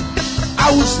videos.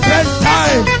 I will spend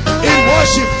time in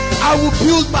worship. I will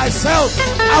build myself.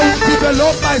 I will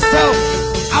develop myself.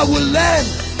 I will learn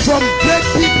from great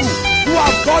people who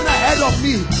have gone ahead of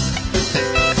me.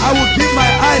 I will give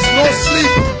my eyes no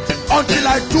sleep until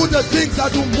I do the things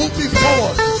that will move me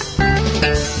forward.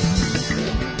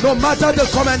 No matter the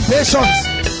commendations,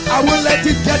 I won't let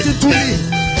it get into me.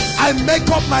 I make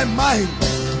up my mind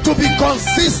to be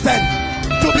consistent.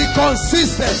 To be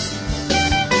consistent.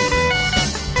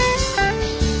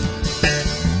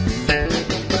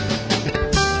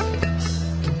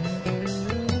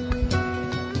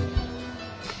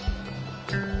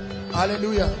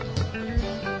 Hallelujah.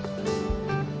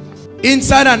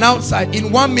 Inside and outside,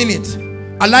 in 1 minute,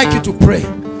 I'd like you to pray.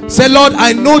 Say, Lord,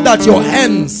 I know that your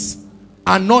hands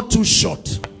are not too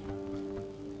short.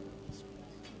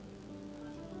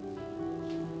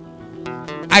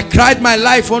 I cried my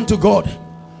life unto God.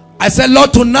 I said,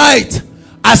 Lord, tonight,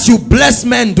 as you bless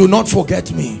men, do not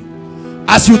forget me.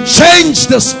 As you change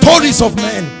the stories of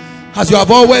men, as you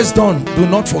have always done, do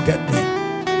not forget me.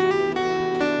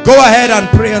 Go ahead and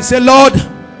pray and say, Lord,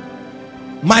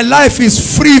 my life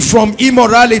is free from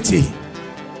immorality.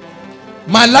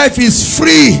 My life is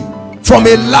free from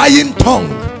a lying tongue.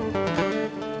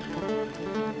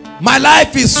 My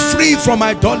life is free from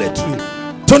idolatry.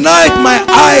 Tonight my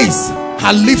eyes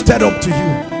are lifted up to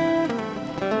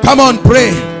you. Come on,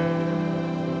 pray.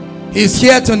 He's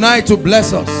here tonight to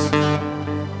bless us.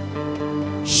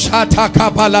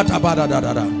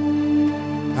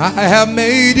 I have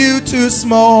made you too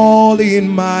small in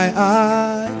my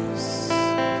eyes,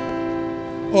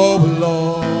 oh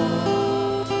Lord.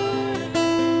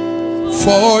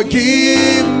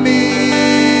 Forgive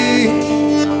me,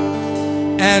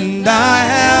 and I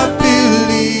have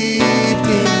believed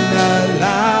in a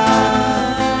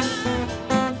lie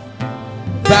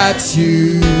that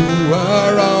you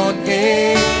were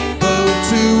unable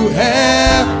to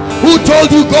help. Who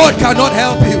told you God cannot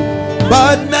help you?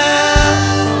 But now,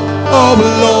 oh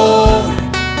Lord,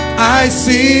 I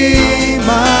see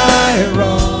my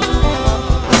wrong.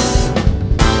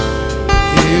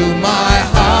 Heal my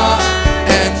heart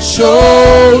and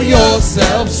show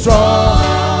yourself strong.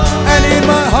 And in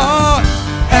my heart,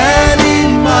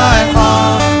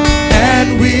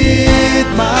 and with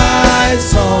my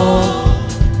soul,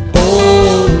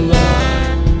 oh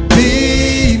Lord,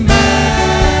 be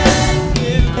magnified.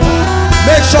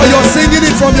 Make sure you're singing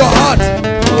it from your heart,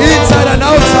 inside and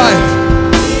outside.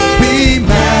 Be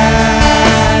magnified.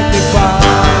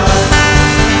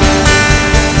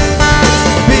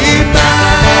 Be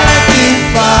magnified,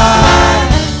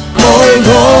 oh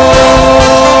Lord.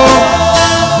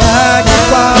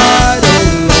 Magnified, oh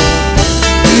Lord.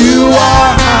 You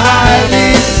are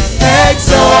highly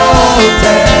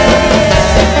exalted,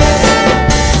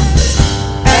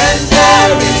 and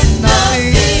there is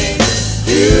nothing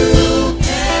you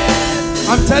can.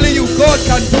 I'm telling you, God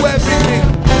can do everything.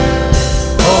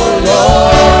 Oh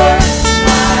Lord,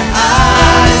 my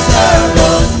eyes are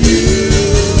on you.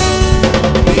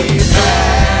 Be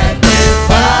magnified.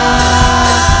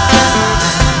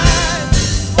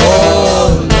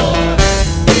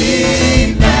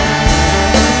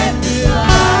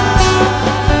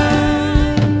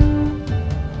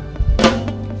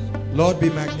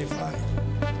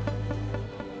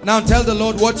 Now tell the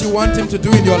Lord what you want him to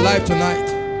do in your life tonight.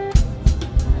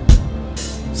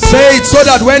 Say it so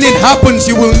that when it happens,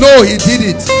 you will know he did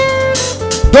it.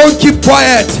 Don't keep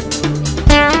quiet.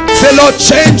 Say, Lord,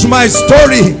 change my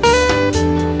story.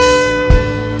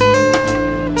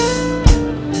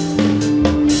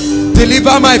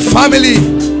 Deliver my family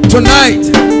tonight.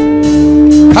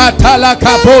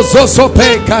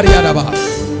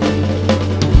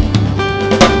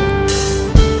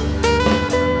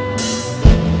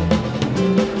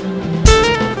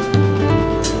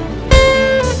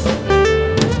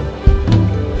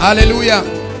 Hallelujah.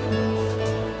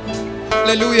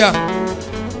 Hallelujah.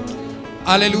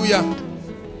 Hallelujah.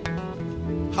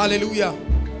 Hallelujah.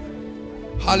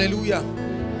 Hallelujah.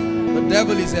 The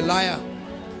devil is a liar.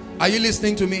 Are you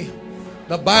listening to me?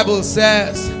 The Bible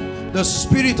says the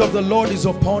Spirit of the Lord is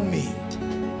upon me.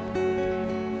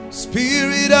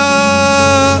 Spirit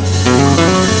of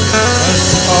the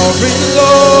sovereign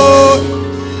Lord,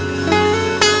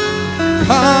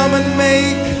 come and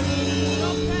make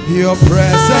your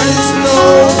presence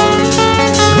known.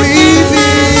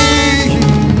 Reveal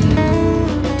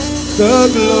the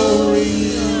glory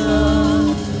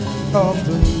of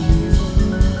the Lord.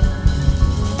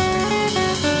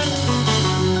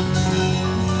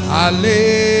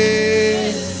 Hallelujah.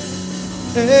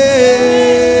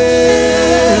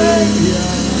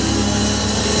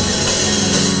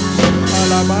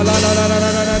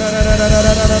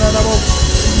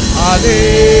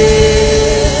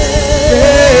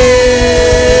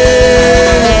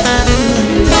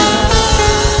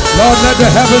 Lord, let the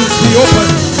heavens be open.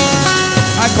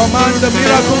 I command the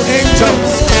miracle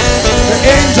angels, the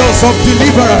angels of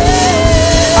deliverance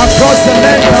across the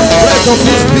length and breadth of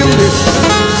this building.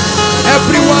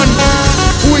 Everyone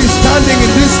who is standing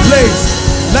in this place,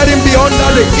 let him be under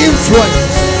the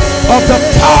influence of the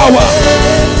power.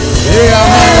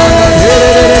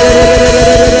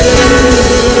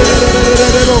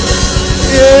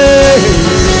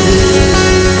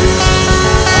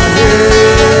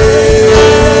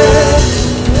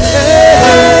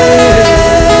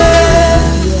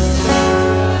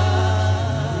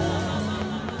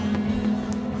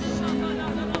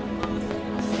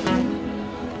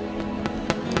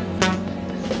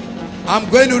 I'm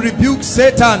going to rebuke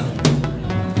Satan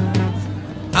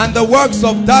and the works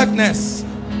of darkness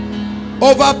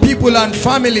over people and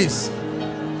families.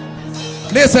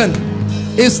 Listen,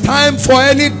 it's time for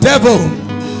any devil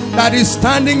that is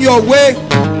standing your way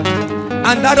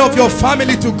and that of your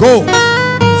family to go.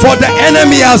 For the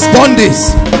enemy has done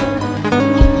this,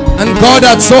 and God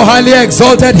had so highly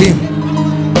exalted him.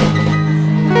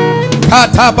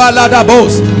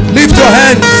 Lift your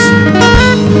hands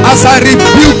as I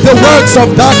rebuke the works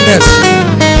of darkness.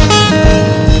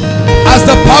 As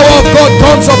the power of God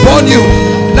comes upon you,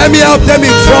 let me help them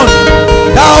in front.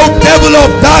 Thou devil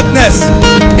of darkness,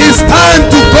 it's time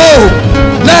to go.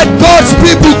 Let God's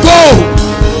people go.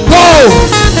 Go.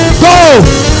 Go.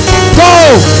 Go.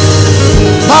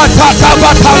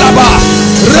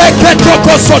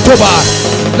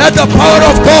 Let the power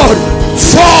of God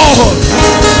fall.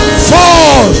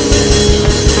 Fall.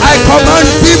 I command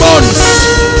demons,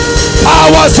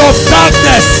 powers of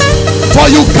darkness, for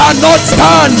you cannot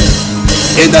stand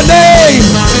in the name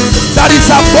that is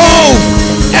above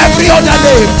every other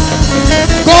name.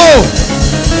 Go.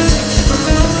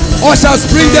 Ushers,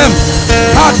 bring them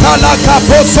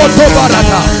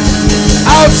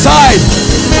outside.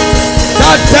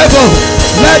 That devil,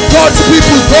 let God's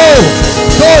people go.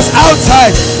 Those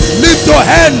outside, lift your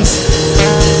hands.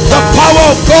 The power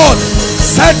of God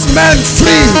sets men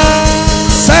free.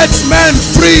 Sets men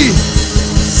free.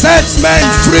 Sets men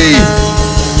free.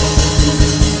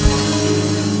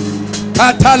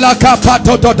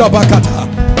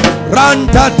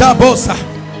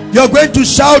 You're going to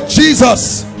shout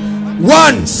Jesus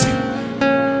once,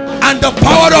 and the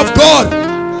power of God,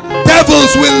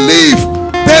 devils will leave.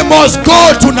 They must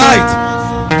go tonight.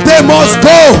 They must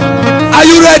go. Are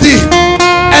you ready?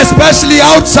 Especially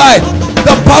outside,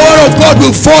 the power of God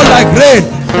will fall like rain.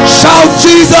 Shout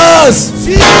Jesus!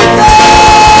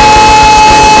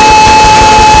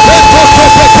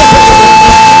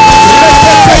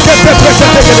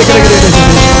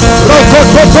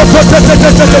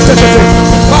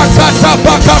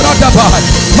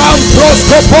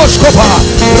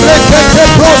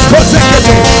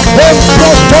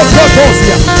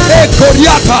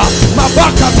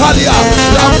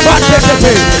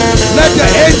 Let the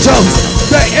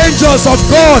angels of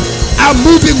God are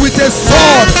moving with a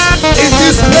sword in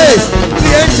this place.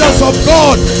 The angels of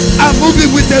God are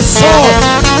moving with a sword.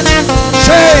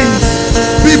 Chains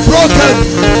be broken.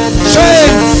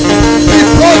 Chains be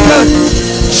broken.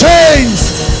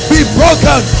 Chains be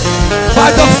broken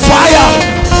by the fire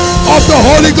of the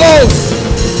Holy Ghost.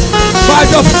 By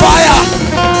the fire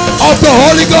of the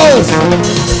Holy Ghost.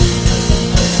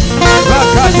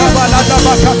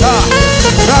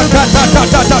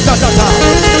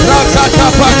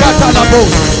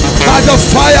 By the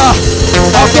fire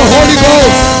of the Holy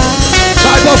Ghost.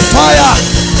 By the fire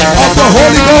of the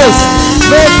Holy Ghost.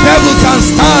 No devil can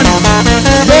stand.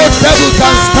 No devil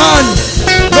can stand.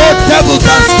 No devil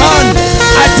can stand.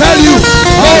 I tell you,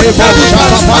 no devil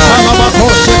can stand.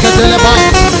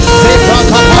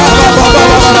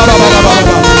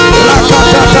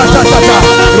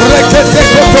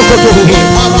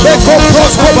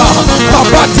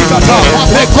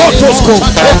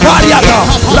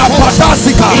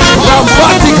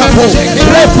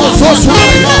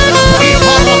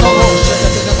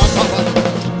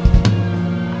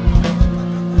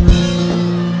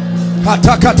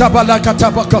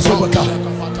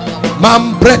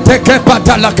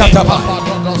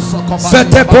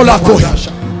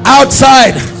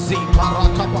 Outside,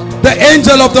 the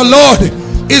angel of the Lord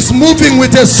is moving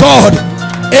with a sword.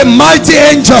 A mighty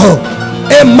angel,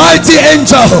 a mighty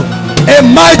angel, a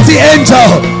mighty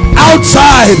angel.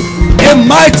 Outside, a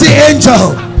mighty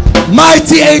angel,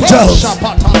 mighty angels,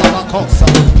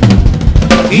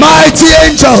 mighty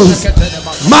angels,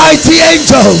 mighty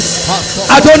angels.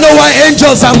 I don't know why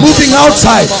angels are moving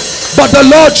outside, but the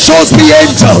Lord shows me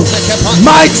angels,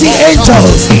 mighty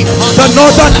angels, the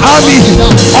northern army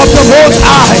of the Most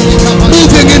High,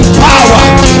 moving in power.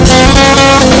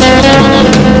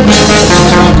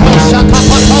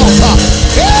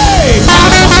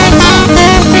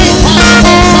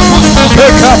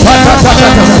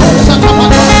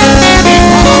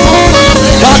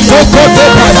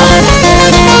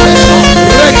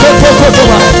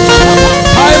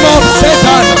 Time up,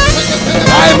 Satan.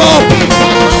 Time up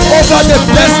over the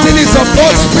destinies of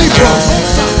God's people.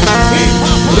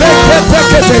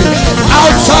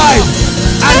 Outside,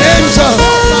 an angel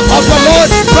of the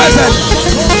Lord's presence.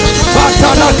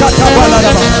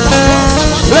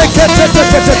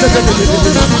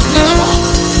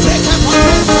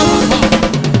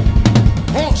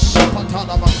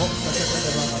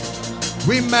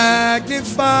 We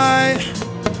magnify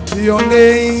your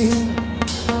name.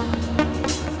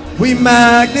 We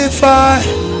magnify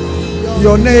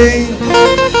your name.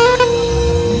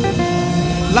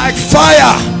 Like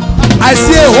fire, I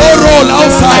see a whole roll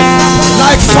outside.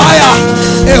 Like fire,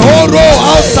 a whole roll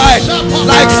outside.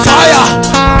 Like fire,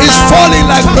 it's falling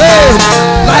like rain.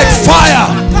 Like fire.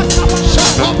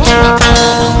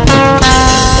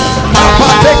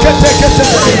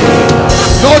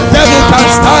 No devil can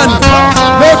stand.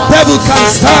 No devil can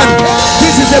stand.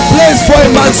 This is a place for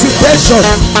emancipation.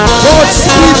 God's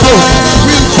people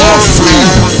will go free,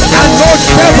 and no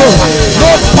devil,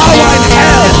 no power in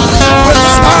hell will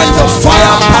stand the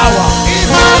fire power.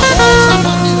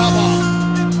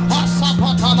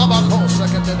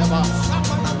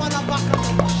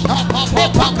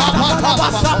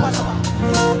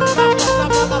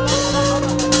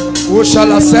 Who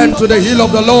shall ascend to the hill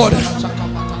of the Lord,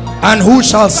 and who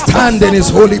shall stand in his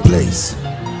holy place?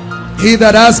 He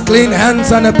that has clean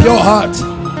hands and a pure heart,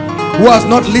 who has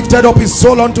not lifted up his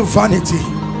soul unto vanity.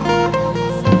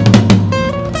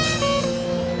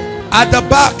 At the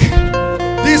back,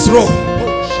 this row,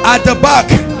 at the back,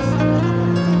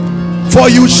 for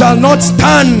you shall not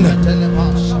stand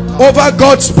over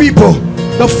God's people.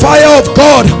 The fire of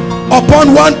God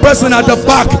upon one person at the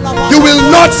back, you will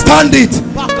not stand it.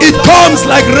 It comes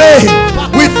like rain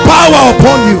with power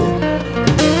upon you.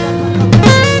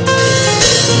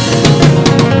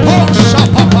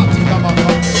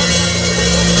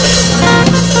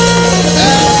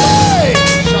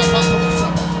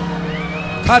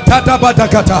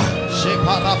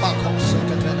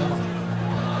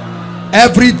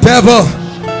 Every devil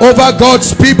over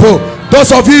God's people,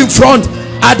 those of you in front,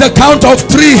 at the count of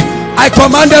 3, I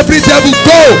command every devil,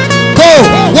 go, go.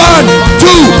 1, 2,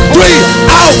 3,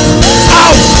 out,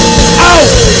 out,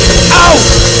 out, out,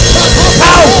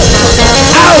 out,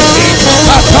 out.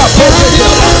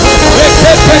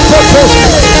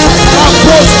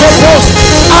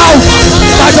 Out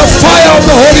by the fire of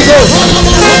the Holy Ghost.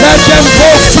 Let them go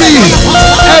free.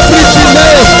 Every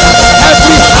delay,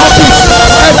 every habit,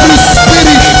 every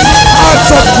spirit,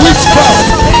 acts of witchcraft,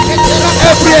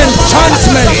 every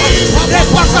enchantment.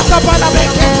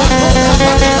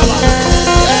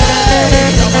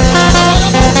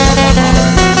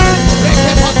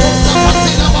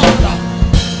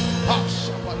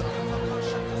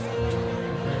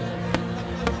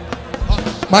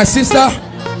 My sister,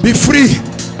 be free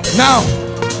now.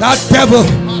 That devil,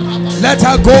 let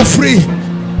her go free.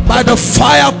 by the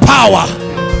fire power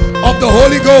of the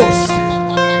Holy Ghost.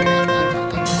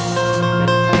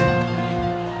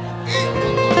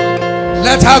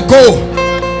 Let her go.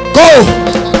 Go.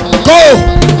 Go.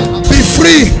 Be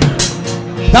free.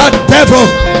 That devil,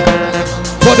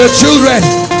 for the children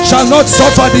shall not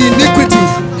suffer the iniquity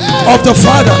of the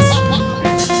fathers.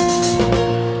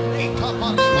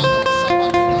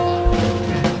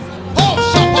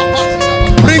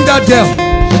 Bring that girl.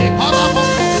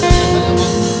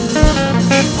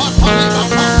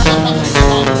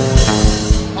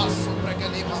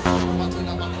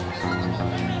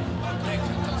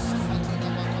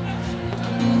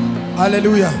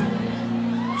 Hallelujah.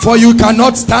 For you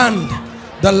cannot stand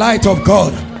the light of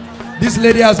God. This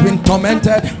lady has been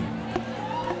tormented.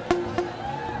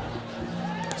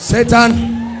 Satan,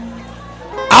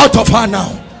 out of her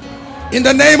now. In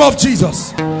the name of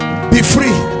Jesus, be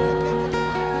free.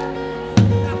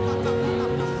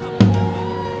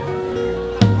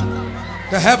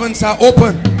 The heavens are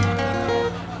open.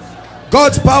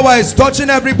 God's power is touching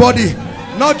everybody,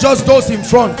 not just those in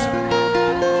front.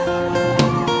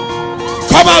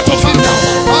 Come out of him now.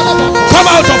 Come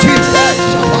out of him.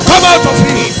 Come out of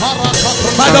him.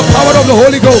 By the power of the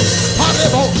Holy Ghost.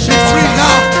 Be free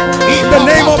now. In the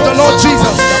name of the Lord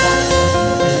Jesus.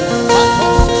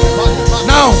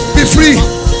 Now, be free.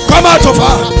 Come out of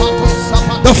her.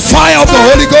 The fire of the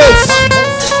Holy Ghost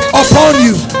upon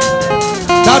you.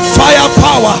 That fire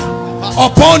power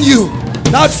upon you.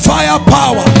 That fire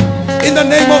power. In the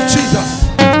name of Jesus.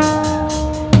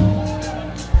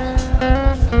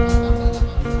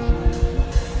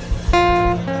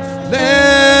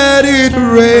 Let it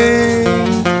rain.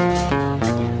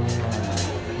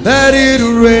 Let it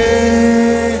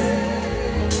rain.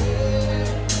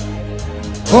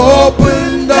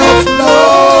 Open the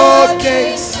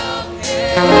floodgates.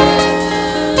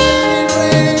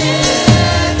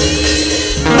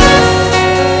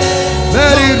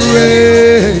 Let it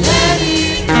rain.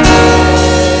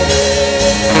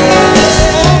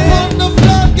 Open the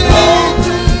floodgates.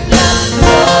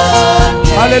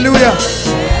 Hallelujah.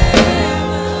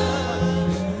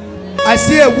 I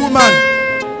see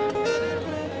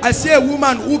a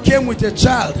woman who came with a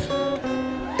child.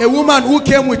 A woman who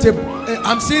came with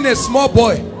I'm seeing a small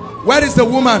boy. Where is the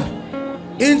woman?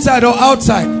 Inside or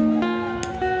outside?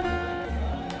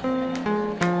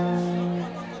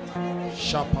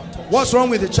 What's wrong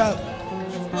with the child?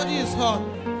 His body is hot.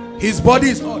 His body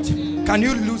is hot. Can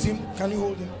you lose him? Can you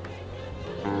hold him?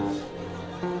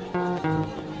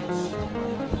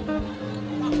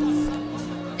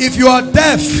 If you are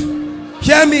deaf,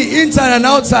 hear me inside and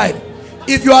outside.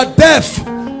 If you are deaf,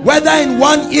 whether in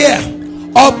one ear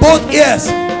or both ears,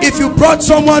 if you brought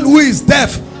someone who is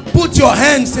deaf, put your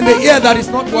hands in the ear that is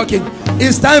not working.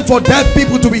 It's time for deaf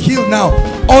people to be healed now.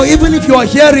 Or even if you are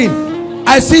hearing,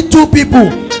 I see two people.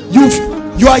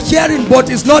 You are hearing but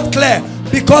it's not clear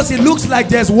because it looks like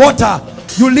there's water.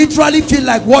 You literally feel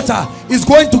like water is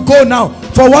going to go now.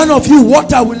 For one of you,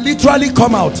 water will literally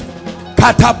come out.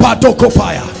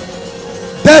 Katapatokopaya.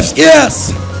 Deaf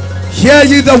ears, hear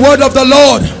ye the word of the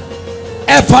Lord.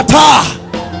 Ephata,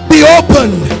 be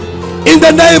opened in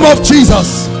the name of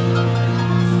Jesus.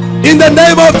 In the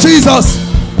name of Jesus.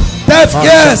 Deaf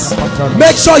ears,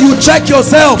 make sure you check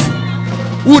yourself.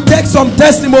 We'll take some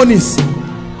testimonies.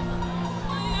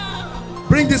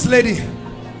 Bring this lady.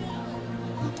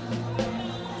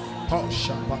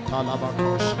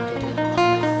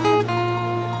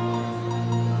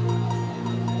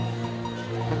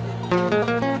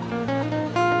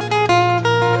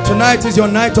 Tonight is your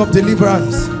night of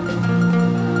deliverance.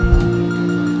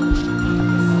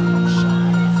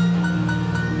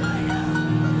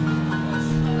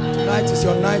 Tonight is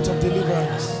your night of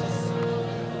deliverance.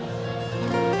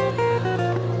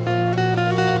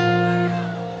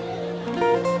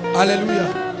 Hallelujah.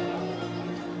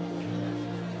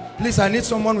 Please, I need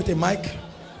someone with a mic.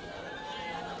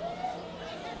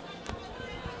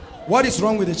 What is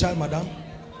wrong with the child, madam?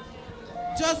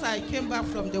 Just I came back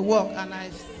from the work and I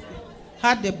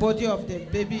had the body of the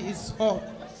baby is hot.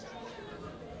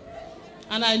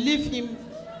 And I leave him,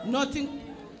 nothing.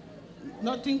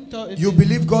 You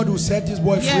believe God will set this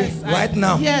boy free right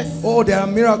now? Yes. Oh, there are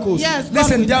miracles. Yes.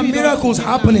 Listen, there are miracles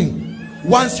happening.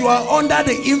 Once you are under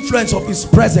the influence of his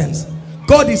presence,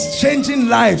 God is changing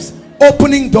lives,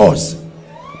 opening doors.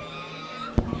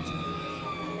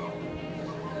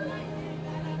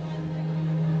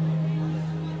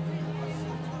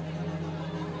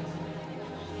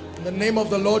 In the name of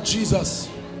the Lord Jesus,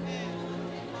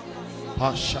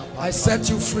 I set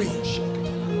you free.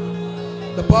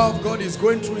 The power of God is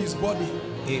going through his body.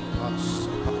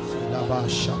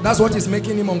 That's what is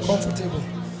making him uncomfortable.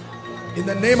 In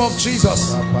the name of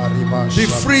Jesus. Be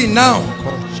free now.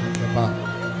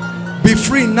 Be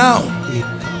free now.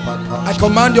 I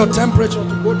command your temperature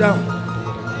to go down.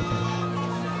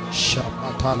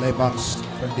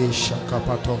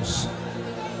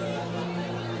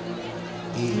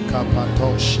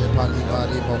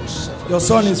 Your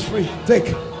son is free. Take.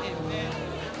 In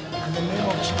the name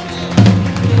of Jesus.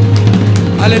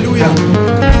 Hallelujah.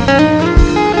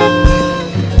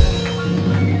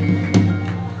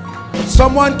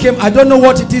 Someone came. I don't know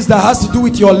what it is that has to do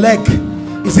with your leg.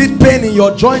 Is it pain in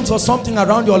your joints or something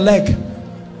around your leg?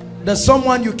 There's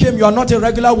someone you came. You are not a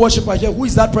regular worshiper here. Who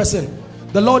is that person?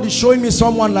 The Lord is showing me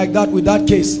someone like that with that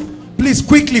case. Please,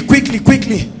 quickly.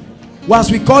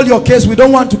 Once we call your case, we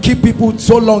don't want to keep people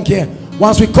so long here.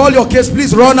 Once we call your case,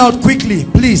 please run out quickly,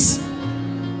 please.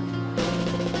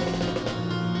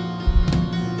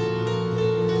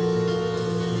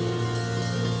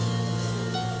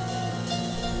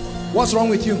 What's wrong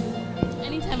with you?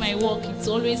 Anytime I walk, it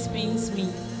always pains me.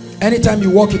 Anytime you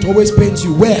walk, it always pains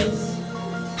you. Where?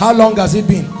 How long has it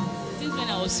been? Since when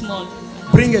I was small.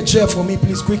 Bring a chair for me,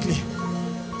 please, quickly.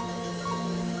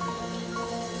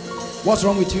 What's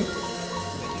wrong with you?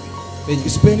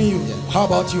 It's paining you. Yeah. How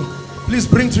about you? Please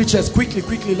bring 3 chairs quickly.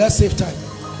 Let's save time.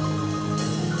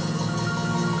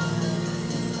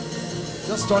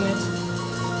 Just turn it.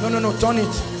 No, turn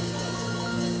it.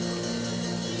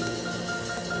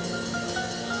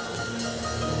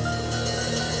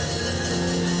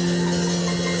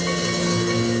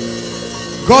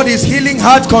 God is healing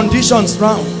heart conditions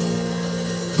now.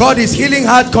 God is healing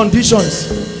heart conditions.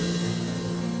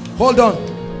 Hold on.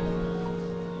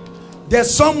 There's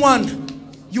someone,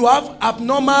 you have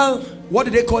abnormal, what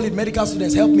do they call it, medical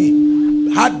students, help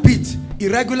me, heartbeat,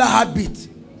 irregular heartbeat.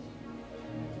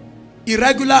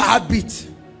 Irregular heartbeat.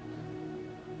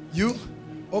 You?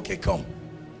 Okay, come.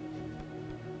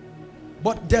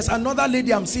 But there's another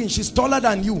lady I'm seeing, she's taller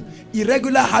than you.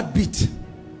 Irregular heartbeat.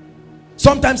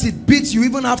 Sometimes it beats, you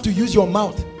even have to use your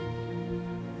mouth.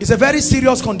 It's a very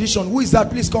serious condition. Who is that?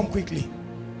 Please come quickly.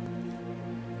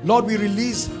 Lord, we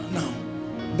release now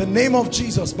the name of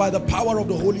Jesus by the power of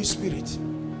the Holy Spirit.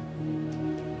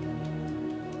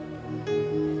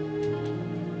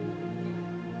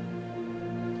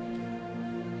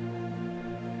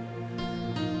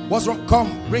 What's wrong?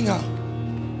 Come, bring her.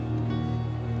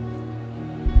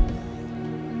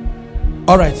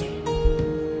 All right.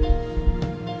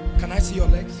 Can I see your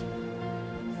legs?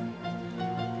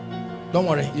 Don't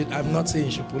worry, I'm not saying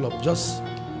you should pull up. Just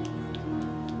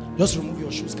remove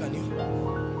your shoes, can you?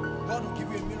 God will give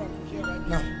you a miracle here right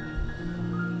now.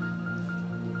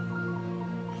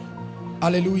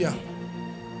 Hallelujah.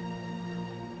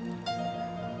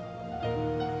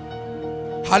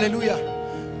 Hallelujah.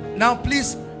 Now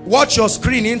please watch your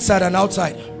screen inside and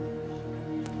outside.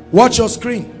 Watch your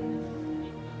screen.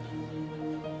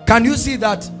 Can you see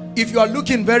that? If you are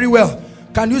looking very well,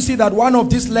 can you see that one of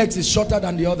these legs is shorter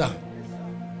than the other?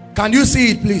 Can you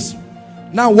see it, please?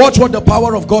 Now watch what the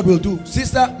power of God will do.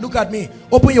 Sister, look at me.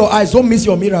 Open your eyes. Don't miss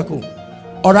your miracle.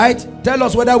 All right? Tell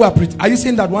us whether we are you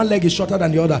seeing that one leg is shorter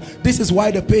than the other? This is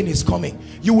why the pain is coming.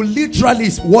 You will literally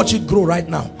watch it grow right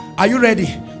now. Are you ready?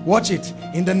 Watch it.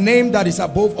 In the name that is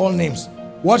above all names.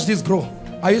 Watch this grow.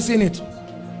 Are you seeing it?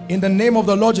 In the name of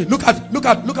the Lord Jesus. Look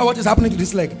at what is happening to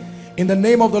this leg. In the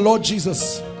name of the Lord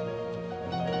Jesus.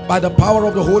 By the power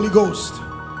of the Holy Ghost.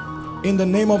 In the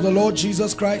name of the Lord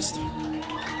Jesus Christ.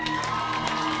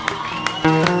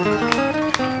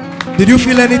 Did you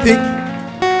feel anything?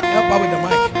 Help her with the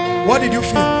mic. What did you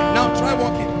feel? Now try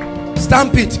walking.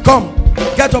 Stamp it. Come.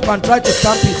 Get up and try to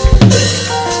stamp it.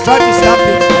 Try to stamp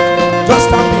it. Just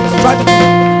stamp it. Try to.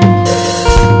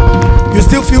 You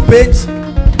still feel pains?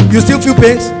 You still feel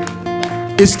pains?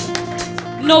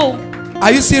 No.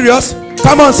 Are you serious?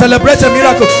 Come on, celebrate a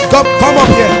miracle. Come up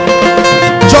here.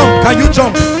 Jump. Can you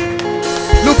jump?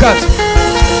 Look at.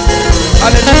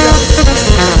 Hallelujah.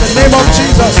 In the name of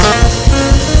Jesus.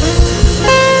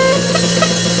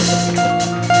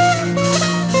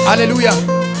 Hallelujah.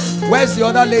 Where's the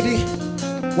other lady?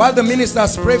 While the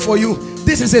ministers pray for you,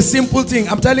 this is a simple thing.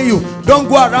 I'm telling you, don't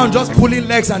go around just pulling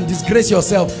legs and disgrace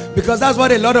yourself, because that's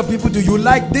what a lot of people do. You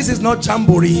like, this is not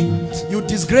jamboree. You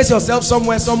disgrace yourself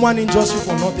somewhere, someone injures you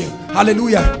for nothing.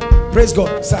 Hallelujah. Praise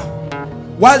God, sir.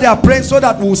 While they are praying, so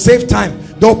that we will save time,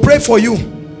 they'll pray for you.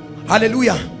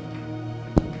 Hallelujah.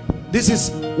 This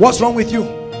is what's wrong with you.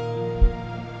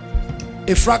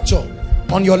 A fracture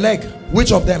on your leg.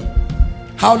 Which of them?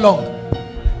 How long?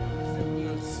 7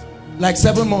 months. Like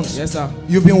 7 months? Yes, sir.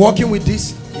 You've been walking with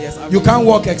this? Yes, you can't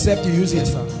walk except you use it.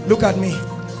 Yes, sir. Look at me.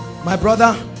 My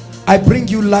brother, I bring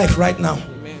you life right now.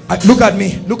 Amen. Look at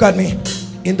me. Look at me.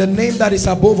 In the name that is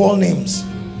above all names,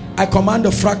 I command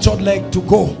the fractured leg to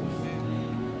go.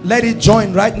 Let it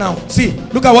join right now. See,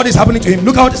 look at what is happening to him.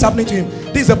 Look at what is happening to him.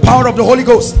 This is the power of the Holy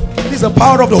Ghost. This is the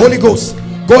power of the Holy Ghost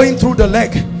going through the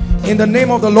leg. In the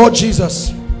name of the Lord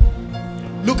Jesus.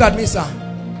 Look at me, sir.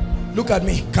 Look at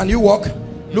me. Can you walk?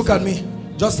 Look at me.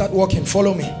 Just start walking.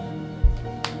 Follow me.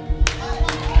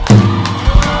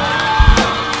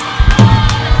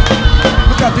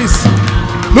 Look at this.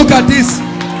 Look at this.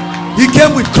 He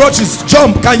came with crutches.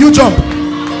 Jump. Can you jump?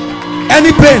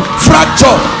 Any pain?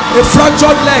 Fracture. A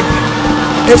fractured leg.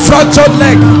 A fractured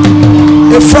leg.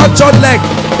 A fractured leg.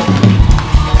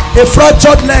 A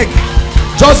fractured leg.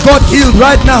 Just got healed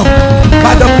right now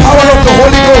by the power of the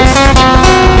Holy Ghost.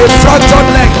 A fractured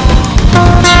leg.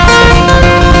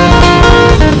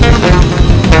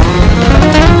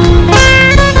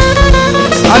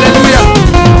 Hallelujah.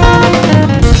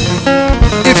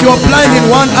 If you're blind in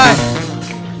one eye,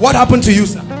 what happened to you,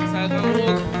 sir?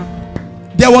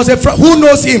 There was a who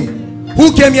knows him?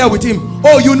 Who came here with him?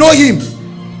 Oh, you know him.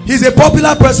 He's a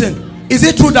popular person. Is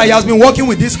it true that he has been working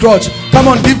with this crutch? Come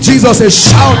on, give Jesus a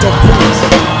shout of praise.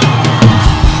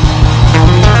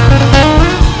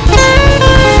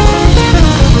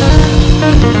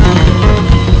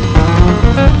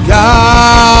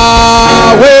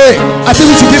 Yahweh. I think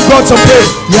we should give God some praise.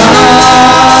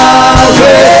 Yahweh.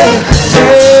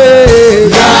 Hey.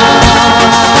 Yahweh.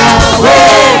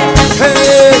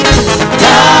 Hey.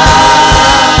 Yahweh.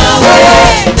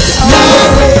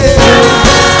 Yahweh.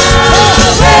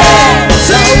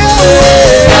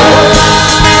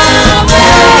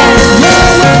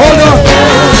 Hold on.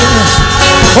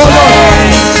 Hold on.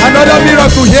 Another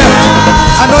miracle here.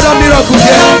 Another miracle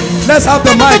here. Let's have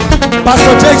the mic.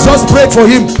 Pastor Jake just prayed for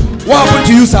him. What happened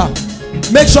to you, sir?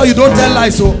 Make sure you don't tell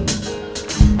lies. So,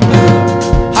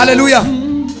 hallelujah.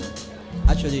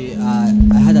 Actually, I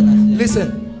had an accident.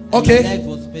 Listen. Okay. The leg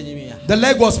was paining me. The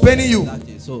leg was paining you.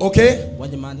 Exactly. So okay. When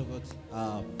the man got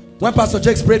when Pastor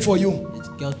Jake prayed for you,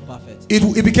 it got perfect.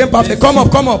 It became perfect. Come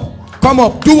up, come up, come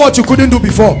up. Do what you couldn't do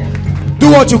before.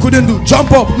 Do what you couldn't do.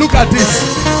 Jump up. Look at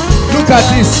this. Look at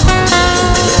this.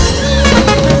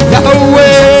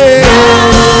 Yahweh.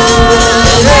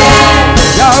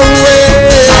 Yahweh.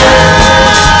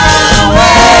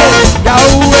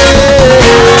 Yahweh.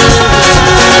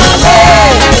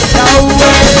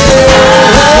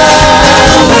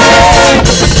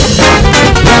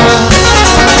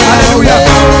 Hallelujah.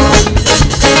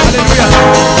 Hallelujah.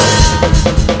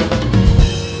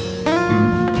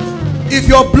 If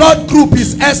your blood group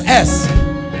is SS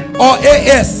or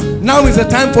AS, now is the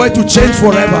time for it to change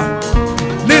forever.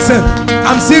 Listen,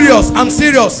 I'm serious. I'm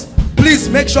serious. Please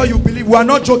make sure you believe. We are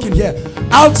not joking here.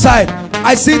 Outside,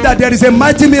 I see that there is a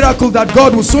mighty miracle that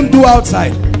God will soon do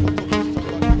outside.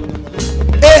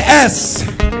 AS.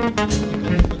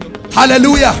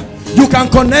 Hallelujah. You can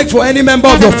connect for any member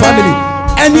of your family,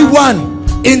 anyone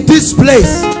in this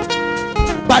place.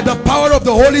 By the power of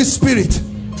the Holy Spirit,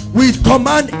 we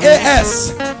command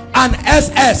AS and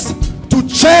SS to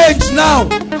change now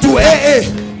to AA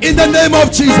in the name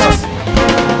of Jesus.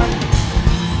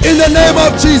 In the name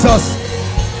of Jesus.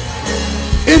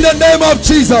 In the name of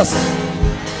Jesus.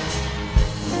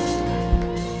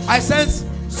 I sense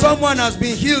someone has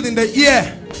been healed in the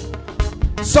ear.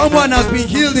 Someone has been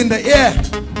healed in the ear.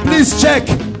 Please check.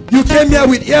 You came here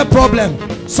with ear problem.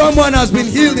 Someone has been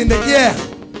healed in the ear.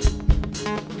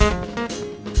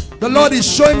 The Lord is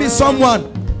showing me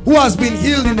someone who has been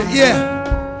healed in the ear.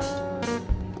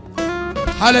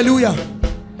 Hallelujah.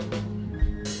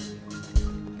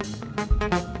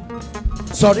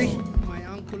 Sorry? My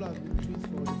uncle has been treated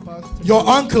for the past. Your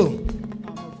uncle?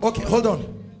 Okay, hold on.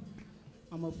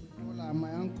 I'm a footballer.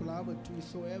 My uncle have a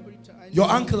twist, so every time. Your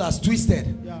uncle has twisted.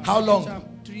 Yeah, How long?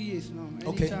 Anytime, 3 years now.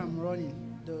 Okay. Anytime I'm running,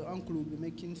 the uncle will be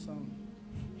making sound.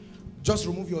 Just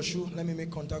remove your shoe. Let me make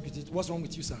contact with it. What's wrong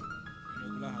with you, sir?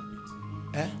 Irregular heartbeat.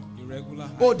 Eh? Irregular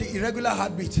heartbeat. Oh, the irregular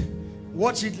heartbeat.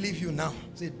 Watch it leave you now.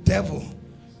 Say, devil.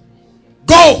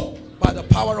 Go! By the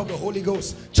power of the Holy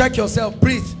Ghost. Check yourself.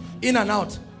 Breathe in and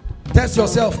out. Test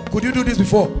yourself. Could you do this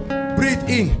before? Breathe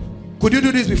in. Could you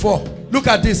do this before? Look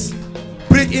at this.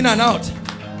 Breathe in and out.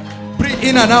 Breathe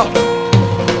in and out.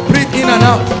 Breathe in and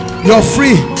out. You're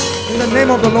free. In the name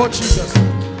of the Lord Jesus.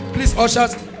 Please,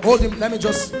 ushers, hold him. Let me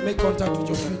just make contact with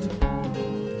your feet.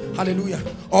 Hallelujah.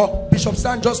 Or Bishop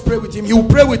Stan, just pray with him. He will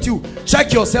pray with you.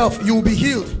 Check yourself. You will be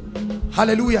healed.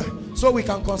 Hallelujah. So we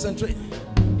can concentrate.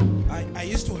 I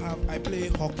used to have, I play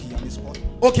hockey. I'm a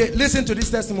sportsman. Okay, listen to this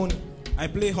testimony. I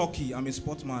play hockey. I'm a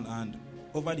sportsman, and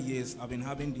over the years, I've been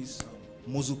having this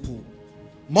muzzle pull.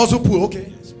 Muzzle pull,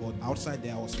 okay. Yes, but outside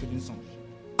there, I was feeling some.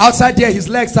 Outside there, his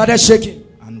legs started shaking.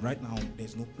 and right now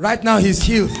there's no. Right now he's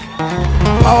healed.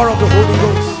 Power of the Holy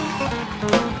Ghost.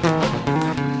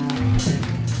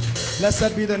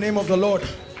 Blessed be the name of the Lord.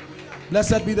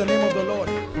 Blessed be the name of the Lord.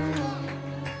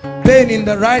 Pain in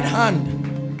the right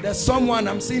hand. There's someone,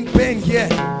 I'm seeing pain here.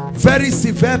 Very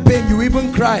severe pain. You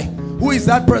even cry. Who is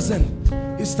that person?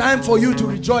 It's time for you to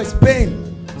rejoice.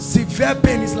 Pain. Severe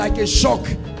pain is like a shock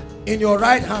in your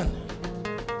right hand.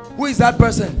 Who is that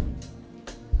person?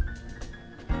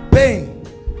 Pain.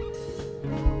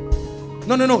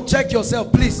 No. Check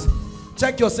yourself, please.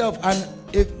 Check yourself and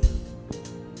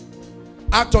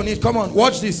act on it. Come on,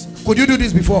 watch this. Could you do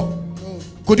this before?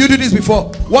 Could you do this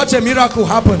before? Watch a miracle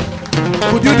happen.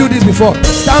 Could you do this before?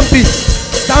 Stamp it.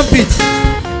 Stamp it.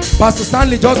 Pastor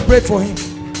Stanley, just pray for him.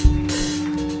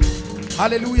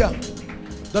 Hallelujah.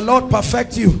 The Lord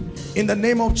perfect you in the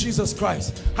name of Jesus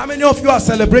Christ. How many of you are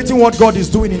celebrating what God is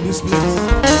doing in this place?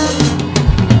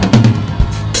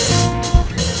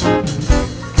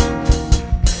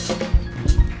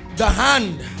 The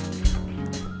hand.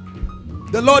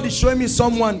 The Lord is showing me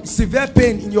someone, severe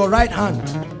pain in your right hand.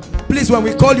 Please, when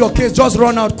we call your case, just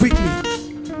run out quickly.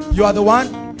 You are the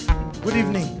one? Good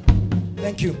evening.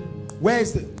 Thank you. Where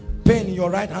is the pain in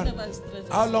your right hand?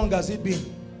 How long has it been?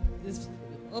 It's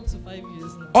up to 5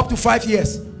 years now. Up to 5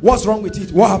 years. What's wrong with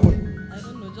it? What happened? I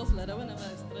don't know, just like that. Whenever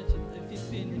I stretch it, I feel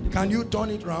pain in the Can you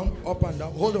turn it round, up and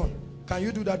down? Hold on. Can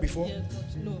you do that before? Yes,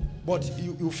 but no. But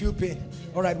you feel pain.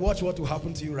 All right, watch what will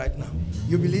happen to you right now.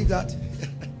 You believe that?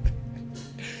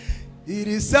 It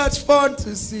is such fun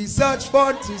to see, such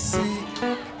fun to see.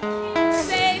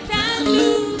 Satan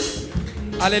lose.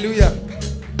 Hallelujah.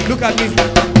 Look at me.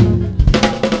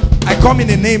 I come in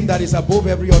a name that is above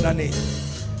every other name.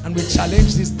 And we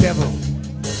challenge this devil.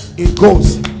 It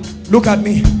goes. Look at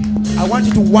me. I want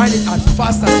you to wind it as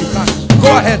fast as you can.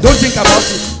 Go ahead. Don't think about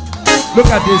it. Look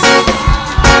at this.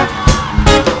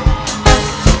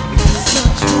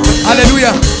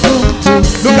 Hallelujah.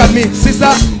 Look at me.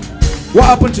 Sister, what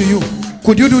happened to you?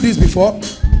 Could you do this before?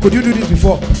 Could you do this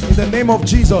before? In the name of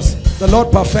Jesus, the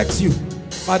Lord perfects you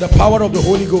by the power of the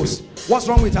Holy Ghost. What's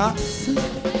wrong with her? I used to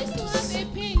have a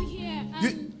pain here,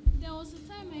 and there was a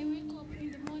time I wake up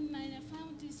in the morning and I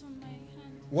found this on my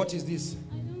hand. What is this?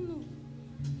 I don't know.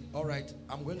 All right,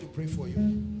 I'm going to pray for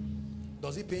you.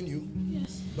 Does it pain you?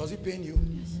 Yes. Does it pain you?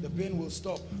 Yes. The pain will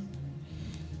stop.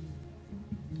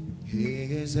 He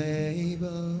is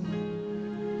able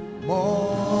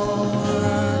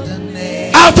more than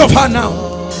able. Out of her now.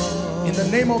 In the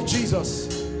name of Jesus.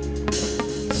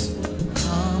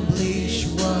 Accomplish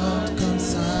what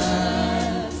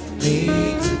concerns me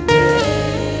today.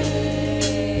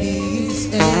 He's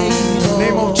able. In the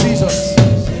name of Jesus.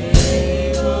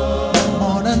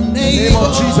 More than In the name able.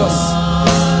 of Jesus.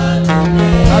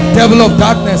 That devil of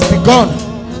darkness be gone.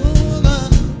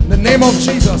 In the name of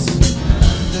Jesus.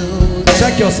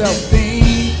 Check yourself.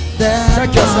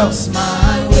 Check yourself.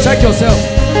 Check yourself.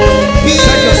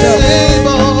 Check yourself.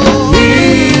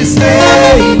 He's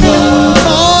able.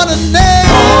 More than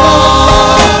able.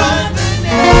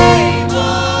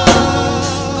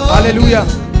 Hallelujah.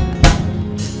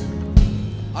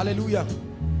 Hallelujah.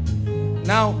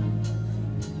 Now,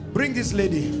 bring this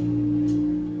lady.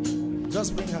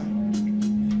 Just bring her.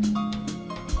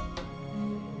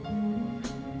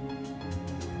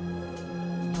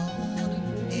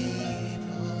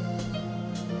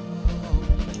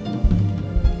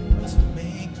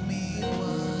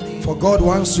 For God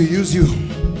wants to use you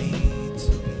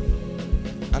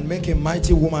and make a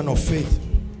mighty woman of faith.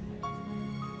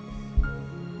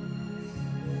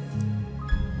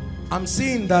 I'm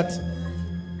seeing that,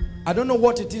 I don't know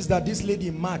what it is that this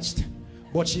lady matched,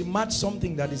 but she matched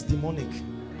something that is demonic.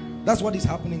 That's what is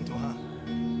happening to her.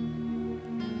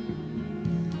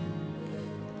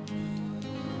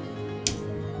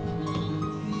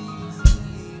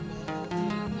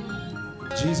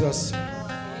 Jesus,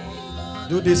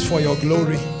 do this for your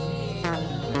glory.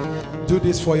 Do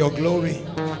this for your glory.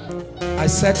 I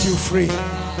set you free.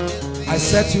 I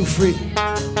set you free.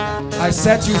 I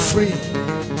set you free.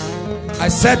 I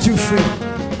set you free.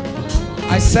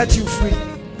 I set you free.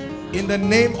 In the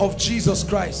name of Jesus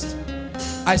Christ,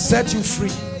 I set you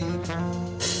free.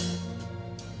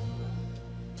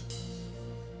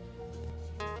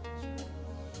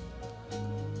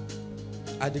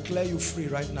 I declare you free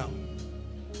right now.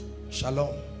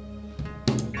 Shalom.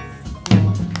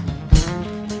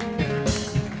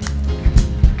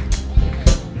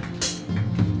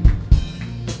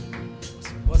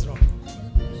 What's wrong?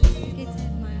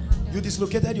 You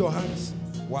dislocated your hands.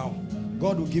 Wow.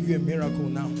 God will give you a miracle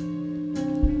now.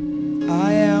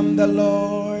 I am the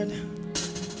Lord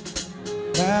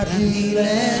that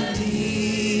healeth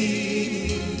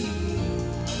thee.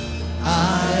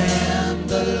 I am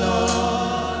the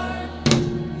Lord,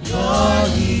 your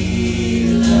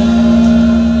healer.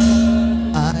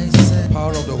 I send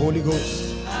Power of the Holy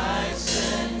Ghost. I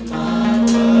send my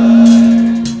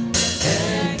word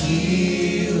and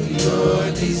heal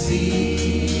your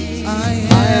disease. I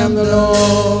am the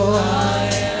Lord. I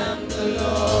am the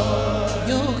Lord,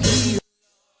 your healer.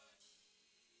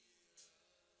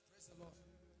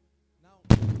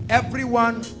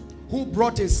 Everyone who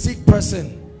brought a sick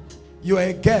person, you are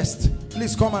a guest.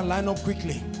 Please come and line up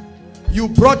quickly. You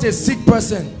brought a sick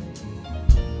person.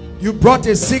 You brought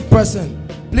a sick person.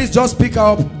 Please just pick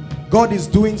up. God is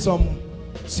doing some.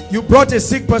 You brought a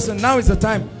sick person. Now is the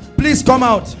time. Please come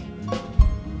out.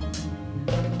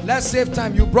 Let's save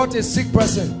time. You brought a sick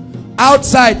person.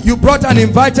 Outside, you brought an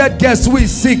invited guest who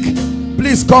is sick.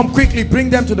 Please come quickly. Bring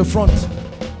them to the front.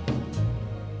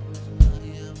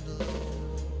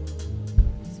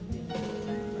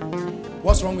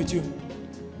 What's wrong with you?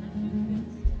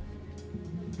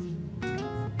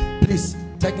 Please,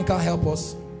 technical, help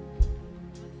us.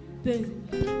 Pains.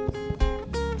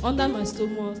 Under my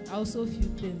stomach, I also feel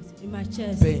pains. In my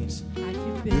chest, Pains. I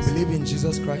feel You pains. believe in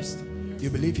Jesus Christ? You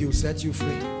believe he will set you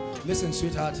free? Listen,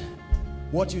 sweetheart,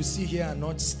 what you see here are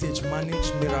not stage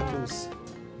managed miracles.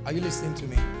 Are you listening to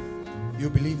me? You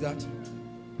believe that?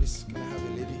 Please, can I have a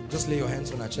lady? Just lay your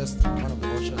hands on her chest, one of the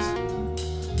ushers.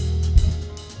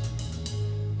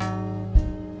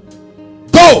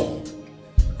 Go!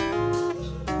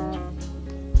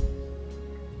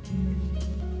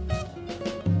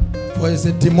 For it's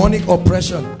a demonic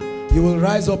oppression. You will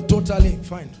rise up totally.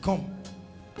 Fine, come.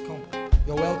 Come.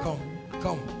 You're welcome.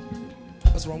 Come.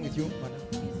 What's wrong with you, madam?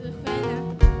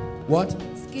 Schizophrenia. What?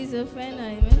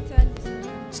 Schizophrenia. Mental disorder.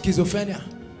 Schizophrenia.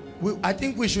 I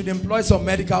think we should employ some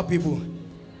medical people.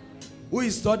 Who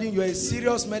is studying? You are a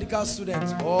serious medical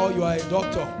student or you are a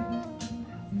doctor.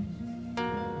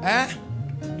 Eh?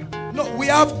 No, we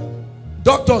have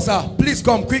doctors, sir. Please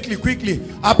come quickly, quickly.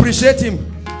 Appreciate him.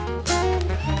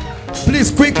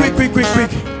 Please, quick.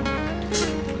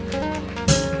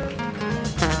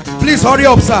 Please hurry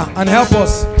up, sir, and help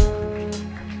us.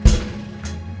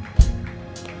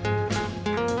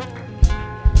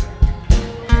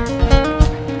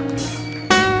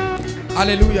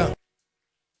 Hallelujah.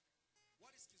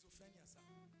 What is schizophrenia, sir?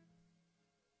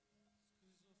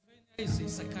 Schizophrenia is a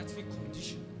psychiatric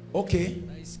condition. Okay.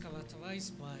 That is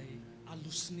characterized by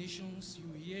hallucinations.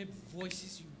 You hear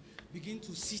voices. You begin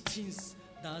to see things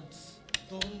that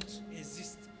don't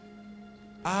exist.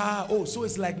 So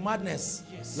it's like madness.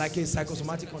 Yes. Like a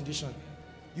psychosomatic condition.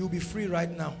 You'll be free right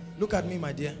now. Look at me,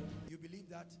 my dear. You believe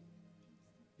that?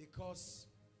 Because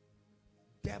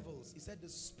devils, he said, the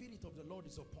Spirit of the Lord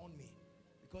is upon me.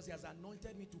 Because he has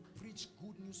anointed me to preach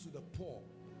good news to the poor,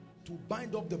 to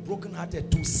bind up the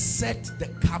brokenhearted, to set the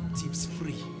captives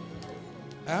free.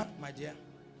 My dear,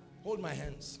 hold my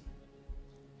hands.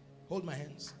 Hold my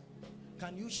hands.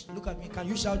 Can you look at me? Can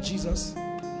you shout Jesus?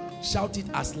 Shout it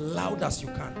as loud as you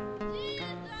can.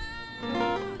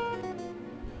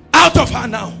 Out of her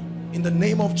now, in the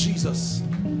name of Jesus.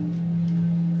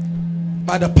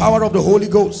 By the power of the Holy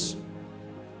Ghost,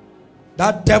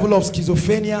 that devil of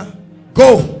schizophrenia,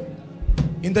 go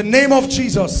in the name of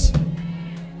Jesus.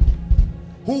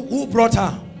 Who brought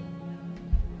her?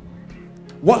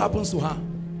 What happens to her?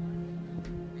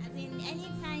 As in,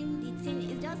 anytime the thing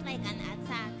is just like an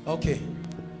attack.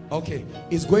 Okay,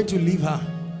 it's going to leave her.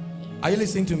 Are you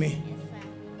listening to me? Yes, sir.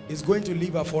 It's going to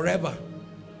leave her forever.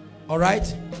 All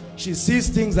right, she sees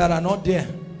things that are not there.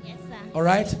 Yes, sir. All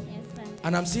right, yes, sir.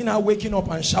 and I'm seeing her waking up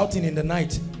and shouting in the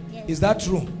night. Yes, is that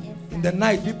true? Yes, in the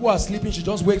night, people are sleeping, she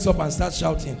just wakes up and starts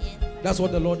shouting. Yes, that's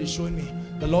what the Lord is showing me.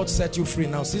 The Lord set you free.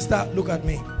 Now, sister, look at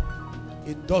me.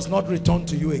 It does not return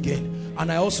to you again.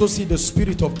 And I also see the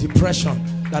spirit of depression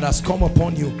that has come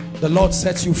upon you. The Lord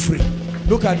sets you free.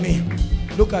 Look at me.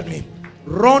 Look at me.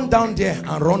 Run down there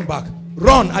and run back.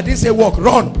 Run. I didn't say walk.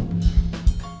 Run.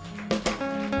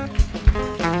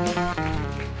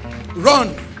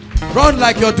 Run. Run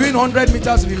like you're doing 100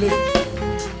 meters relay.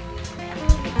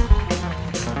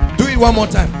 Do it one more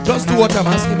time. Just do what I'm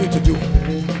asking you to do.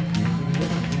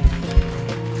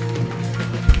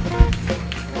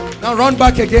 Now run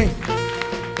back again.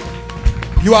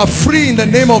 You are free in the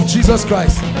name of Jesus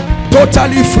Christ.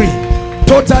 Totally free.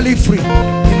 Totally free.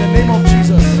 In the name of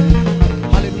Jesus.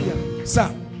 Hallelujah.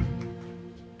 Sir,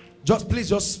 please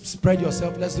just spread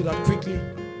yourself. Let's do that quickly.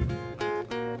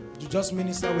 You just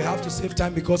minister. We have to save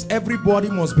time because everybody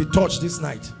must be touched this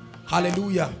night.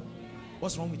 Hallelujah.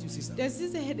 What's wrong with you, sister? There's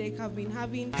this headache I've been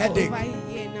having Headache. for over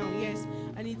a year now, yes.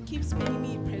 And it keeps paining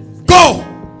me presently. Go!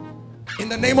 In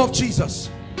the name of Jesus.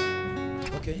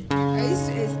 Okay. I used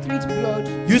to excrete blood.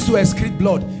 Used to excrete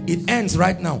blood. It ends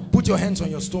right now. Put your hands on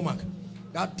your stomach.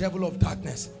 That devil of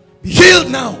darkness, be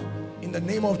healed now in the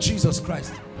name of Jesus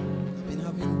Christ. I've been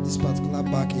having this particular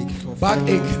backache for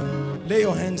backache. Lay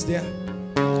your hands there.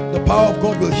 The power of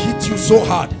God will hit you so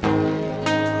hard.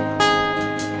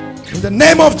 In the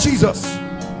name of Jesus,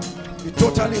 be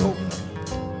totally whole.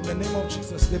 In the name of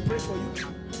Jesus, they pray for you.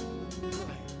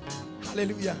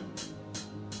 Hallelujah.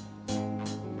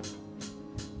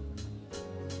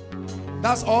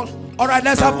 That's all. All right,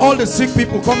 let's have all the sick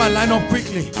people come and line up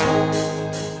quickly.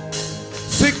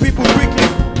 Sick people quickly.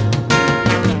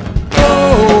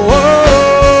 Oh, oh,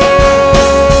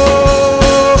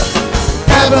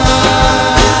 heaven,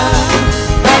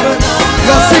 heaven.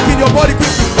 You're sick in your body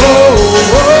quickly. Oh,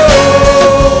 oh,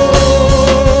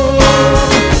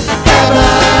 heaven.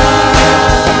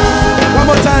 One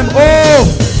more time. Oh,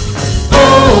 oh,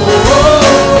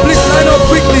 oh. Please line up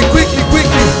quickly, quickly, quickly.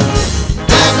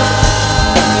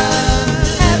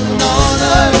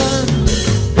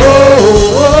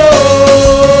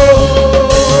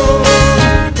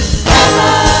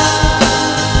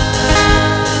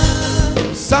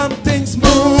 Something's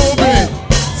moving,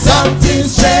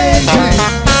 something's changing.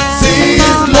 See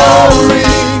His glory,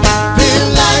 feel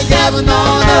like heaven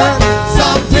on earth.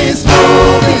 Something's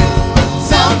moving,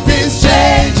 something's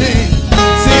changing.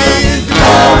 See His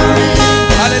glory,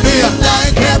 hallelujah, feel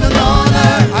like heaven on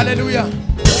earth. Hallelujah.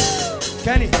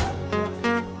 Kenny,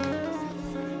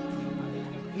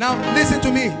 now listen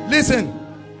to me. Listen,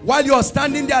 while you are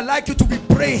standing there, I'd like you to be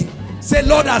praying. Say,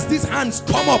 Lord, as these hands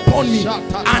come upon me,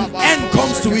 an end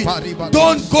comes to it.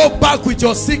 Don't go back with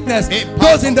your sickness.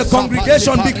 Those in the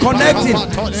congregation, be connecting.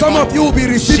 Some of you will be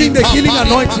receiving the healing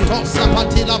anointing.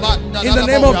 In the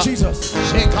name of Jesus.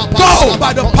 Go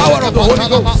by the power of the Holy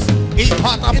Ghost. In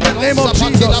the name of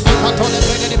Jesus.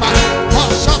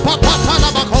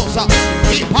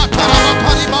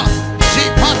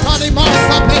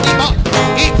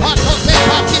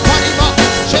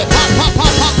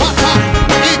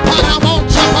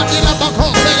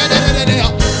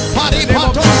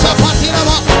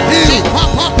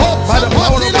 By the power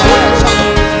of the Holy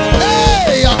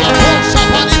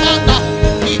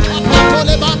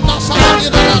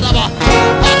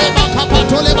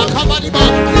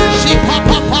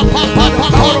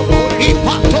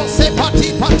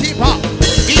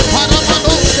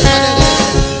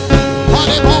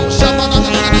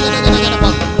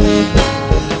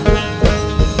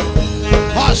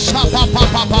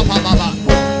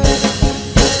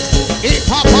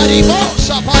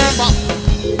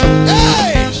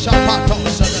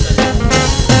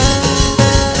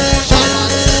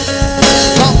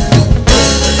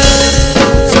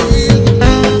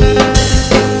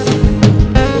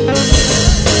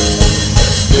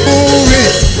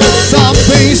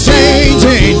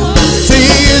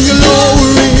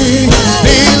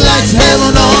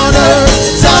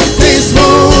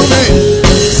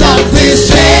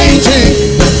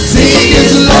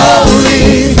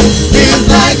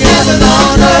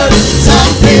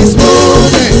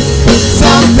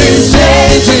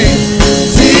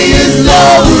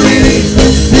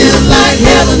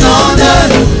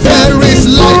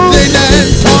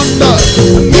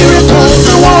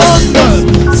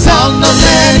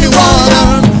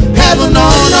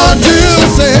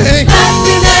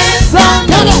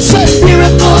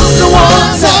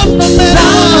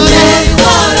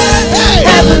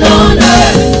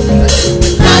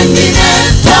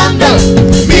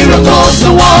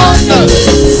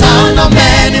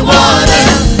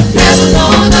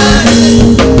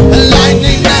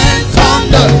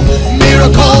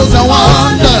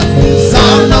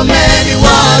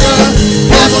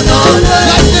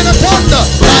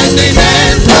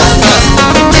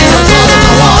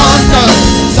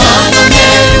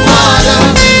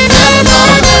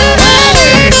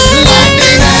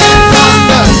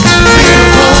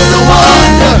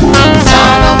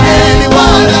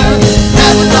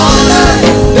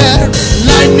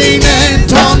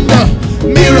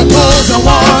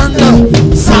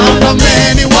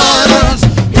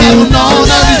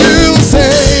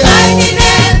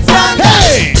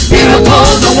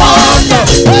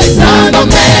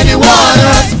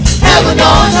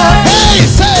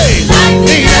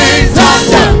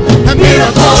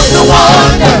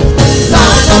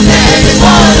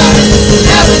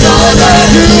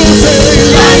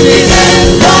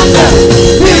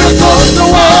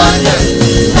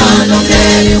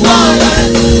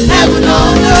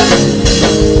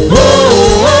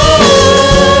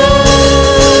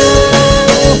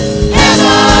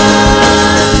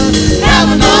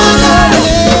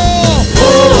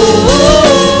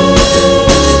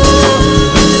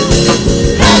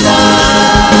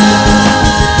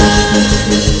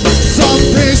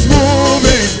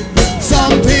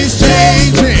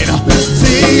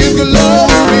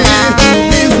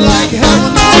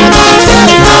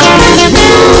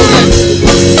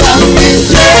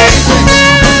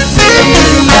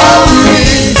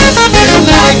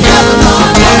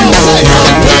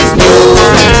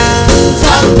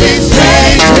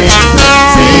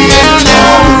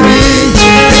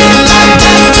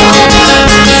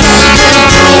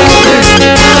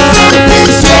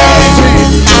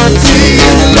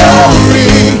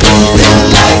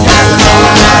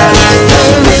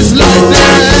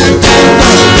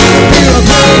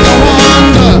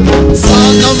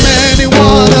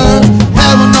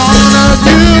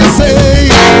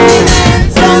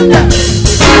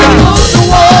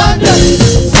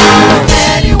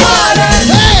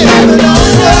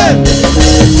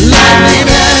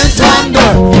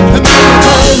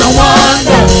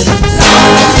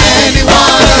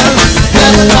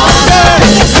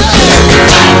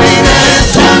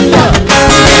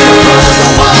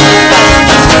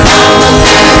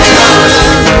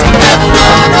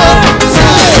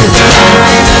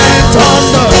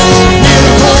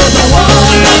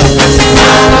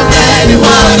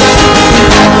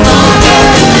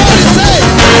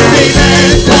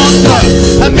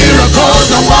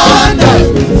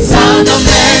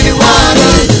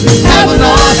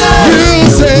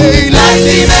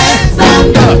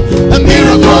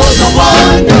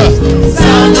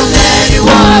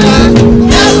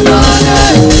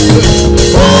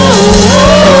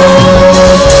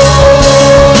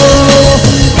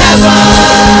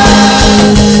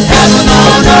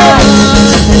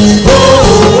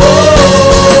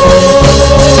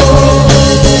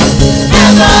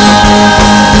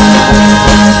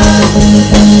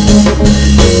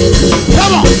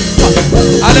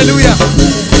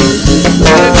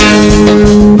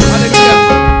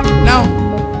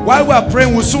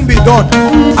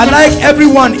I like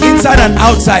everyone inside and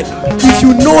outside. If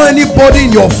you know anybody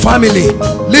in your family,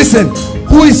 listen,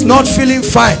 who is not feeling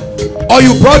fine, or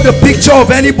you brought the picture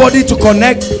of anybody to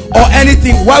connect or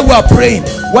anything while we are praying,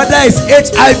 whether it's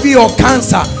HIV or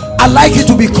cancer, I like you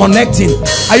to be connecting.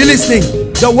 Are you listening?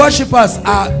 The worshippers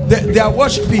they are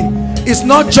worshiping. It's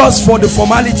not just for the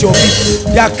formality of it.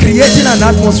 They are creating an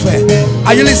atmosphere.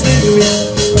 Are you listening to me?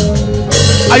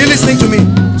 Are you listening to me?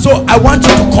 So I want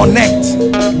you to connect.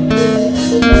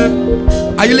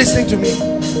 Are you listening to me?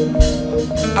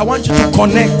 I want you to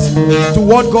connect to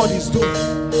what God is doing.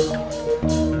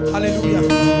 Hallelujah.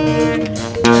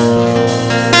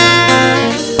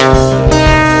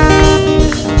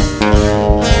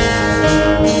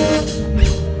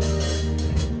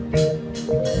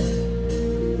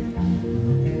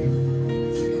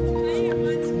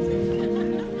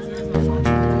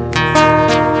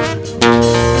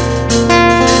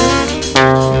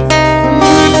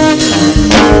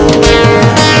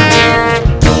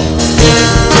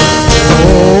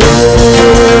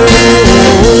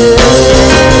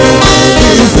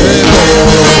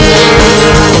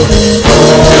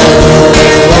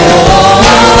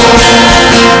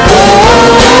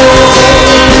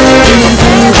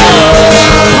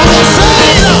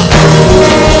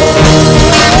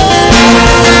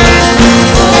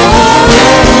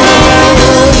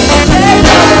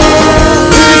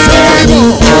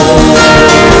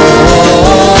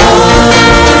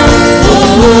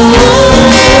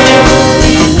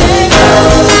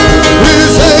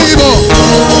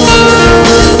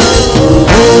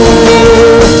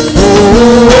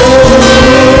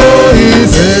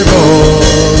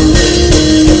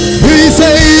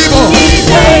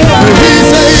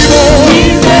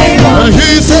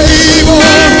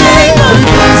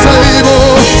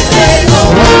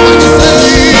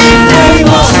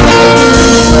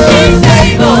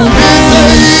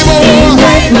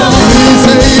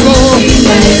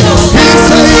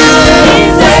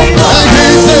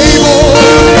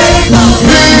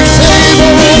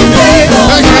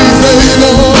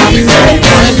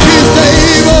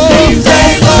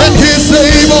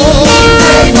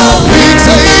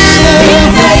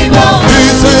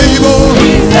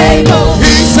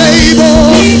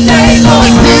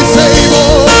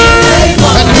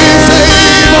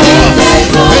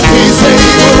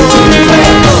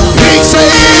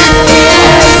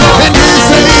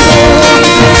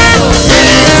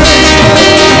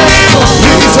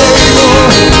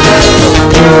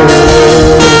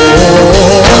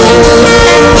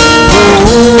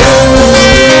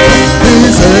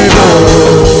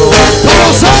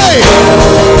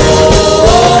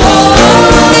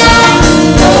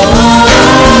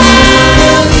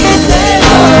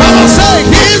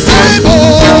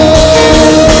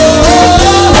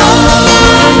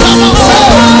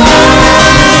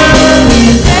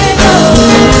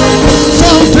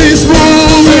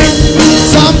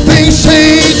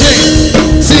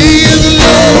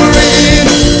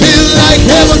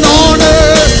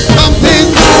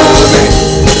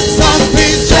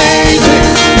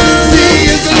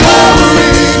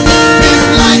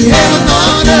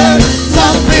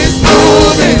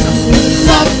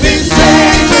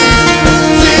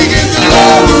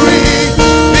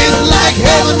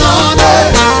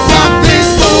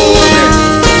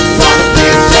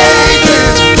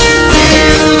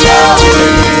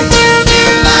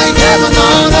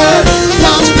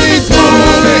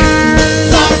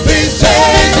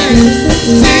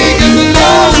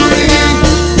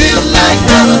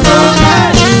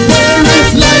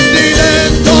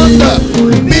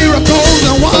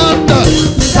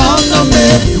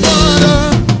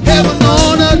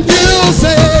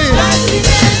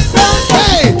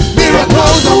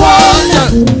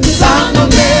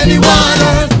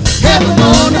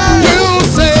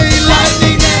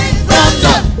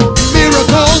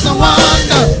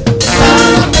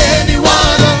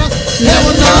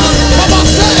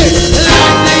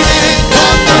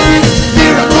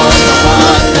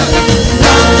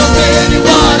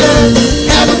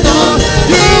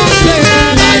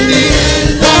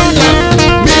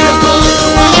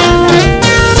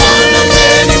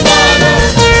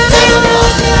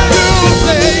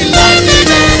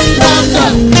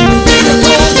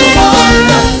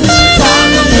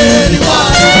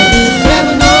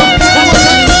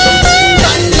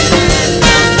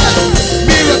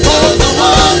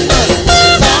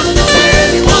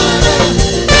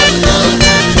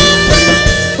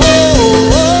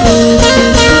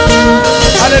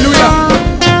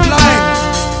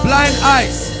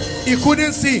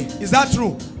 Is that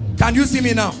true? Can you see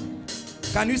me now?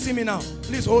 Can you see me now?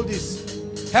 Please hold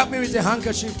this. Help me with a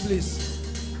handkerchief,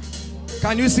 please.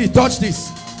 Can you see? Touch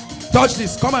this. Touch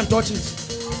this. Come and touch it.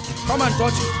 Come and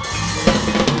touch it.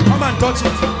 Come and touch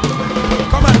it.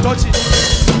 Come and touch it.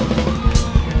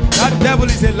 That devil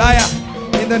is a liar.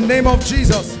 In the name of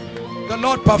Jesus, the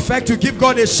Lord perfect you. Give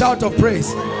God a shout of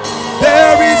praise.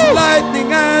 There is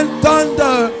lightning and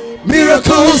thunder,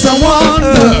 miracles and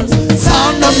wonders,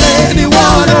 sound of many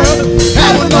waters,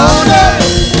 heaven on earth.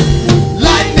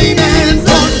 Lightning and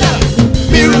thunder,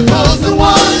 miracles and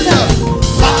wonders,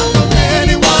 sound of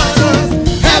many waters,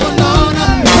 heaven on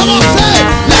earth. Come on, say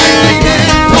lightning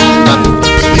and thunder,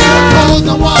 miracles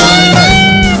and wonders,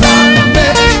 sound of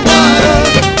many waters,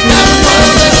 heaven on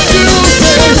earth. You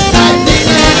say lightning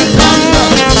and thunder,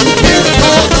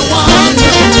 miracles and wonders,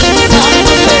 sound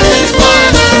of many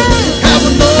waters,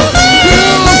 heaven on earth. You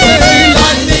say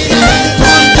lightning and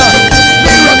thunder,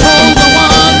 miracles and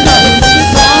wonders,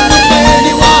 sound of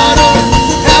many waters,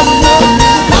 heaven on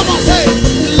earth. Come on, say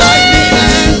lightning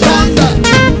and thunder,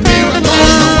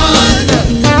 miracles and wonders,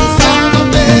 sound of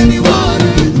many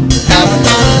waters, heaven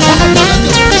on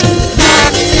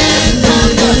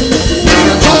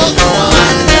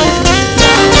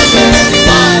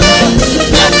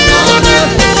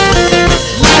earth.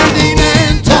 Lightning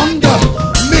and thunder,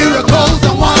 miracles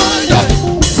and wonders,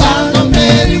 sound of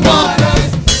many waters,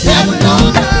 heaven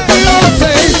on earth.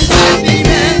 Lightning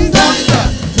and thunder,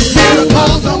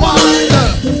 miracles and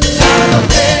wonders, sound of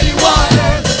many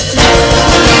waters, heaven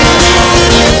on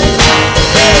earth.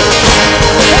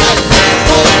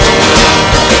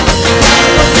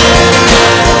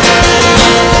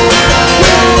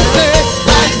 You say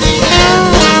lightning and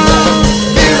thunder,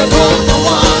 miracles and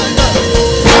wonders,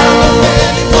 sound of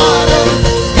many waters,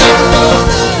 heaven on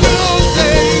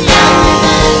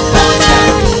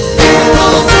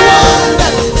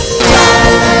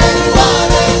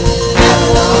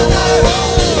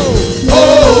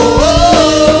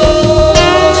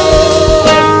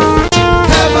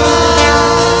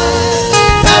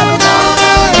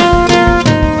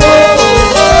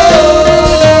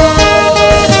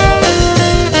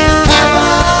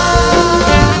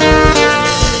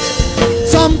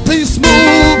something's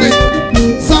moving,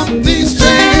 something's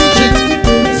changing.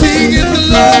 See His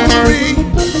glory,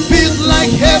 feels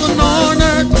like heaven on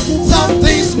earth.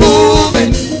 Something's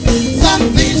moving,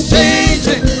 something's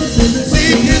changing.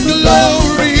 See His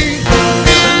glory,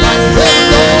 feels like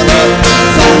heaven on earth.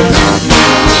 Something's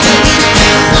moving,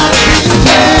 something's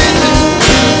changing.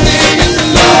 See His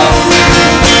glory,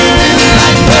 feels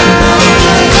like heaven on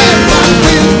earth.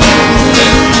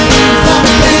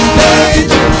 Something's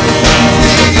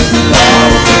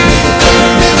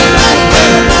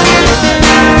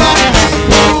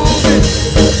moving,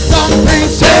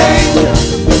 something's changing. Something's changed.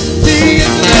 See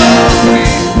His glory,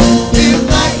 feels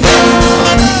like heaven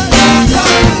on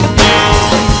earth.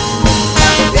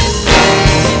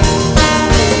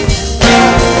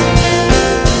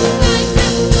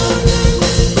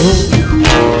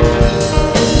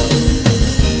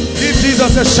 Give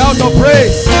Jesus a shout of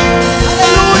praise.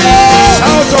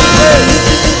 Shout of praise.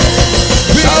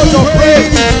 Shout of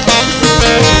praise.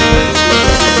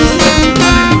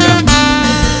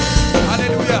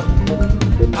 Hallelujah.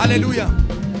 Hallelujah.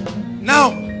 Now,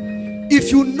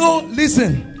 if you know,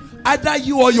 listen, either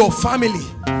you or your family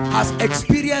has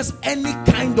experienced any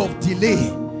kind of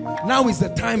delay, now is the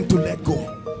time to let go.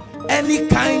 Any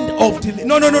kind of delay.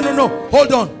 No.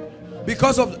 Hold on.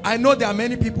 Because of, I know there are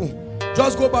many people.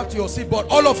 Just go back to your seat. But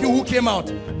all of you who came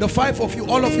out, the 5 of you,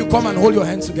 all of you come and hold your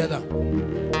hands together.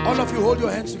 All of you hold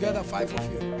your hands together, 5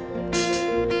 of you.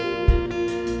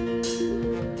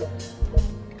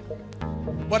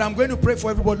 But I'm going to pray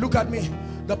for everybody. Look at me.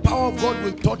 The power of God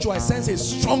will touch you. I sense a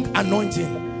strong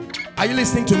anointing. Are you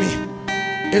listening to me?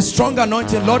 A strong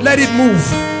anointing. Lord, let it move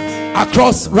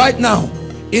across right now.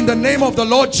 In the name of the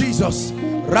Lord Jesus.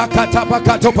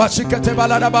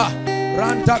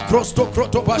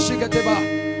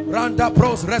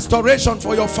 Restoration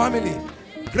for your family.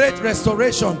 Great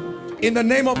restoration. In the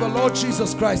name of the Lord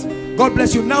Jesus Christ. God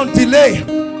bless you. Now delay.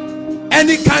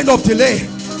 Any kind of delay.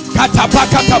 No.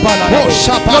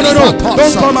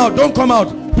 Don't come out. Don't come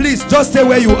out. Please just stay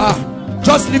where you are.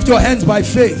 Just lift your hands by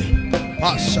faith.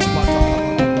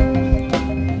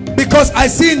 Because I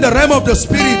see in the realm of the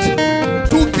spirit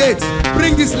 2 gates.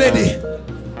 Bring this lady.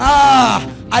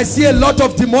 I see a lot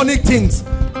of demonic things.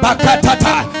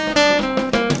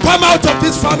 Come out of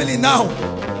this family now.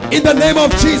 In the name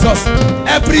of Jesus.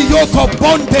 Every yoke of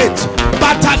bondage.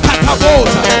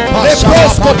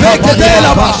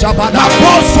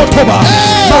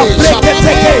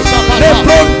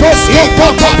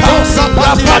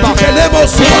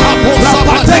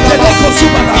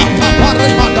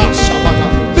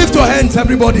 Lift your hands,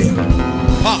 everybody.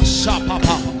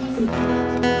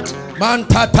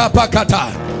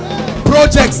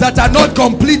 Projects that are not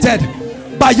completed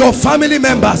by your family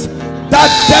members. That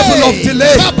devil of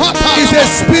delay is a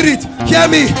spirit. Hear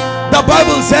me. The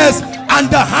Bible says, and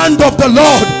the hand of the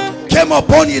Lord came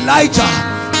upon Elijah,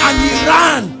 and he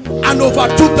ran and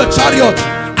overtook the chariot.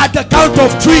 At the count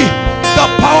of 3, the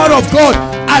power of God,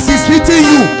 as he's hitting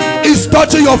you, is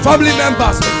touching your family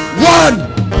members. 1,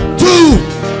 2,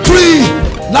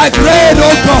 3. Like rain,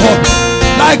 oh God.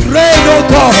 Like rain, oh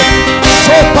God.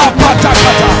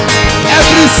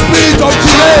 Every spirit of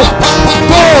delay,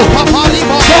 go,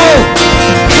 go,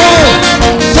 go,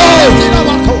 go,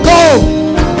 go,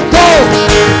 go,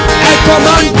 and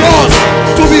command doors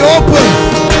to be open.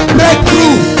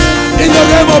 Breakthrough in the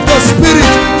realm of the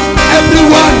spirit.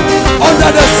 Everyone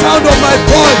under the sound of my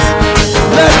voice,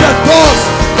 let the doors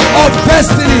of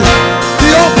destiny be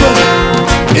open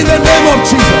in the name of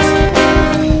Jesus.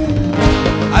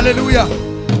 Hallelujah.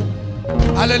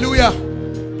 Hallelujah.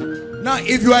 Now,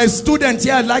 if you are a student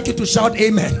here, I'd like you to shout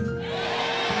amen.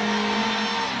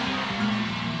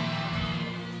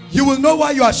 You will know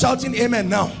why you are shouting amen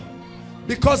now.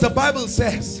 Because the Bible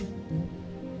says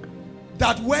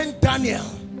that when Daniel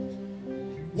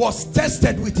was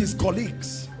tested with his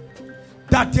colleagues,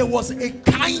 that there was a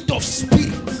kind of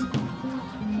spirit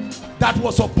that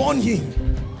was upon him,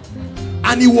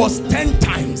 and he was 10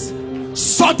 times.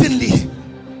 Suddenly,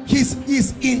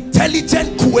 his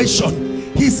intelligent cohesion,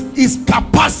 his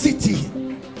capacity.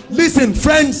 Listen,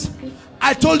 friends,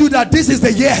 I told you that this is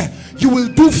the year you will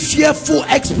do fearful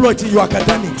exploits in your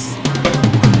academics.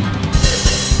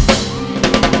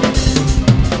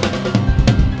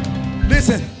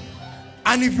 Listen,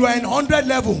 and if you are in 100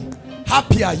 level,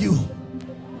 happy are you.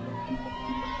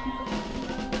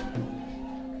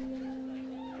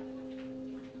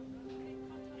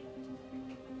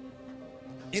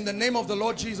 In the name of the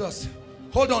Lord Jesus.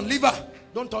 Hold on, leave her.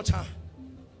 Don't touch her.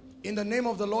 In the name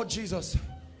of the Lord Jesus.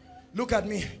 Look at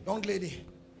me, young lady.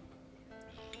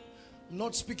 I'm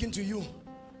not speaking to you.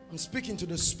 I'm speaking to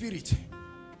the spirit.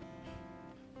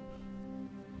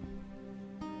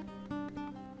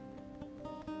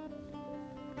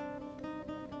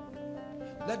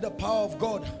 Let the power of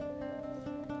God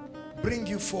bring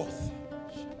you forth.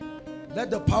 Let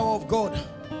the power of God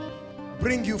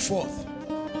bring you forth.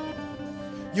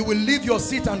 You will leave your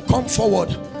seat and come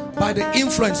forward by the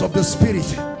influence of the spirit.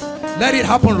 Let it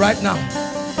happen right now.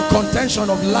 The contention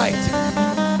of light.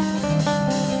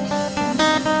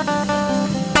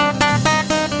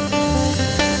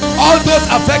 All those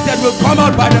affected will come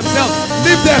out by themselves.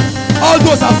 Leave them. All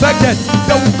those affected,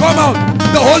 they will come out.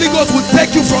 The Holy Ghost will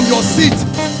take you from your seat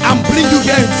and bring you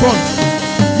here in front.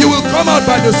 You will come out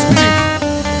by the spirit.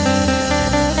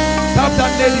 Tap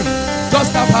that lady.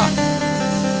 Just tap her.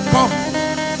 Come.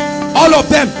 All of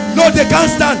them. No, they can't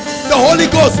stand. The Holy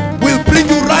Ghost will bring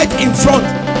you right in front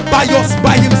by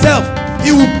himself.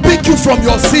 He will pick you from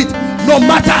your seat. No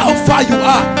matter how far you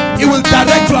are, he will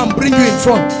direct you and bring you in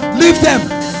front. Leave them.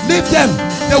 Leave them.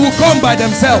 They will come by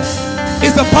themselves.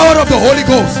 It's the power of the Holy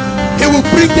Ghost. He will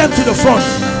bring them to the front.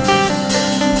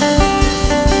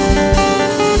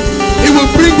 He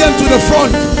will bring them to the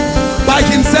front by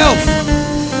himself.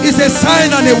 It's a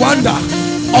sign and a wonder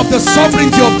of the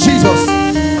sovereignty of Jesus.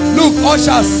 Look,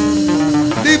 ushers,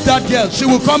 leave that girl. She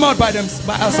will come out by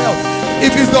herself.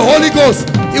 If it's the Holy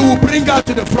Ghost, he will bring her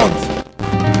to the front.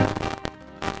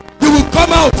 You will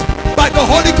come out by the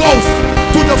Holy Ghost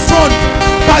to the front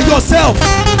by yourself.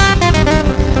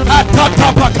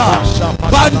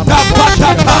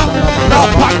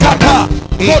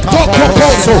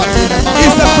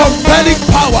 Is the compelling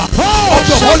power of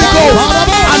the Holy Ghost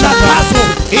and the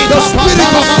castle, the spirit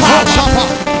of power.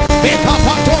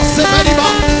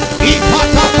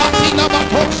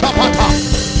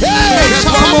 There's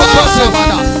one more person.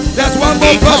 There's one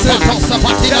more person.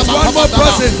 There's one more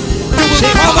person. You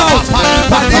will come out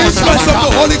by the influence of the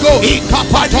Holy Ghost.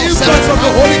 By the influence of the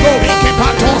Holy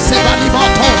Ghost.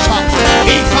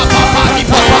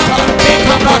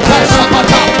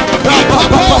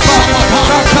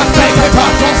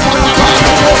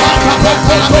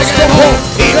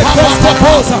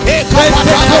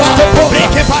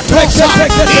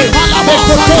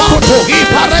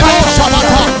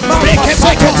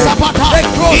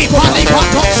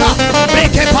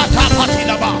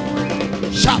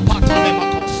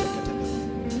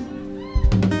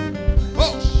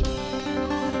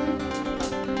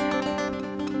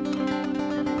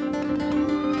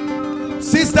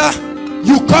 Sister,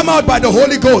 you come out by the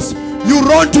Holy Ghost. You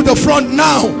run to the front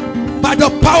now by the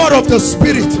power of the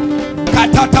Spirit.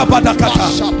 Katata badakata.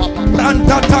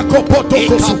 Randata kopoto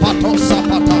kosu.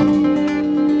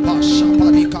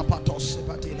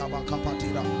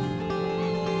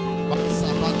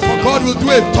 God will do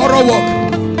a thorough work.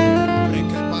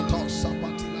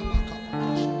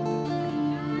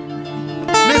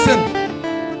 Listen,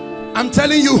 I'm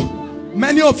telling you,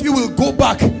 many of you will go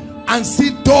back and see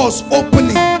doors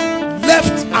opening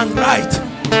left and right.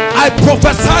 I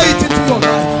prophesy it into your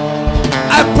life.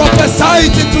 I prophesy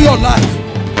it into your life.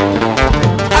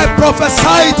 I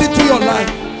prophesy it into your life.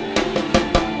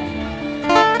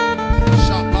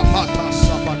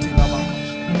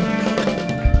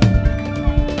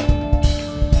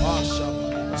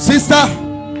 Sister,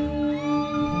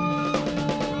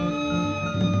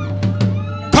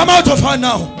 come out of her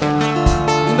now.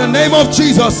 In the name of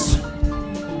Jesus.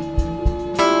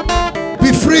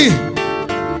 Be free.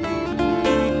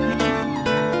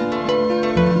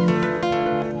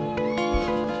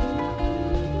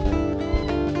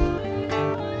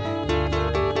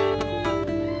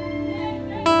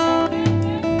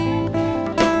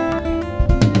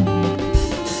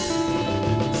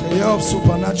 It's a year of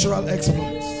supernatural exploits.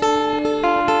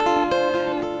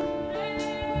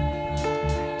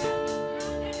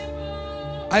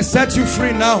 I set you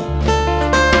free now.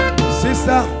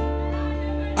 Sister,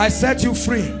 I set you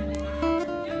free.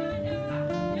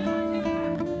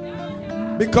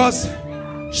 Because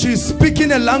she's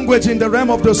speaking a language in the realm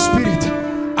of the spirit.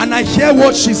 And I hear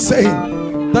what she's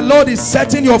saying. The Lord is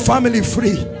setting your family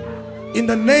free. In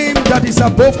the name that is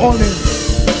above all names.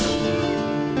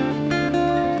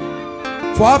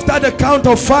 For after the count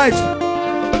of 5,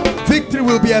 victory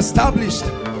will be established.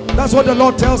 That's what the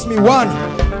Lord tells me.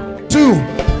 1, 2,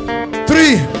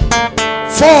 3,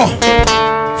 4,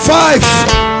 5.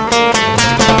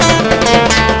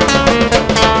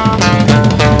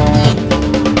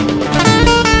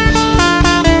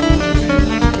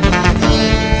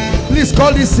 Please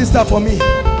call this sister for me.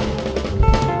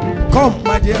 Come,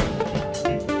 my dear.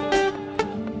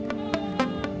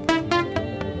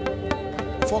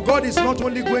 For God is not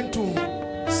only going to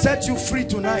set you free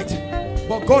tonight,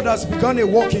 but God has begun a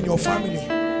work in your family.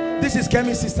 This is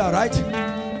Kemi's sister, right?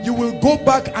 You will go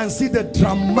back and see the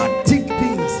dramatic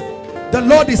things. The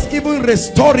Lord is even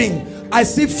restoring. I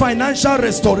see financial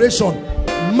restoration,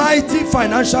 mighty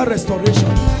financial restoration.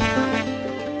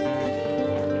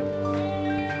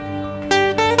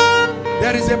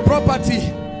 There is a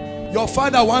property your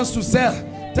father wants to sell.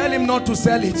 Tell him not to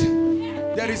sell it.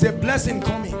 There is a blessing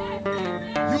coming.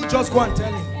 You just go and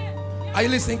tell him. Are you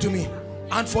listening to me?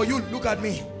 And for you, look at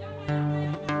me.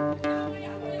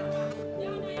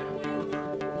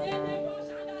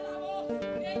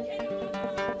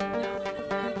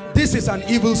 This is an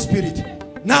evil spirit.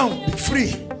 Now be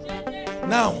free.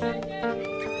 Now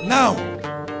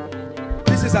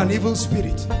this is an evil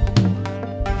spirit.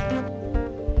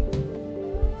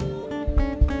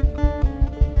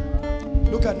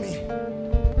 Look at me.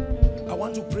 I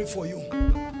want to pray for you.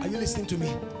 Are you listening to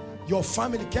me? Your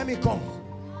family. Kemi, come.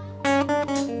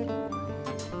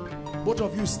 Both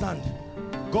of you stand.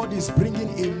 God is bringing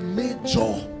a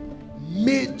major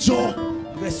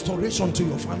restoration to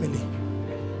your family.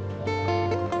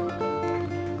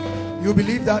 You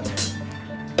believe that?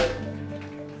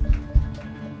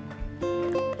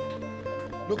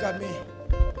 Look at me.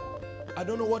 I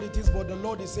don't know what it is, but the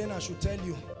Lord is saying I should tell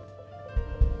you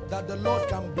that the Lord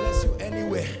can bless you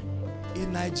anywhere.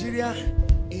 In Nigeria,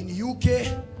 in UK,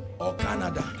 or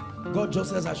Canada. God just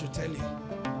says I should tell you.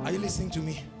 Are you listening to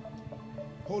me?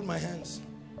 Hold my hands.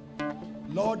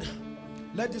 Lord,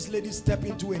 let this lady step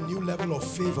into a new level of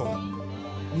favor.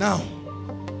 Now,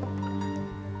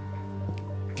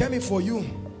 Kemi, for you,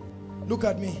 look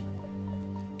at me.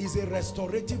 Is a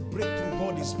restorative breakthrough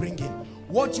God is bringing.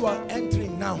 What you are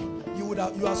entering now,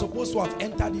 you are supposed to have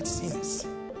entered it since,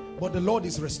 but the Lord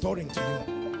is restoring to you.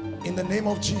 In the name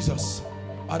of Jesus,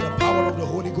 by the power of the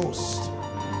Holy Ghost,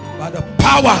 by the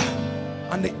power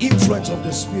and the influence of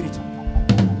the Spirit.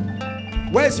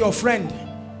 Where's your friend?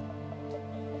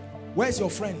 Where's your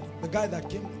friend? The guy that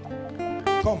came.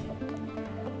 Come.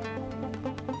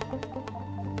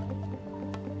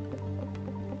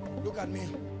 Look at me.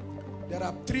 There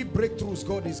are 3 breakthroughs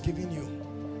God is giving you.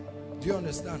 Do you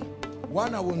understand?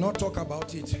 One, I will not talk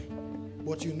about it,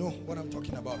 but you know what I'm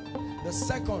talking about. The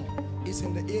second is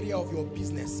in the area of your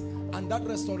business, and that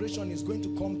restoration is going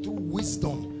to come through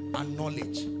wisdom and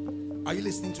knowledge. Are you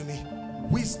listening to me?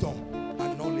 Wisdom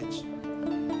and knowledge.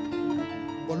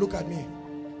 But look at me.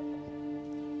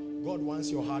 God wants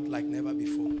your heart like never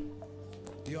before.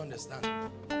 Do you understand?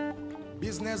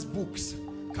 Business books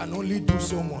can only do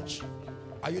so much.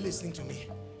 Are you listening to me?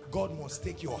 God must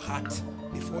take your heart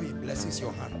before he blesses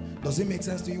your hand. Does it make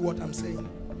sense to you what I'm saying?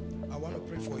 I want to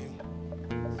pray for you.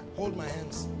 Hold my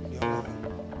hands. The other one.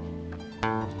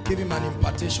 Give him an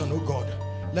impartation, oh God.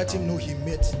 Let him know he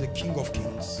met the King of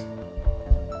Kings.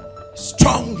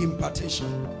 Strong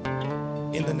impartation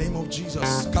in the name of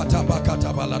Jesus. I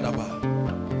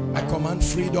command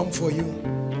freedom for you.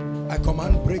 I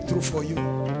command breakthrough for you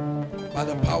by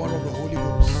the power of the Holy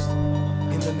Ghost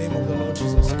in the name of the Lord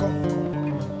Jesus. Come.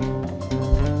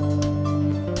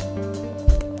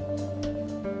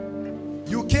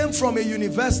 You came from a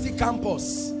university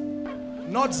campus,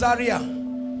 not Zaria.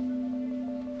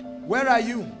 Where are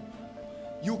you?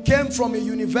 You came from a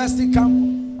university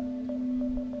campus,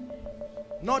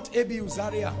 not ABU,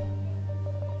 Zaria.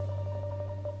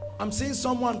 I'm seeing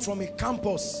someone from a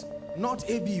campus, not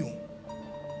ABU.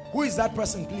 Who is that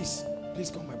person, please? Please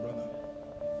come, my brother.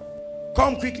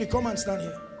 Come quickly, come and stand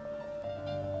here.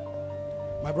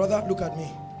 My brother, look at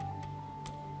me.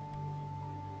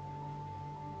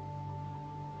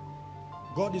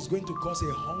 God is going to cause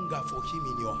a hunger for him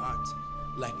in your heart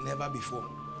like never before.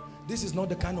 This is not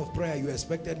the kind of prayer you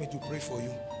expected me to pray for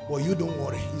you, but you don't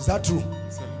worry. Is that true?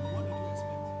 Sir, what did you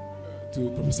expect? To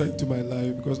prophesy to my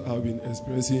life, because I've been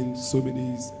experiencing so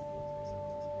many.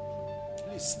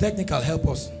 Please, technical, help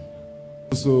us.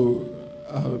 So,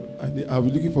 I've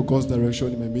been looking for God's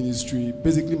direction in my ministry.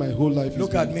 Basically, my whole life.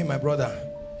 Look at me, my brother.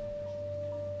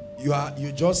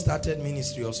 You just started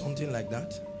ministry or something like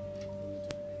that.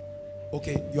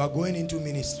 Okay, you are going into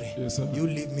ministry. Yes, sir. You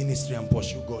leave ministry and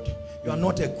pursue God. You are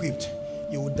not equipped.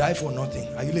 You will die for nothing.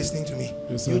 Are you listening to me?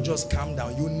 Yes, sir. You just calm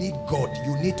down. You need God.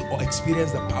 You need to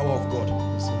experience the power of God.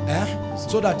 Yes, sir. Yes,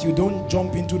 so that you don't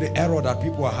jump into the error that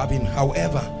people are having.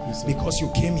 However, yes, because you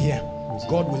came here, yes,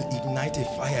 God will ignite a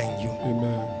fire in you.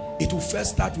 Amen. It will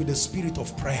first start with the spirit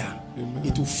of prayer. Amen.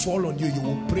 It will fall on you. You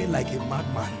will pray like a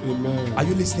madman. Amen. Are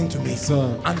you listening to me? Yes,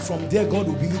 sir. And from there, God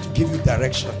will begin to give you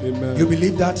direction. Amen. You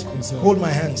believe that? Yes, sir. Hold my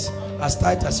hands as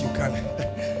tight as you can.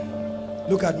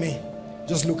 Look at me.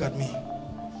 Just look at me.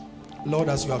 Lord,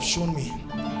 as you have shown me,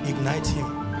 ignite him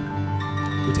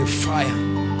with a fire.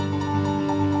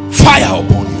 Fire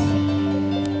upon you.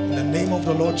 In the name of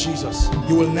the Lord Jesus,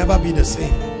 you will never be the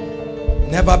same.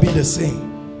 Never be the same.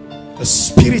 The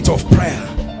spirit of prayer,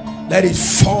 let it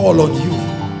fall on you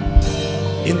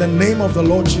in the name of the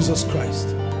Lord Jesus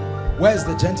Christ. Where is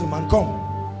the gentleman? Come.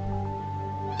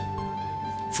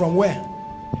 From where?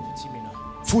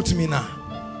 Futmina.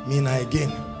 Mina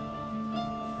again.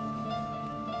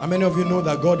 How many of you know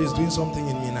that God is doing something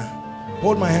in Mina?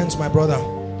 Hold my hands, my brother.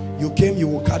 You came, you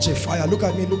will catch a fire. Look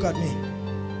at me, look at me.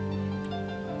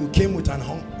 You came with a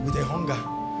hunger.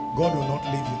 God will not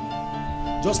leave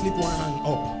you. Just lift one hand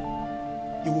up.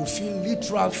 You will feel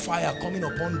literal fire coming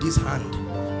upon this hand,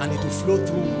 and it will flow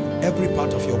through every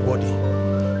part of your body.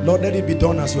 Lord, let it be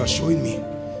done as you are showing me.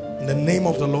 In the name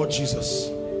of the Lord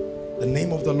Jesus. The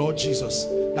name of the Lord Jesus.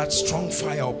 That strong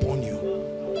fire upon you.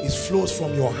 It flows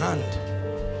from your hand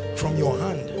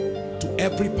to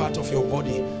every part of your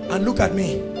body. And look at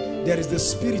me. There is the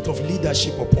spirit of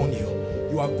leadership upon you.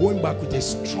 You are going back with a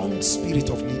strong spirit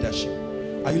of leadership.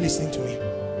 Are you listening to me?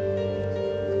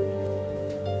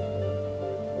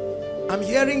 I'm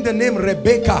hearing the name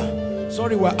Rebecca.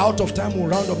 Sorry, we're out of time. We'll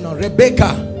round up now.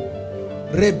 Rebecca.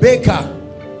 Rebecca.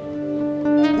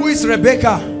 Who is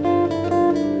Rebecca?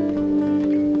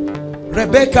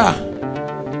 Rebecca.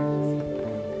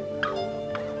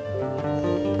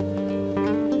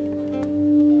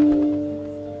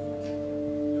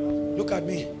 Look at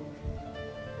me.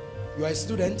 You are a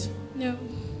student? No.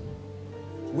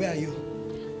 Where are you?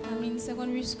 I'm in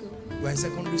secondary school. You are in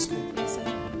secondary school? Yes,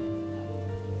 sir.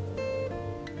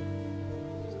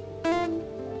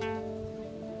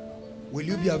 Will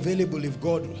you be available if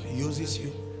God uses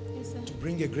you? Yes, sir. To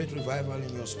bring a great revival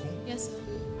in your school? Yes, sir.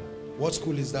 What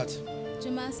school is that?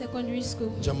 Jamal Secondary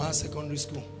School. Jamal Secondary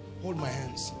School. Hold my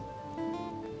hands.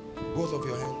 Both of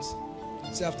your hands.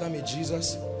 Say after me,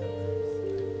 Jesus,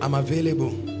 I'm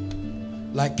available.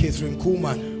 Like Catherine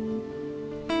Kuhlman.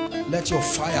 Let your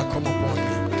fire come upon me.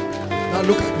 Now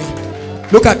look at me.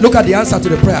 Look at the answer to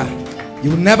the prayer. You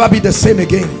will never be the same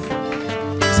again.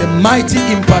 It's a mighty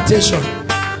impartation.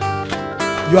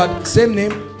 You are the same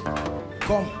name.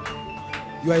 Come.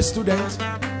 You are a student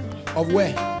of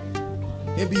where?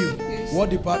 ABU. Yes. What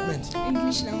department?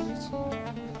 English language.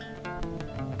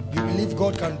 You believe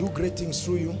God can do great things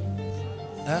through you?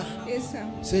 Huh? Yes, sir.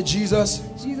 Say, Jesus,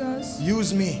 Jesus,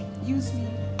 use me. use me.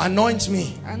 Anoint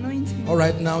me. Anoint me. All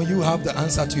right, now you have the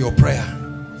answer to your prayer.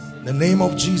 In the name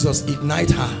of Jesus, ignite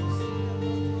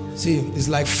her. See, it's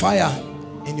like fire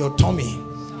in your tummy.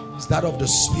 It's that of the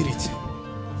spirit.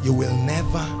 You will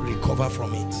never recover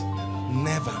from it.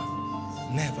 Never.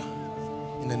 Never.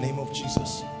 In the name of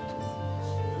Jesus.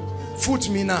 Foot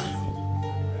me now.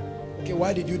 Okay,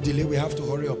 why did you delay? We have to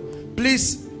hurry up.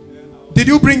 Please, Did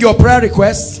you bring your prayer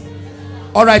requests?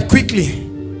 All right, quickly.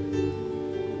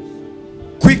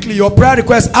 Quickly, your prayer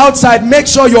request outside. Make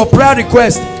sure your prayer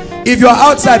request, if you are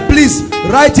outside, please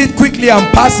write it quickly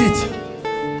and pass it.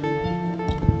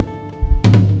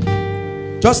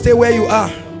 Just stay where you are.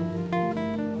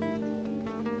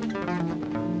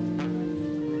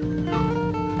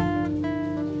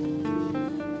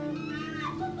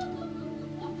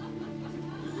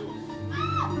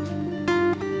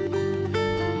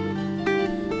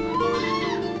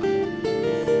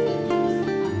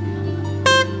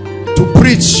 To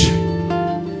preach,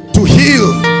 to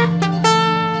heal,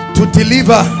 to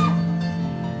deliver,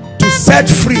 to set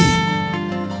free,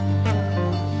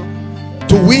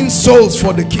 to win souls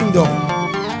for the kingdom.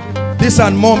 This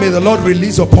and more may the Lord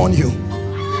release upon you.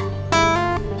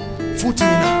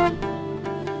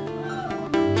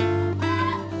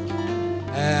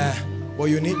 But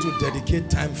you need to dedicate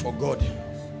time for God.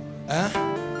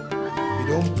 You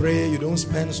don't pray, you don't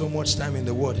spend so much time in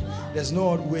the word. There's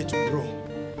no other way to grow.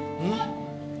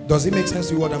 Does it make sense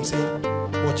to you what I'm saying?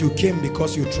 But you came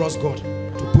because you trust God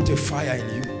to put a fire in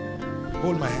you.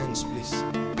 Hold my hands, please.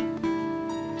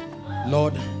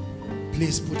 Lord,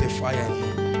 please put a fire in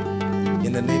him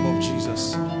in the name of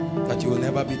Jesus, that you will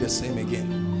never be the same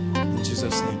again. In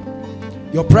Jesus' name.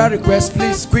 Your prayer requests,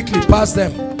 please quickly pass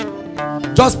them.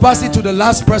 Just pass it to the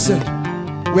last person.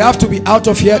 We have to be out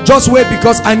of here. Just wait,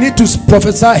 because I need to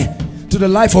prophesy to the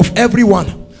life of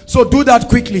everyone. So do that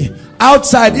quickly.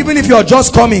 Outside, even if you're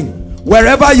just coming,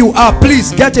 wherever you are,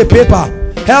 please get a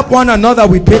paper. Help one another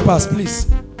with papers, please.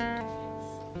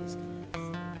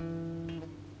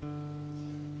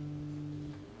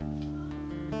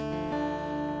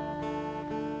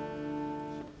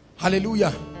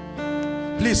 Hallelujah.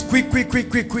 Please, quick.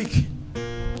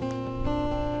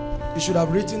 You should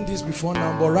have written this before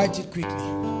now, but write it quickly,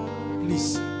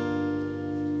 please.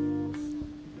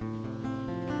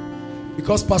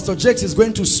 Because Pastor Jakes is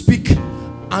going to speak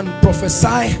and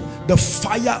prophesy the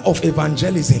fire of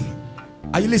evangelism.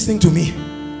 Are you listening to me?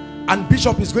 And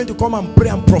Bishop is going to come and pray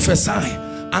and prophesy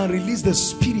and release the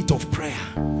spirit of prayer.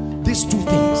 These two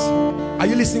things. Are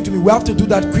you listening to me? We have to do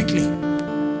that quickly.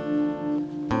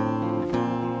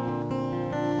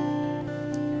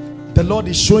 The Lord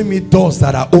is showing me doors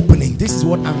that are opening. This is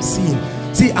what I'm seeing.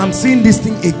 See, I'm seeing this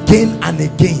thing again and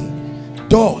again.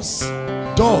 Doors.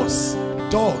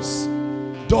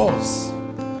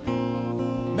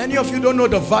 Many of you don't know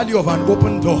the value of an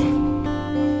open door.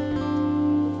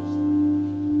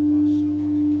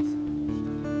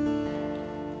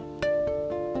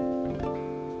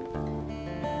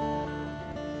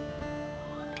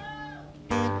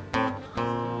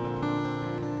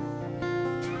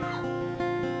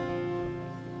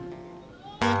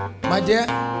 My dear,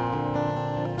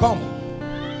 come.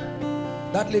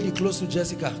 That lady close to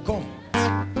Jessica, come.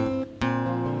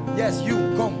 Yes, you,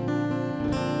 come.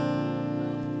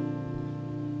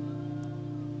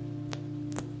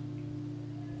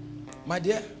 My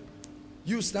dear,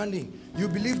 you standing, you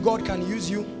believe God can use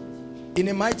you in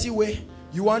a mighty way.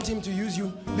 You want him to use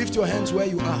you. Lift your hands where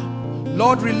you are.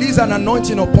 Lord, release an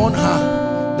anointing upon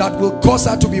her that will cause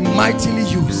her to be mightily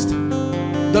used.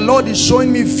 The Lord is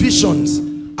showing me visions.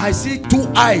 I see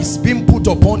 2 eyes being put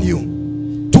upon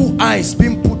you. 2 eyes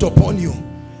being put upon you.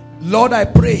 Lord, I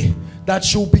pray that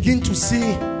she'll begin to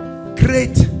see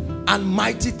great and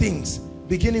mighty things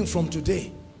beginning from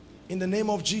today. In the name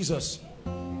of Jesus.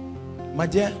 My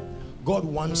dear, God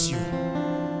wants you.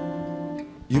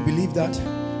 You believe that?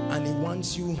 And he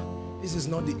wants you. This is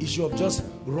not the issue of just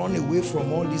run away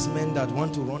from all these men that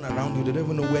want to run around you. They don't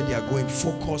even know where they are going.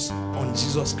 Focus on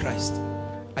Jesus Christ.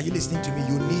 Are you listening to me?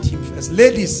 You need him first.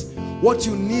 Ladies, what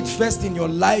you need first in your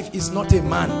life is not a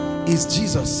man, it's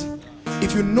Jesus.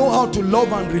 If you know how to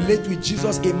love and relate with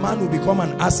Jesus, a man will become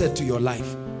an asset to your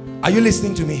life. Are you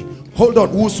listening to me? Hold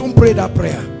on, we'll soon pray that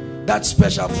prayer, that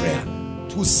special prayer,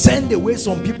 to send away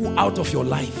some people out of your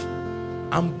life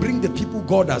and bring the people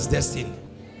God has destined.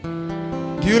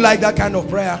 Do you like that kind of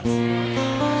prayer?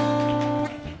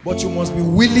 But you must be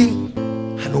willing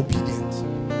and obedient.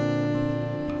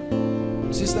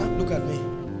 Sister, look at me.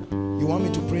 You want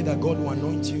me to pray that God will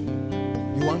anoint you?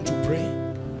 You want to pray?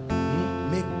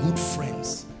 Make good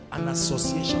friends. An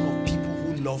association of people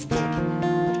who love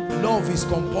God. Love is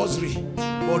compulsory,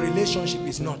 but relationship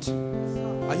is not.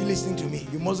 Are you listening to me?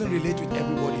 You mustn't relate with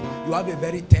everybody. You have a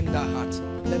very tender heart.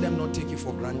 Let them not take you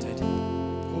for granted.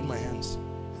 Hold my hands.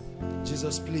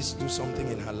 Jesus, please do something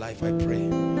in her life, I pray.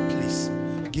 Please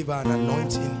give her an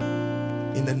anointing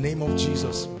in the name of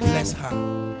Jesus. Bless her.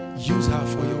 Use her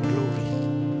for your glory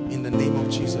in the name of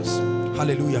Jesus.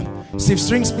 Hallelujah. Steve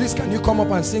Strings, please can you come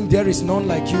up and sing There Is None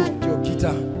Like You, your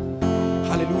guitar.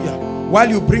 While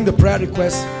you bring the prayer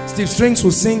request, Steve Strings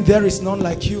will sing "There Is None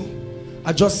Like You."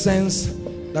 I just sense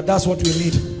that that's what we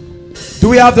need. Do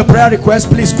we have the prayer request?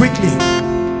 Please, quickly.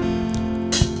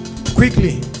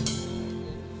 Quickly.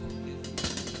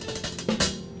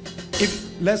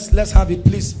 Let's have it,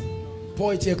 please.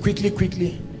 Pour it here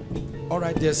quickly. All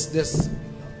right, there's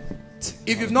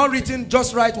if you've not written,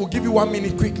 just write. We'll give you 1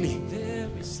 minute quickly.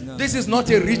 This is not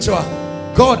a ritual.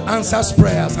 God answers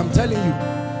prayers, I'm telling you.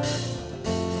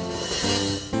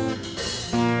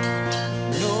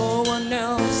 No one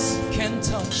else can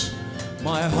touch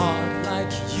my heart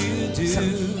like you do.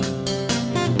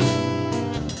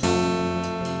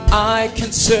 I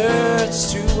can search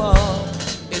through all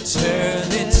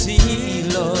eternity,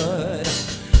 Lord,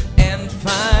 and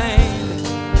find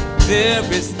there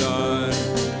is none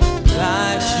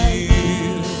like you.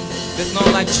 There's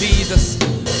none like Jesus.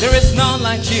 There is none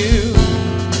like you.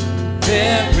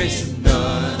 There is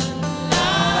none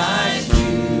like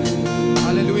you.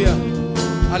 Hallelujah.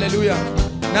 Hallelujah.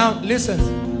 Now listen.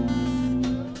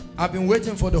 I've been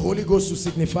waiting for the Holy Ghost to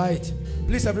signify it.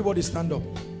 Please, everybody stand up.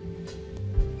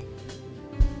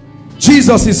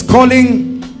 Jesus is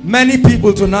calling many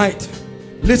people tonight.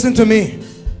 Listen to me.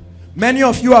 Many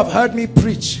of you have heard me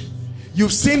preach.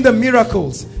 You've seen the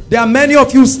miracles. There are many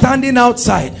of you standing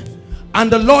outside and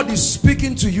the Lord is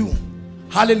speaking to you.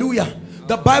 Hallelujah.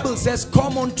 The Bible says,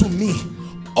 "Come unto me,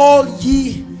 all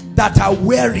ye that are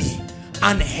weary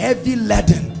and heavy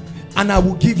laden, and I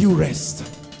will give you rest."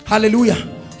 Hallelujah.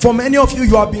 For many of you,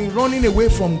 you have been running away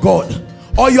from God,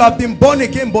 or you have been born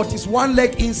again but it's one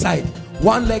leg inside,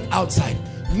 one leg outside.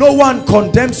 No one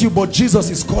condemns you, but Jesus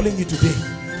is calling you today.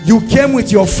 You came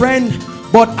with your friend,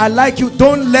 but I like you.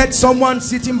 Don't let someone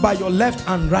sitting by your left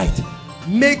and right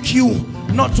make you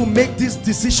not to make this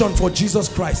decision for Jesus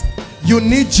Christ. You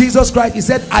need Jesus Christ. He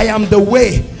said, "I am the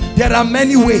way." There are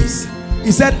many ways.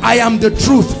 He said, "I am the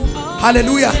truth."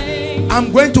 Hallelujah.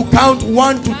 I'm going to count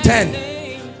 1 to 10.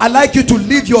 I'd like you to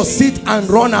leave your seat and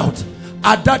run out.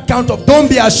 At that count of, don't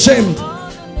be ashamed.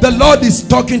 The Lord is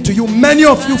talking to you. Many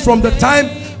of you, from the time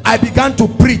I began to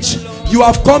preach, you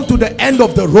have come to the end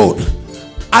of the road.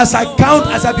 As I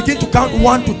begin to count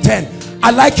 1 to 10,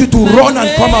 I'd like you to run and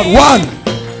come out. 1,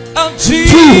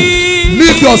 2,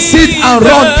 leave your seat and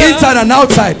run inside and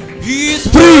outside.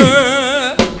 3,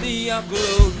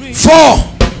 4,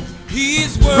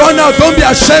 run out. Don't be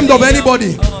ashamed of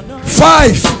anybody.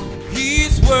 5,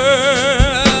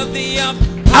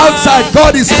 outside.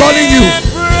 God is calling you.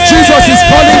 Jesus is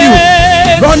calling you.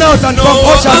 Run out and come.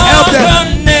 Ushers, help them.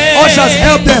 Ushers,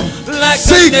 help them.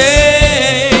 6,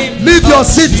 leave your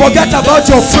seat. Forget about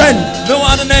your friend.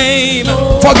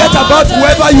 Forget about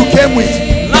whoever you came with.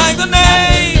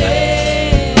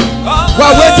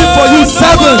 We're waiting for you.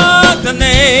 7,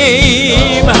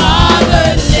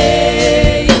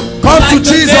 come to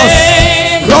Jesus.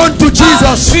 Run to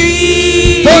Jesus.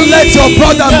 Don't let your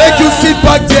brother make you sit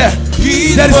back there.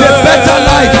 There is a better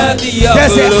life.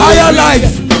 There's a higher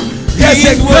life. There's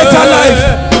a greater life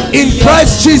in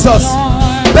Christ Jesus.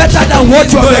 Better than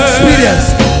what you have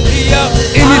experienced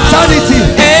in eternity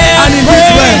and in this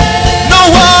world.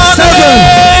 7.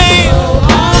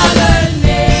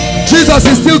 Jesus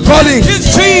is still calling.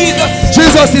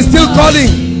 Jesus is still calling.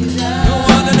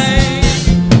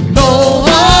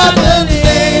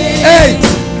 8.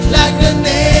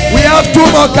 We have 2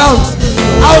 more counts.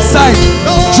 Outside,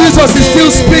 Jesus is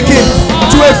still speaking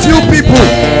to a few people.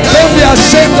 Don't be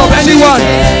ashamed of anyone.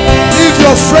 Leave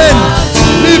your friend,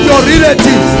 leave your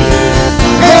relatives.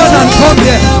 Run and come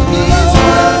here.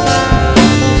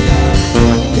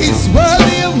 He's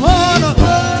worthy of honor.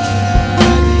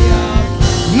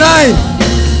 9.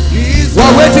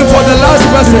 We're waiting for the last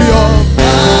person.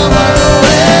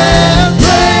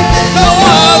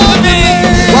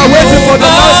 We're waiting for the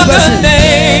last person.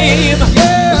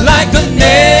 Like the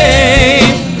name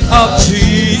of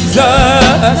Jesus.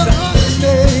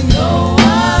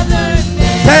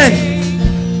 10.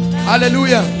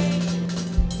 Hallelujah.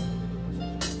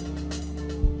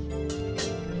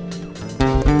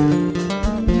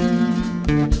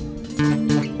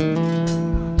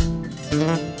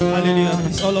 Hallelujah.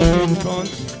 Please, all of you in front,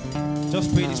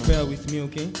 just pray this prayer with me,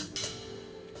 okay?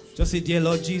 Just say, "Dear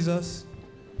Lord Jesus,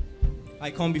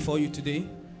 I come before you today,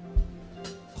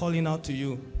 calling out to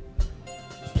you.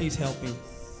 Please help me.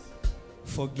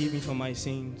 Forgive me for my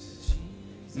sins.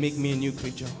 Make me a new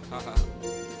creature.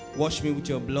 Wash me with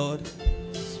your blood.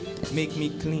 Make me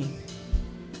clean.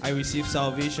 I receive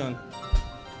salvation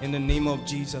in the name of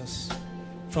Jesus.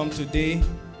 From today,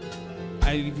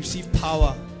 I receive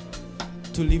power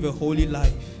to live a holy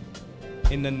life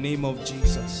in the name of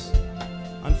Jesus."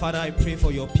 And Father, I pray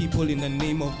for your people in the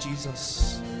name of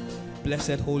Jesus.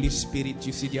 Blessed Holy Spirit,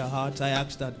 you see their hearts. I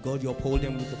ask that God, you uphold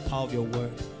them with the power of your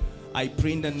word. I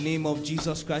pray in the name of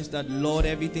Jesus Christ that, Lord,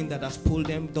 everything that has pulled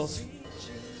them thus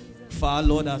far,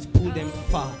 Lord, has pulled them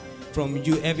far from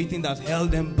you. Everything that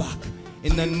held them back,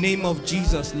 in the name of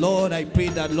Jesus, Lord, I pray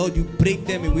that, Lord, you break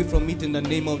them away from it in the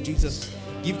name of Jesus.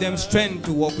 Give them strength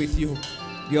to walk with you.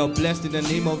 You are blessed in the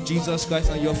name of Jesus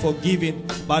Christ, and you are forgiven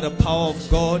by the power of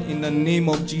God in the name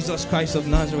of Jesus Christ of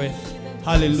Nazareth.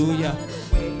 Hallelujah.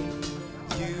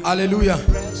 Hallelujah.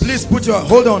 Please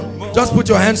hold on. Just put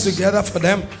your hands together for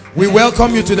them. We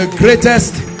welcome you to the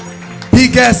greatest,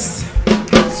 biggest,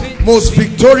 most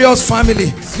victorious family.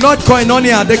 Not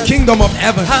koinonia, the kingdom of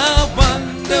heaven.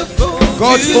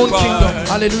 God's own kingdom.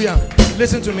 Hallelujah.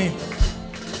 Listen to me.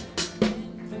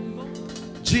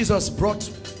 Jesus brought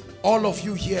all of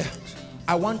you here.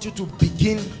 I want you to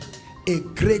begin a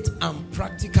great and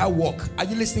practical work. Are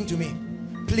you listening to me?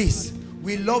 Please,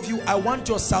 we love you. I want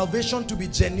your salvation to be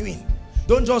genuine.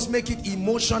 Don't just make it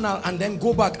emotional and then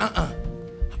go back.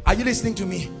 Are you listening to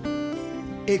me?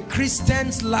 A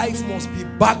Christian's life must be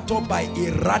backed up by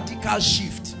a radical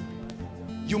shift.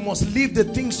 You must leave the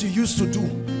things you used to do.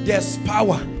 There's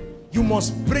power. You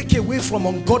must break away from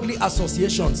ungodly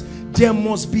associations. There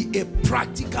must be a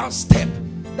practical step.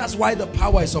 That's why the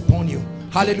power is upon you.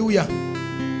 Hallelujah.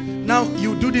 Now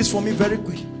you do this for me very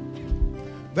quickly.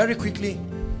 Very quickly.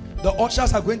 The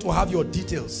ushers are going to have your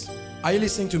details. Are you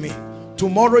listening to me?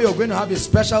 Tomorrow you're going to have a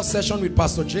special session with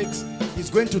Pastor Jakes. He's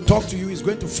going to talk to you. He's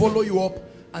going to follow you up.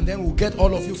 And then we'll get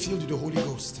all of you filled with the Holy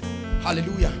Ghost.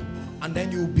 Hallelujah. And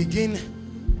then you begin.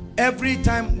 Every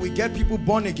time we get people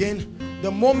born again, the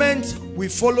moment we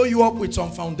follow you up with some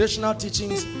foundational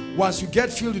teachings, once you get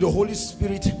filled with the Holy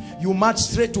Spirit, you march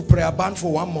straight to prayer band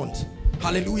for 1 month.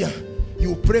 Hallelujah.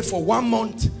 You pray for 1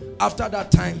 month. After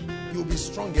that time, you'll be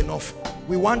strong enough.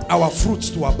 We want our fruits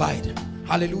to abide.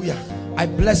 Hallelujah. I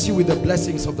bless you with the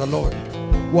blessings of the Lord.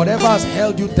 Whatever has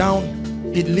held you down,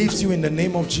 it leaves you in the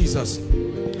name of Jesus.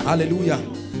 Hallelujah.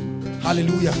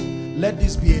 Hallelujah. Let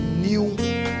this be a new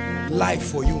life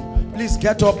for you. Please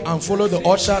get up and follow the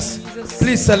ushers.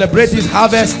 Please celebrate this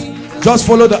harvest. Just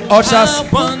follow the ushers.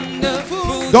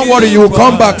 Don't worry, you will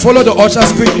come back. Follow the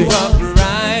ushers quickly.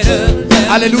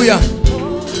 Hallelujah.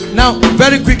 Now,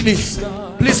 very quickly,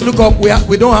 please look up.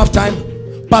 We don't have time.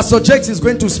 Pastor Jakes is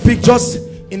going to speak just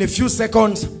in a few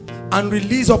seconds and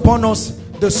release upon us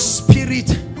the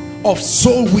spirit of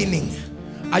soul winning.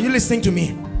 Are you listening to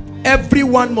me?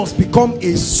 Everyone must become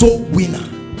a soul winner.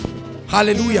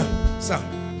 Hallelujah. Sir.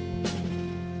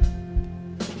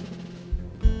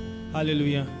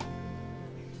 Hallelujah.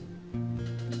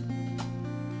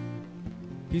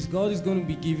 Because God is going to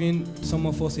be giving some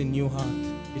of us a new heart.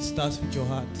 It starts with your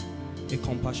heart, a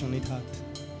compassionate heart.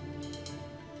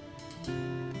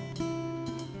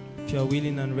 If you are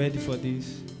willing and ready for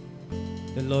this,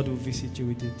 the Lord will visit you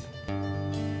with it.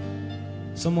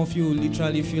 Some of you will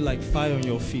literally feel like fire on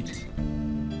your feet.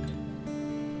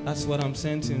 That's what I'm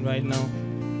sensing right now.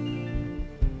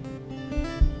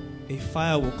 A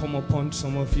fire will come upon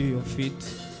some of you, your feet.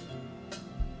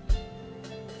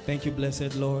 Thank you,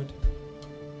 blessed Lord.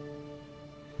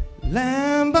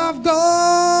 Lamb of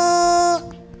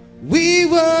God, we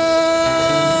worship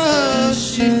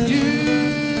you.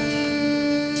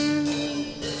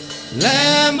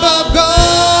 Lamb of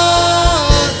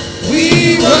God,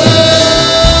 we worship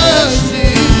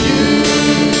you.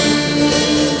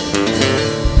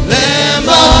 Lamb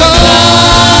of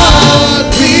God,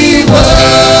 we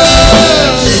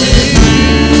worship you.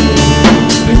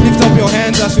 Please lift up your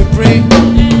hands as we pray.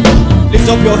 Lift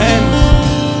up your hands.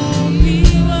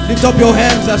 Lift up your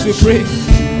hands as we pray.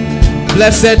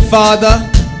 Blessed Father,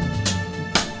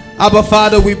 Abba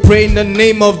Father, we pray in the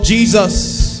name of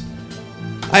Jesus.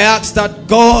 I ask that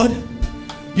God,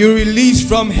 you release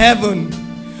from heaven.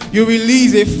 You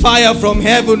release a fire from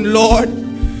heaven, Lord.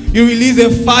 You release a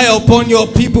fire upon your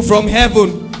people from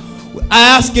heaven.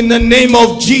 I ask in the name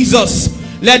of Jesus,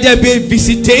 let there be a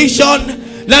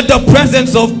visitation. Let the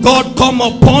presence of God come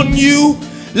upon you.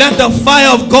 Let the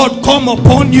fire of God come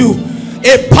upon you.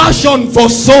 A passion for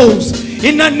souls.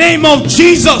 In the name of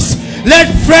Jesus, let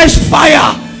fresh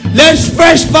fire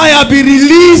be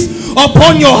released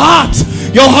upon your heart.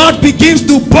 Your heart begins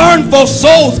to burn for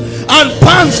souls and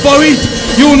pants for it.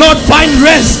 You will not find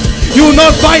rest. You will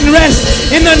not find rest.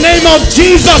 In the name of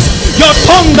Jesus, your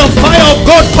tongue, the fire of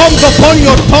God comes upon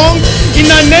your tongue. In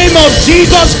the name of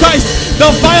Jesus Christ,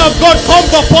 the fire of God comes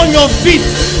upon your feet.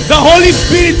 The Holy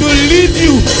Spirit will lead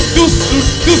you to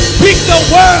speak the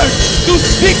word, to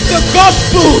speak the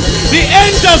gospel. The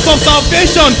angels of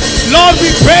salvation, Lord, we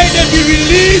pray that we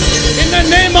release in the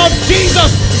name of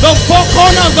Jesus the four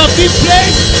corners of this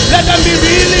place, let them be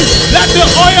released. Let the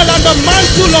oil and the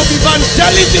mantle of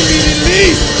evangelism be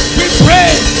released. We pray,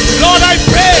 Lord, I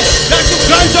pray that you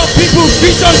grant your people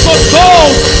vision for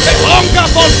souls, a hunger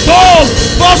for souls,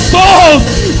 for souls.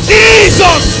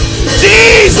 Jesus,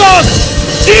 Jesus,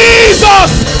 Jesus,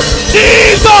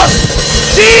 Jesus,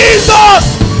 Jesus,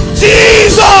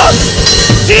 Jesus,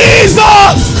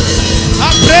 Jesus.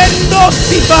 Aprendo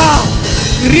siba,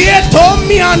 rieto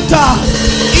mianta,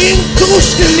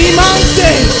 intus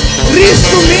limante,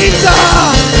 ristumita,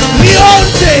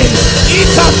 rionte,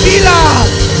 itafila,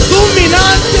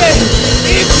 dominante,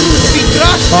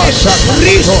 icrucigraste,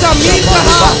 ristamita,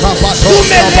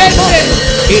 dumelete,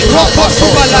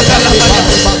 iropotuba la galabaya.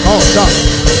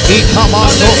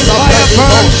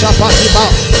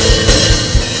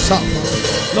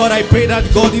 Lord, I pray that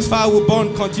God, this fire will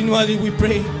burn continually. We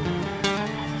pray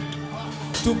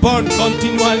to burn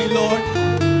continually, Lord.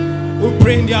 We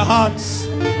pray in their hearts.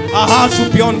 Our hearts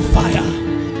will be on fire.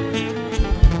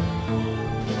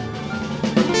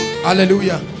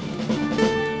 Hallelujah.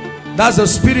 That's the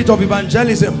spirit of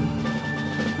evangelism.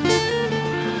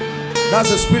 That's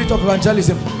the spirit of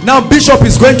evangelism. Now Bishop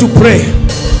is going to pray.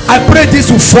 I pray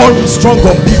this will fall strong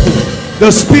on people.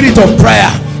 The spirit of prayer.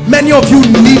 Many of you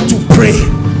need to pray.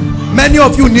 Many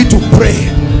of you need to pray.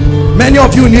 Many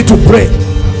of you need to pray.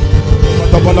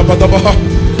 Let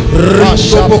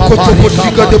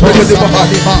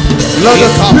the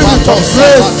spirit of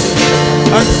grace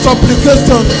and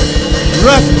supplication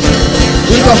rest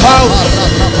in the house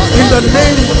in the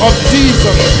name of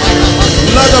Jesus.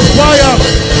 Let the fire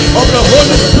of the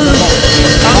Holy Spirit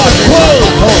and the coal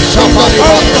of the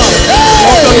altar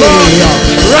of the Lord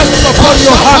rest upon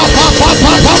your heart.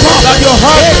 That your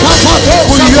heart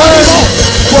will yearn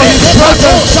for His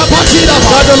presence.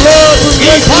 That the Lord will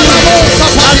make you an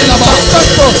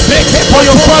intercessor for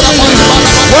your family.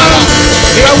 One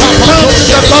that will come to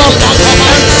the Lord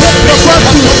and take the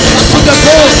battle to the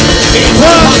goal.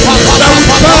 One that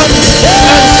will come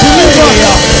and deliver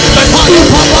the sheep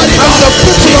and the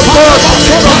people of God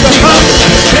from the hand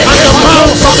and the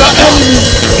mouth of the enemy.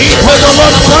 May the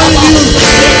Lord find you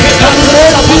and make you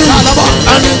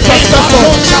an intercessor,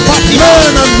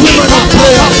 men and women of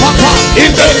prayer,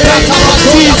 in the name of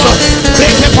Jesus.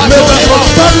 May the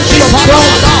authority of God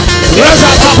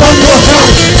rest upon your head,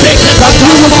 that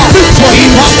you will speak for Him,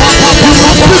 you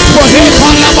will speak for Him,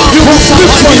 you will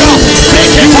speak for Him,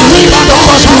 you will win the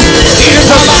battle in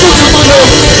the secret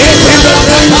place, in the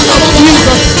name of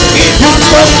Jesus. You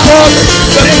thank God,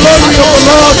 the glory of the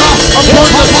Lord upon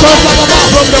the top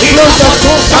from the closet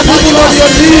and even on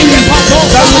your knees,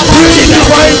 that will bring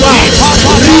revival.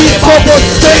 Rikobo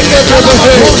senge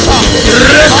bebehe,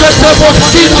 reketebo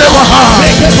sinde baha,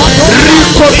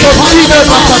 rikoto sinde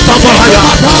bakatabahaya,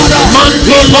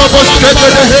 manto lobo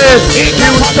skebedehe. He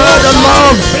will turn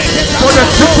alarm for the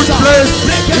secret place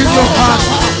in your heart.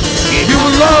 You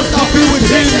will love to be with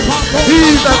Him. He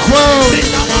that dwells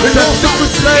in the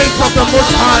secret place of the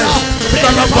Most High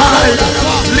shall abide.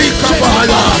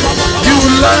 You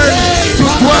will learn to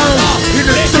dwell in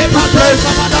the secret place,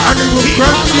 and He will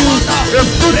grant you a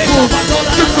fruitful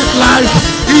secret life.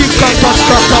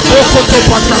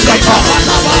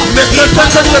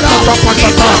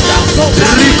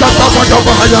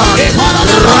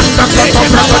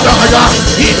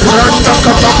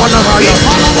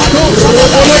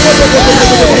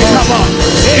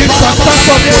 Intercessor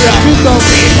for the kingdom.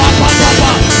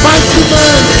 Mighty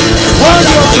man,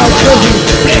 worthy of thanksgiving.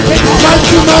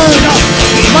 Mighty man,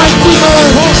 mighty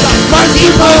man, mighty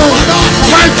man,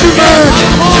 mighty man,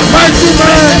 mighty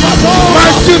man,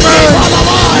 mighty man,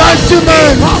 mighty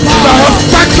man, that have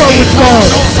stature with God.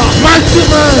 Mighty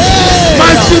man,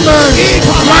 mighty man,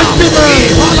 mighty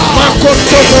man.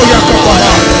 Makotobo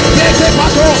Yakabaha.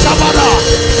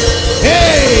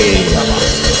 Hey.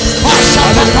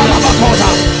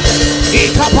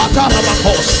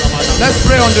 Let's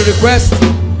pray on the request.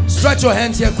 Stretch your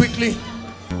hands here quickly.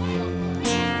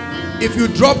 If you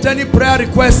dropped any prayer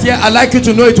request here, I'd like you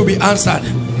to know it will be answered.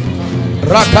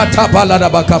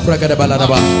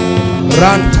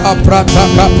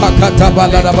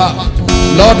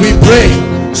 Lord, we pray.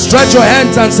 Stretch your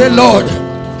hands and say, Lord,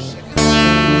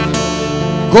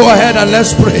 go ahead and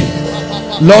let's pray.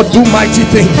 Lord, do mighty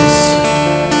things.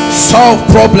 Solve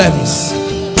problems.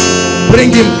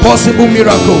 Bring impossible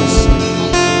miracles.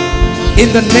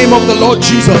 In the name of the Lord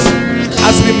Jesus,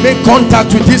 as we make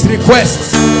contact with these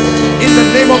requests, in the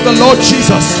name of the Lord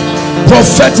Jesus,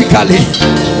 prophetically,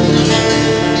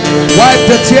 wipe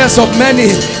the tears of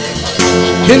many.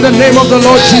 In the name of the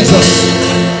Lord Jesus.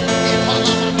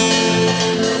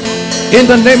 In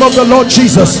the name of the Lord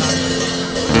Jesus.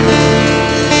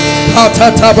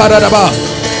 Patata baradaba.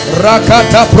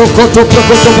 Rakata prokoto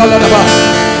baladaba.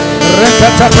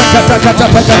 Rekata pakata kata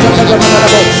pakata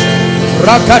baladaba.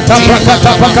 Rakata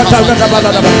prakata pakata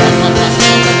baladaba.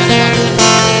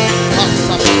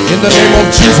 In the name of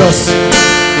Jesus.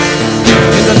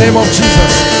 In the name of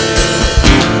Jesus.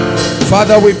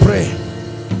 Father, we pray.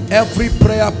 Every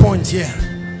prayer point here,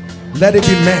 let it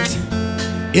be met.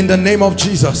 In the name of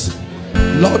Jesus.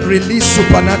 Lord, release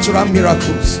supernatural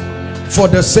miracles for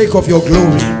the sake of your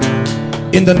glory.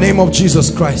 In the name of Jesus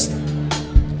Christ.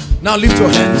 Now lift your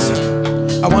hands.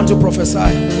 I want to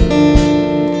prophesy.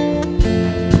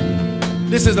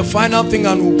 This is the final thing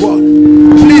and we'll go.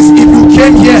 Please, if you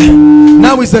came here,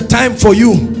 now is the time for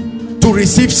you to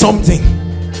receive something.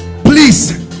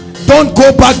 Please, don't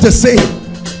go back the same.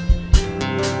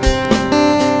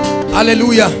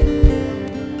 Hallelujah.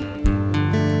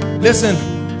 Listen.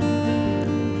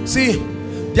 See,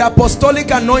 the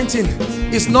apostolic anointing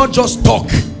is not just talk.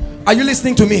 Are you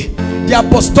listening to me? The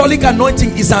apostolic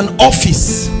anointing is an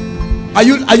office. Are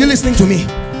you listening to me?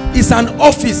 It's an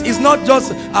office. It's not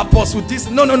just apostle this.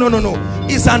 No.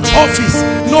 It's an office.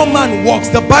 No man walks.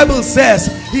 The Bible says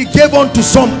he gave unto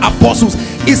some apostles.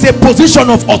 It's a position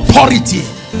of authority.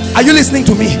 Are you listening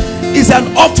to me? It's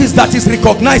an office that is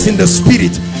recognized in the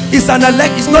spirit. It's not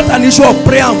an issue of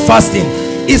prayer and fasting.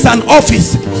 It's an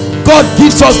office. God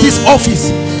gives us this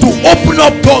office to open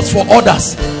up doors for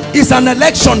others. It's an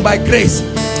election by grace.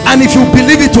 And if you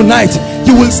believe it tonight,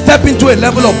 you will step into a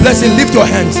level of blessing. Lift your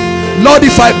hands. Lord,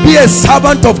 if I be a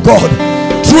servant of God,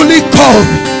 truly called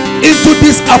into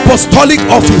this apostolic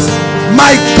office,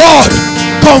 my God,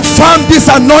 confirm this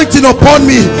anointing upon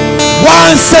me.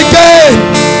 Once again,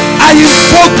 I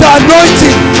invoke the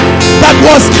anointing that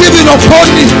was given upon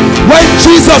me when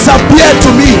Jesus appeared to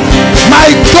me.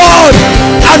 My God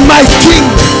and my King,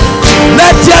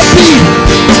 let there be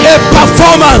a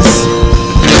performance.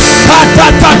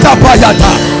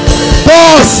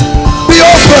 Doors be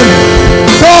open.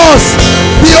 Doors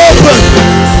be open.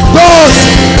 Doors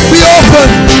be open.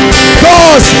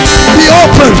 Doors be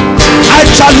open. I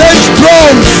challenge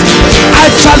thrones. I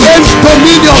challenge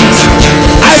dominions.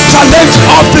 I challenge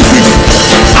offices.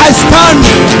 I stand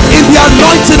in the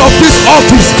anointing of this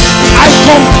office. I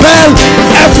compel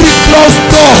every closed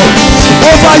door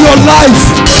over your life,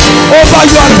 over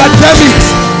your academics,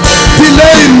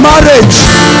 delay in marriage.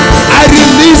 I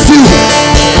release you.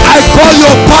 I call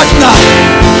your partner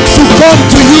to come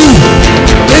to you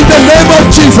in the name of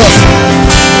Jesus.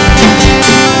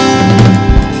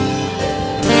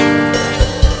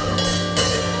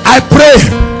 I pray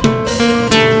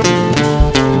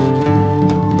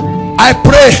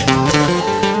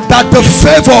that the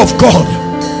favor of God,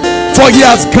 for he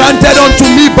has granted unto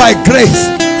me by grace,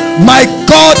 my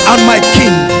God and my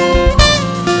King.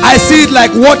 I see it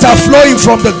like water flowing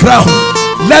from the ground.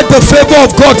 Let the favor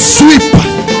of God sweep.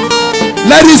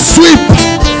 Let it sweep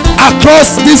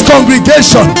across this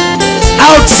congregation.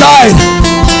 Outside,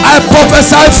 I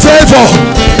prophesy favor.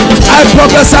 I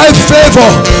prophesy favor.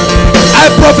 I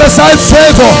prophesy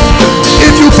favor.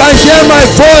 If you can hear my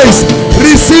voice,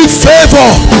 receive favor.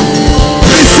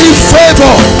 Receive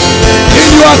favor in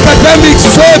your academics,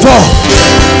 favor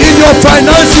in your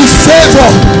finances, favor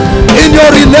in your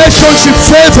relationship,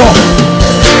 favor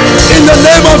in the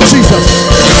name of Jesus.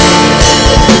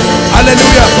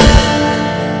 Hallelujah.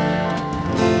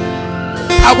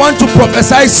 I want to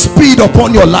prophesy speed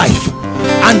upon your life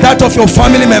and that of your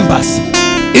family members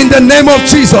in the name of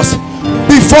Jesus.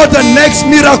 Before the next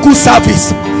miracle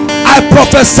service, I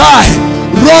prophesy,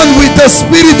 run with the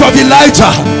spirit of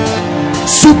Elijah.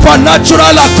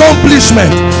 Supernatural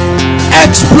accomplishment,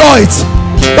 exploits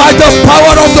by the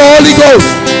power of the Holy Ghost.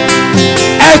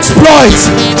 Exploits,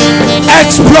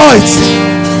 exploits,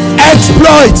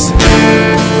 exploits.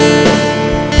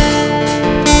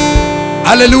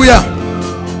 Hallelujah.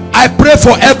 I pray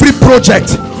for every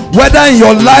project, whether in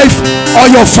your life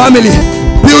or your family,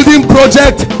 building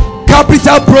project,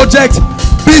 capital project,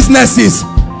 businesses,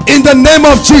 in the name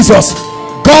of Jesus.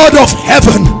 God of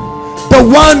heaven, the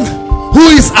one who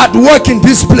is at work in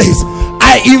this place,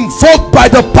 I invoke by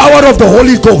the power of the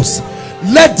Holy Ghost,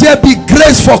 let there be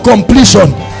grace for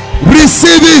completion.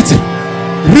 Receive it.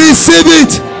 Receive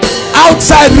it.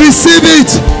 Outside, receive it.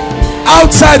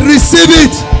 Outside, receive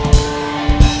it.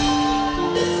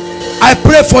 I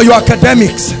pray for your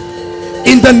academics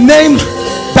in the name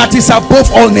that is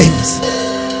above all names.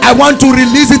 I want to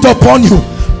release it upon you,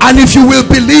 and if you will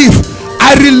believe,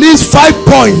 I release 5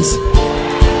 points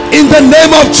in the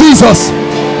name of Jesus.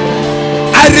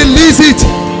 I release it.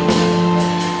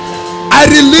 I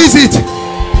release it.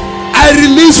 I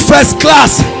release first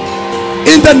class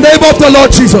in the name of the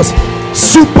Lord Jesus.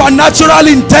 supernatural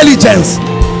intelligence.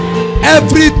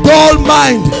 Every dull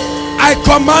mind, I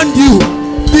command you,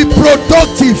 be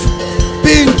productive,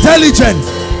 be intelligent.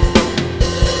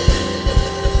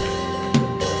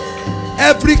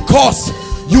 Every cause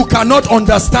you cannot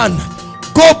understand,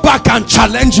 go back and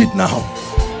challenge it now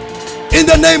in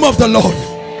the name of the Lord.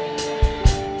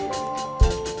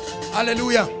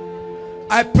 Hallelujah.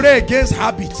 I pray against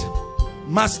habit,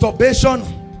 masturbation,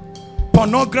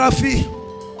 pornography,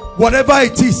 whatever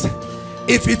it is.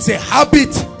 If it's a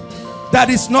habit that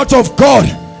is not of God,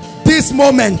 this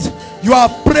moment you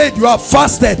have prayed, you have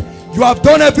fasted, you have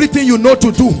done everything you know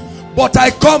to do, but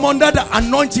I come under the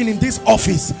anointing in this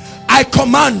office. I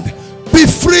command, be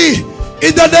free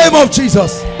in the name of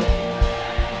Jesus.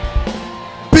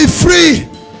 Be free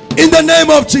in the name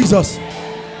of Jesus.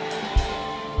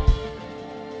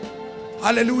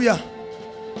 Hallelujah.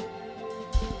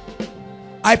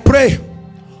 I pray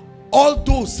all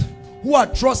those who are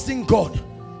trusting God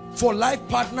for life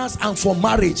partners and for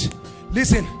marriage,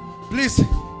 listen, please,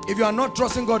 if you are not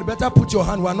trusting God, better put your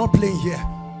hand. We are not playing here.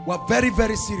 We are very,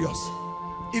 very serious.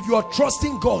 If you are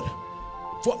trusting God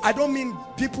for, I don't mean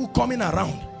people coming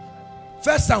around.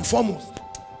 First and foremost,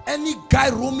 any guy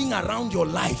roaming around your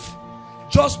life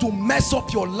just to mess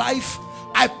up your life,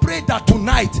 I pray that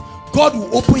tonight God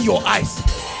will open your eyes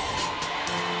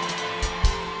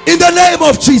in the name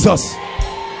of Jesus.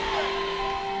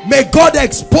 May God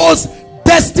expose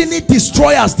destiny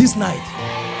destroyers this night.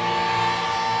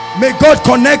 May God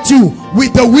connect you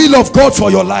with the will of God for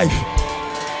your life.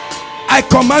 I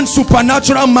command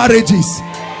supernatural marriages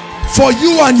for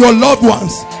you and your loved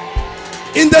ones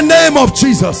in the name of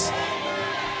Jesus.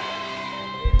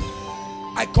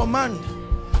 I command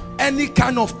any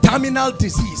kind of terminal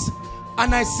disease,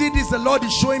 and I see this, the Lord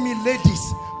is showing me,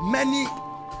 ladies, many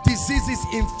diseases,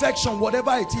 infection,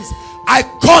 whatever it is, I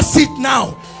curse it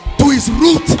now to its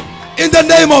root in the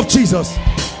name of Jesus.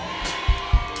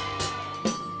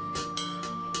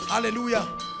 Hallelujah.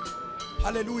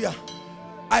 Hallelujah.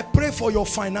 I pray for your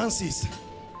finances,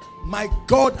 my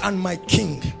God and my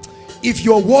King. If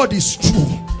your word is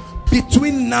true,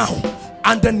 between now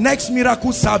and the next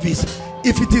miracle service,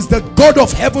 if it is the God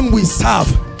of heaven we serve,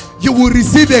 you will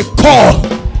receive a call.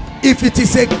 If it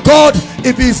is a God,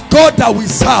 if it is God that we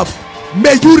serve,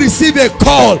 may you receive a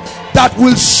call that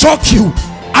will shock you.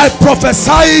 I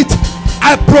prophesy it.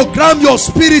 I program your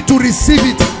spirit to receive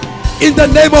it in the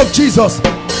name of Jesus.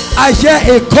 I hear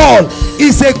a call.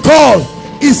 It's a call.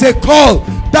 It's a call.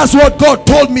 That's what God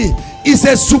told me. It's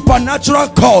a supernatural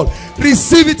call.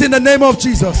 Receive it in the name of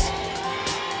Jesus.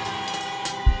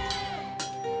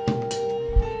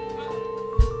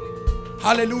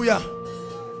 Hallelujah.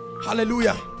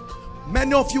 Hallelujah.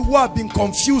 Many of you who have been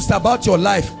confused about your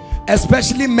life,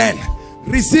 especially men,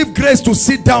 receive grace to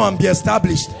sit down and be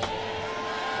established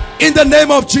in the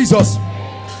name of Jesus.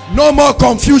 No more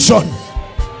confusion.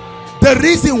 The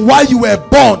reason why you were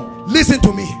born, listen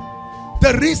to me,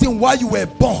 the reason why you were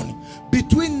born,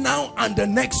 between now and the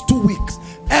next 2 weeks,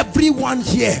 everyone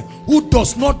here who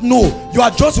does not know, you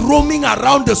are just roaming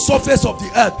around the surface of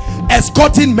the earth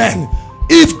escorting men.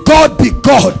 If God be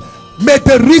God, may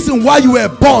the reason why you were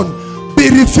born be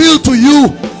revealed to you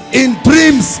in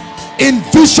dreams, in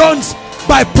visions,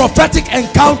 by prophetic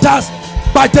encounters,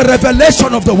 by the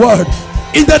revelation of the word,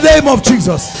 in the name of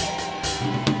Jesus.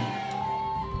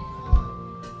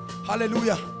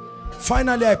 Hallelujah.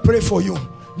 Finally, I pray for you.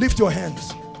 Lift your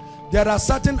hands. There are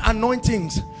certain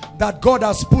anointings that God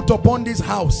has put upon this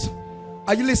house.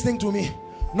 Are you listening to me?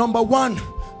 Number one,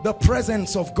 the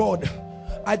presence of God.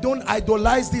 I don't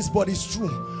idolize this, but it's true.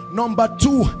 Number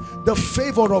two, the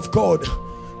favor of God,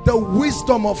 the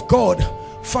wisdom of God,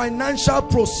 financial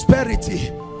prosperity.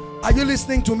 Are you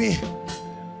listening to me?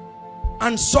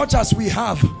 And such as we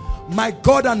have, my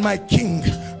God and my King,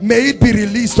 may it be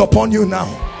released upon you now.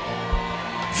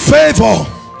 Favor,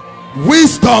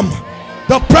 wisdom,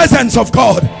 the presence of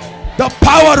God, the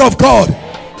power of God,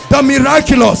 the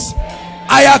miraculous.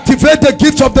 I activate the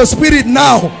gift of the Spirit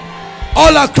now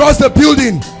all across the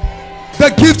building.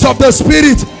 The gift of the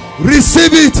Spirit,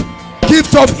 receive it.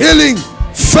 Gift of healing,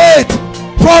 faith,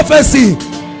 prophecy,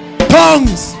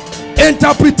 tongues,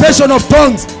 interpretation of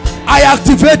tongues. I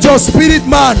activate your spirit,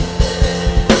 man.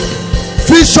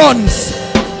 Visions,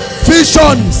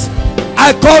 visions.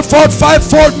 I call forth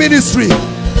fivefold ministry,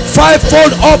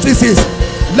 fivefold offices.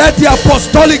 Let the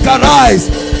apostolic arise,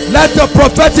 let the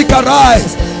prophetic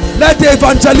arise, let the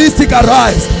evangelistic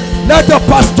arise, let the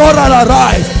pastoral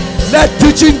arise, let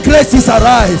teaching graces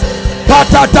arise.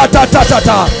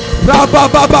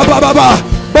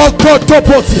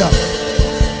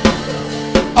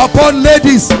 Upon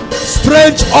ladies,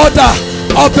 strange order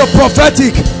of the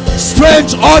prophetic,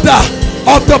 strange order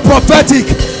of the prophetic,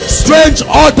 strange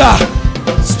order,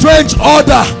 strange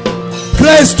order,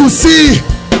 grace to see,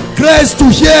 grace to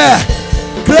hear,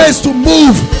 grace to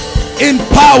move in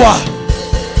power.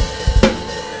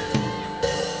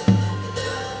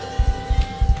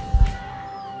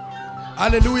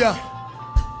 Hallelujah.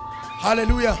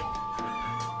 Hallelujah.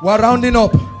 We're rounding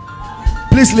up.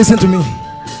 Please listen to me.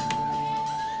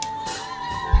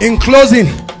 In closing,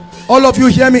 all of you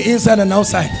hear me inside and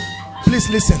outside. Please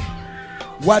listen.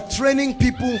 We're training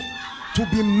people to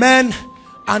be men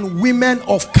and women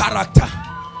of character.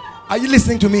 Are you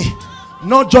listening to me?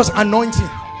 Not just anointing.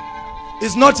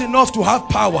 It's not enough to have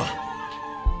power.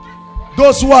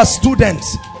 Those who are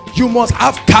students, you must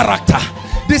have character.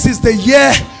 This is the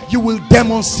year you will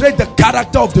demonstrate the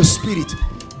character of the Spirit.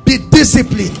 Be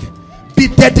disciplined. Be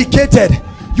dedicated.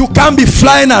 You can't be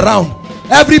flying around.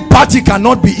 Every party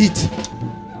cannot be it.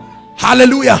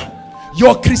 Hallelujah.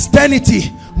 Your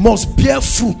Christianity must bear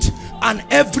fruit and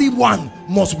everyone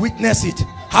must witness it.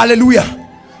 Hallelujah.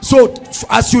 So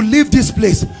as you leave this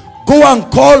place, go and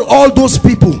call all those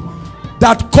people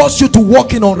that cause you to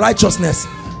walk in unrighteousness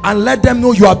and let them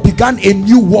know you have begun a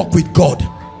new walk with God.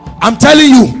 I'm telling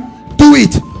you, do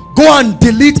it. Go and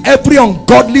delete every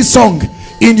ungodly song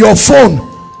in your phone.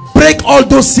 Break all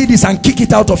those CDs and kick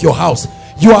it out of your house.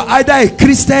 You are either a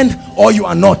Christian or you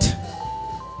are not.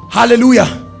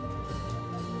 Hallelujah.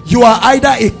 You are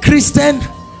either a Christian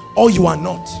or you are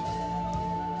not.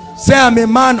 Say, I'm a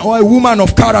man or a woman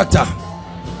of character.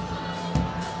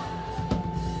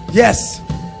 Yes,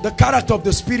 the character of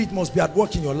the Spirit must be at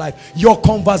work in your life. Your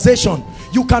conversation,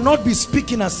 you cannot be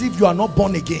speaking as if you are not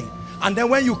born again. And then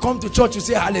when you come to church, you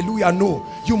say hallelujah. No,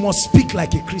 you must speak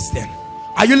like a Christian.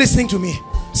 Are you listening to me?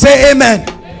 Say amen.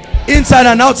 Inside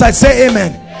and outside, say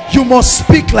amen. You must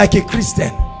speak like a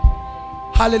Christian.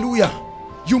 Hallelujah.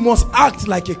 You must act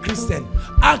like a Christian.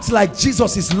 Act like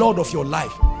Jesus is Lord of your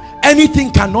life.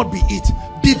 Anything cannot be it.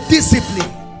 Be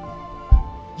disciplined.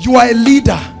 You are a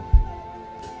leader.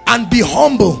 And be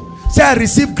humble. Say, I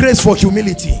receive grace for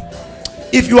humility.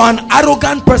 If you are an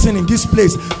arrogant person in this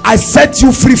place, I set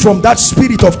you free from that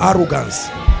spirit of arrogance.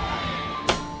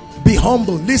 Be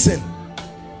humble. Listen.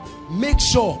 Make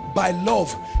sure by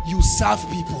love you serve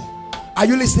people. Are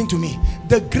you listening to me?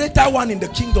 The greater one in the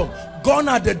kingdom. Gone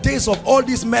are the days of all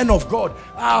these men of God.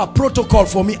 Protocol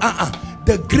for me.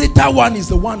 The greater one is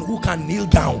the one who can kneel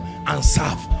down and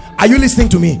serve. Are you listening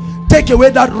to me? Take away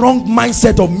that wrong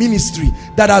mindset of ministry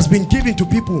that has been given to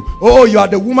people. Oh, you are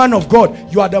the woman of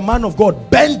God, you are the man of God.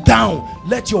 Bend down.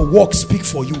 Let your work speak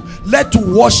for you. Let to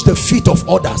wash the feet of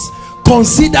others.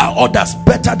 Consider others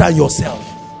better than yourself.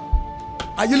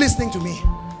 Are you listening to me?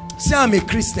 Say, I'm a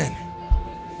Christian.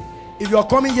 If you are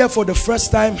coming here for the first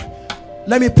time,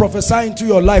 let me prophesy into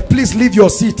your life. Please leave your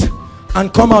seat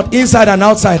and come out, inside and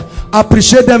outside.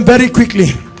 Appreciate them very quickly.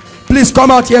 Please come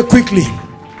out here quickly.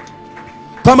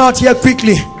 Come out here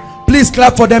quickly. Please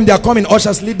clap for them. They are coming.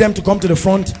 Ushers, lead them to come to the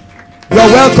front. You are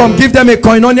welcome. Give them a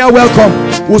koinonia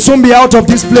welcome. We'll soon be out of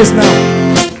this place now.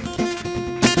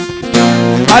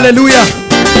 Hallelujah.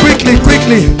 Quickly,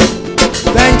 quickly.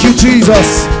 Thank you,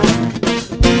 Jesus.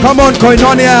 Come on,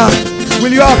 koinonia.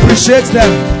 Will you appreciate them?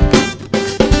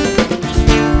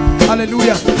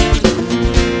 Hallelujah.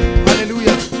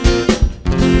 Hallelujah.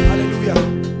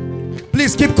 Hallelujah.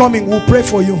 Please keep coming. We'll pray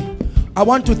for you. I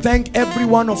want to thank every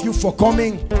one of you for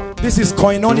coming. This is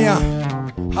koinonia.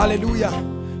 Hallelujah.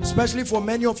 Especially for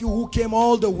many of you who came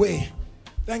all the way.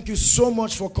 Thank you so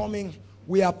much for coming.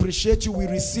 We appreciate you. We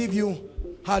receive you.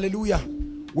 Hallelujah.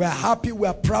 We're happy.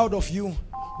 We're proud of you.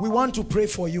 We want to pray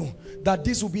for you that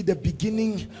this will be the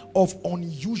beginning of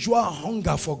unusual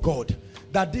hunger for God.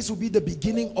 That this will be the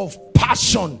beginning of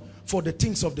passion for the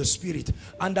things of the Spirit,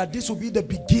 and that this will be the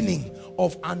beginning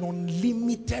of an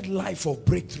unlimited life of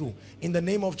breakthrough in the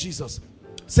name of Jesus.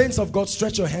 Saints of God,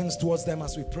 stretch your hands towards them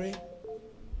as we pray.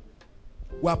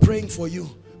 We are praying for you.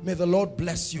 May the Lord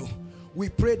bless you. We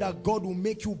pray that God will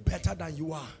make you better than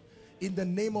you are in the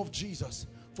name of Jesus.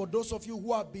 For those of you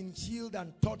who have been healed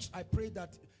and touched, I pray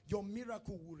that your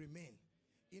miracle will remain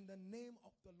in the name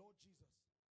of the Lord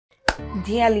Jesus.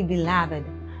 Dearly beloved,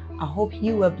 I hope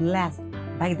you were blessed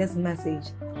by this message.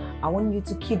 I want you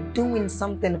to keep doing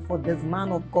something for this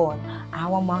man of God,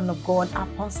 our man of God,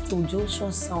 Apostle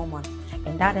Joshua Selman.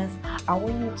 And that is, I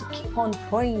want you to keep on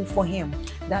praying for him,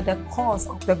 that the cause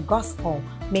of the gospel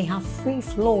may have free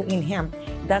flow in him,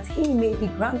 that he may be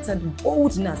granted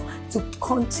boldness to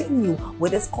continue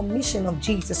with this commission of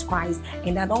Jesus Christ,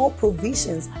 and that all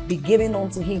provisions be given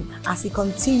unto him as he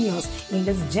continues in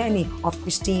this journey of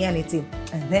Christianity.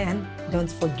 And then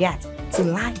don't forget, to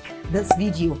like this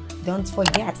video. Don't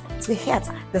forget to hit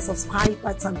the subscribe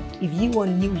button if you are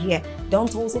new here.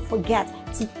 Don't also forget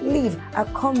to leave a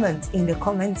comment in the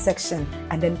comment section,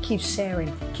 and then keep sharing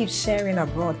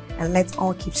abroad, and let's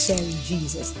all keep sharing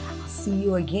Jesus. I'll see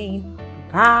you again.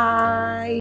 Bye.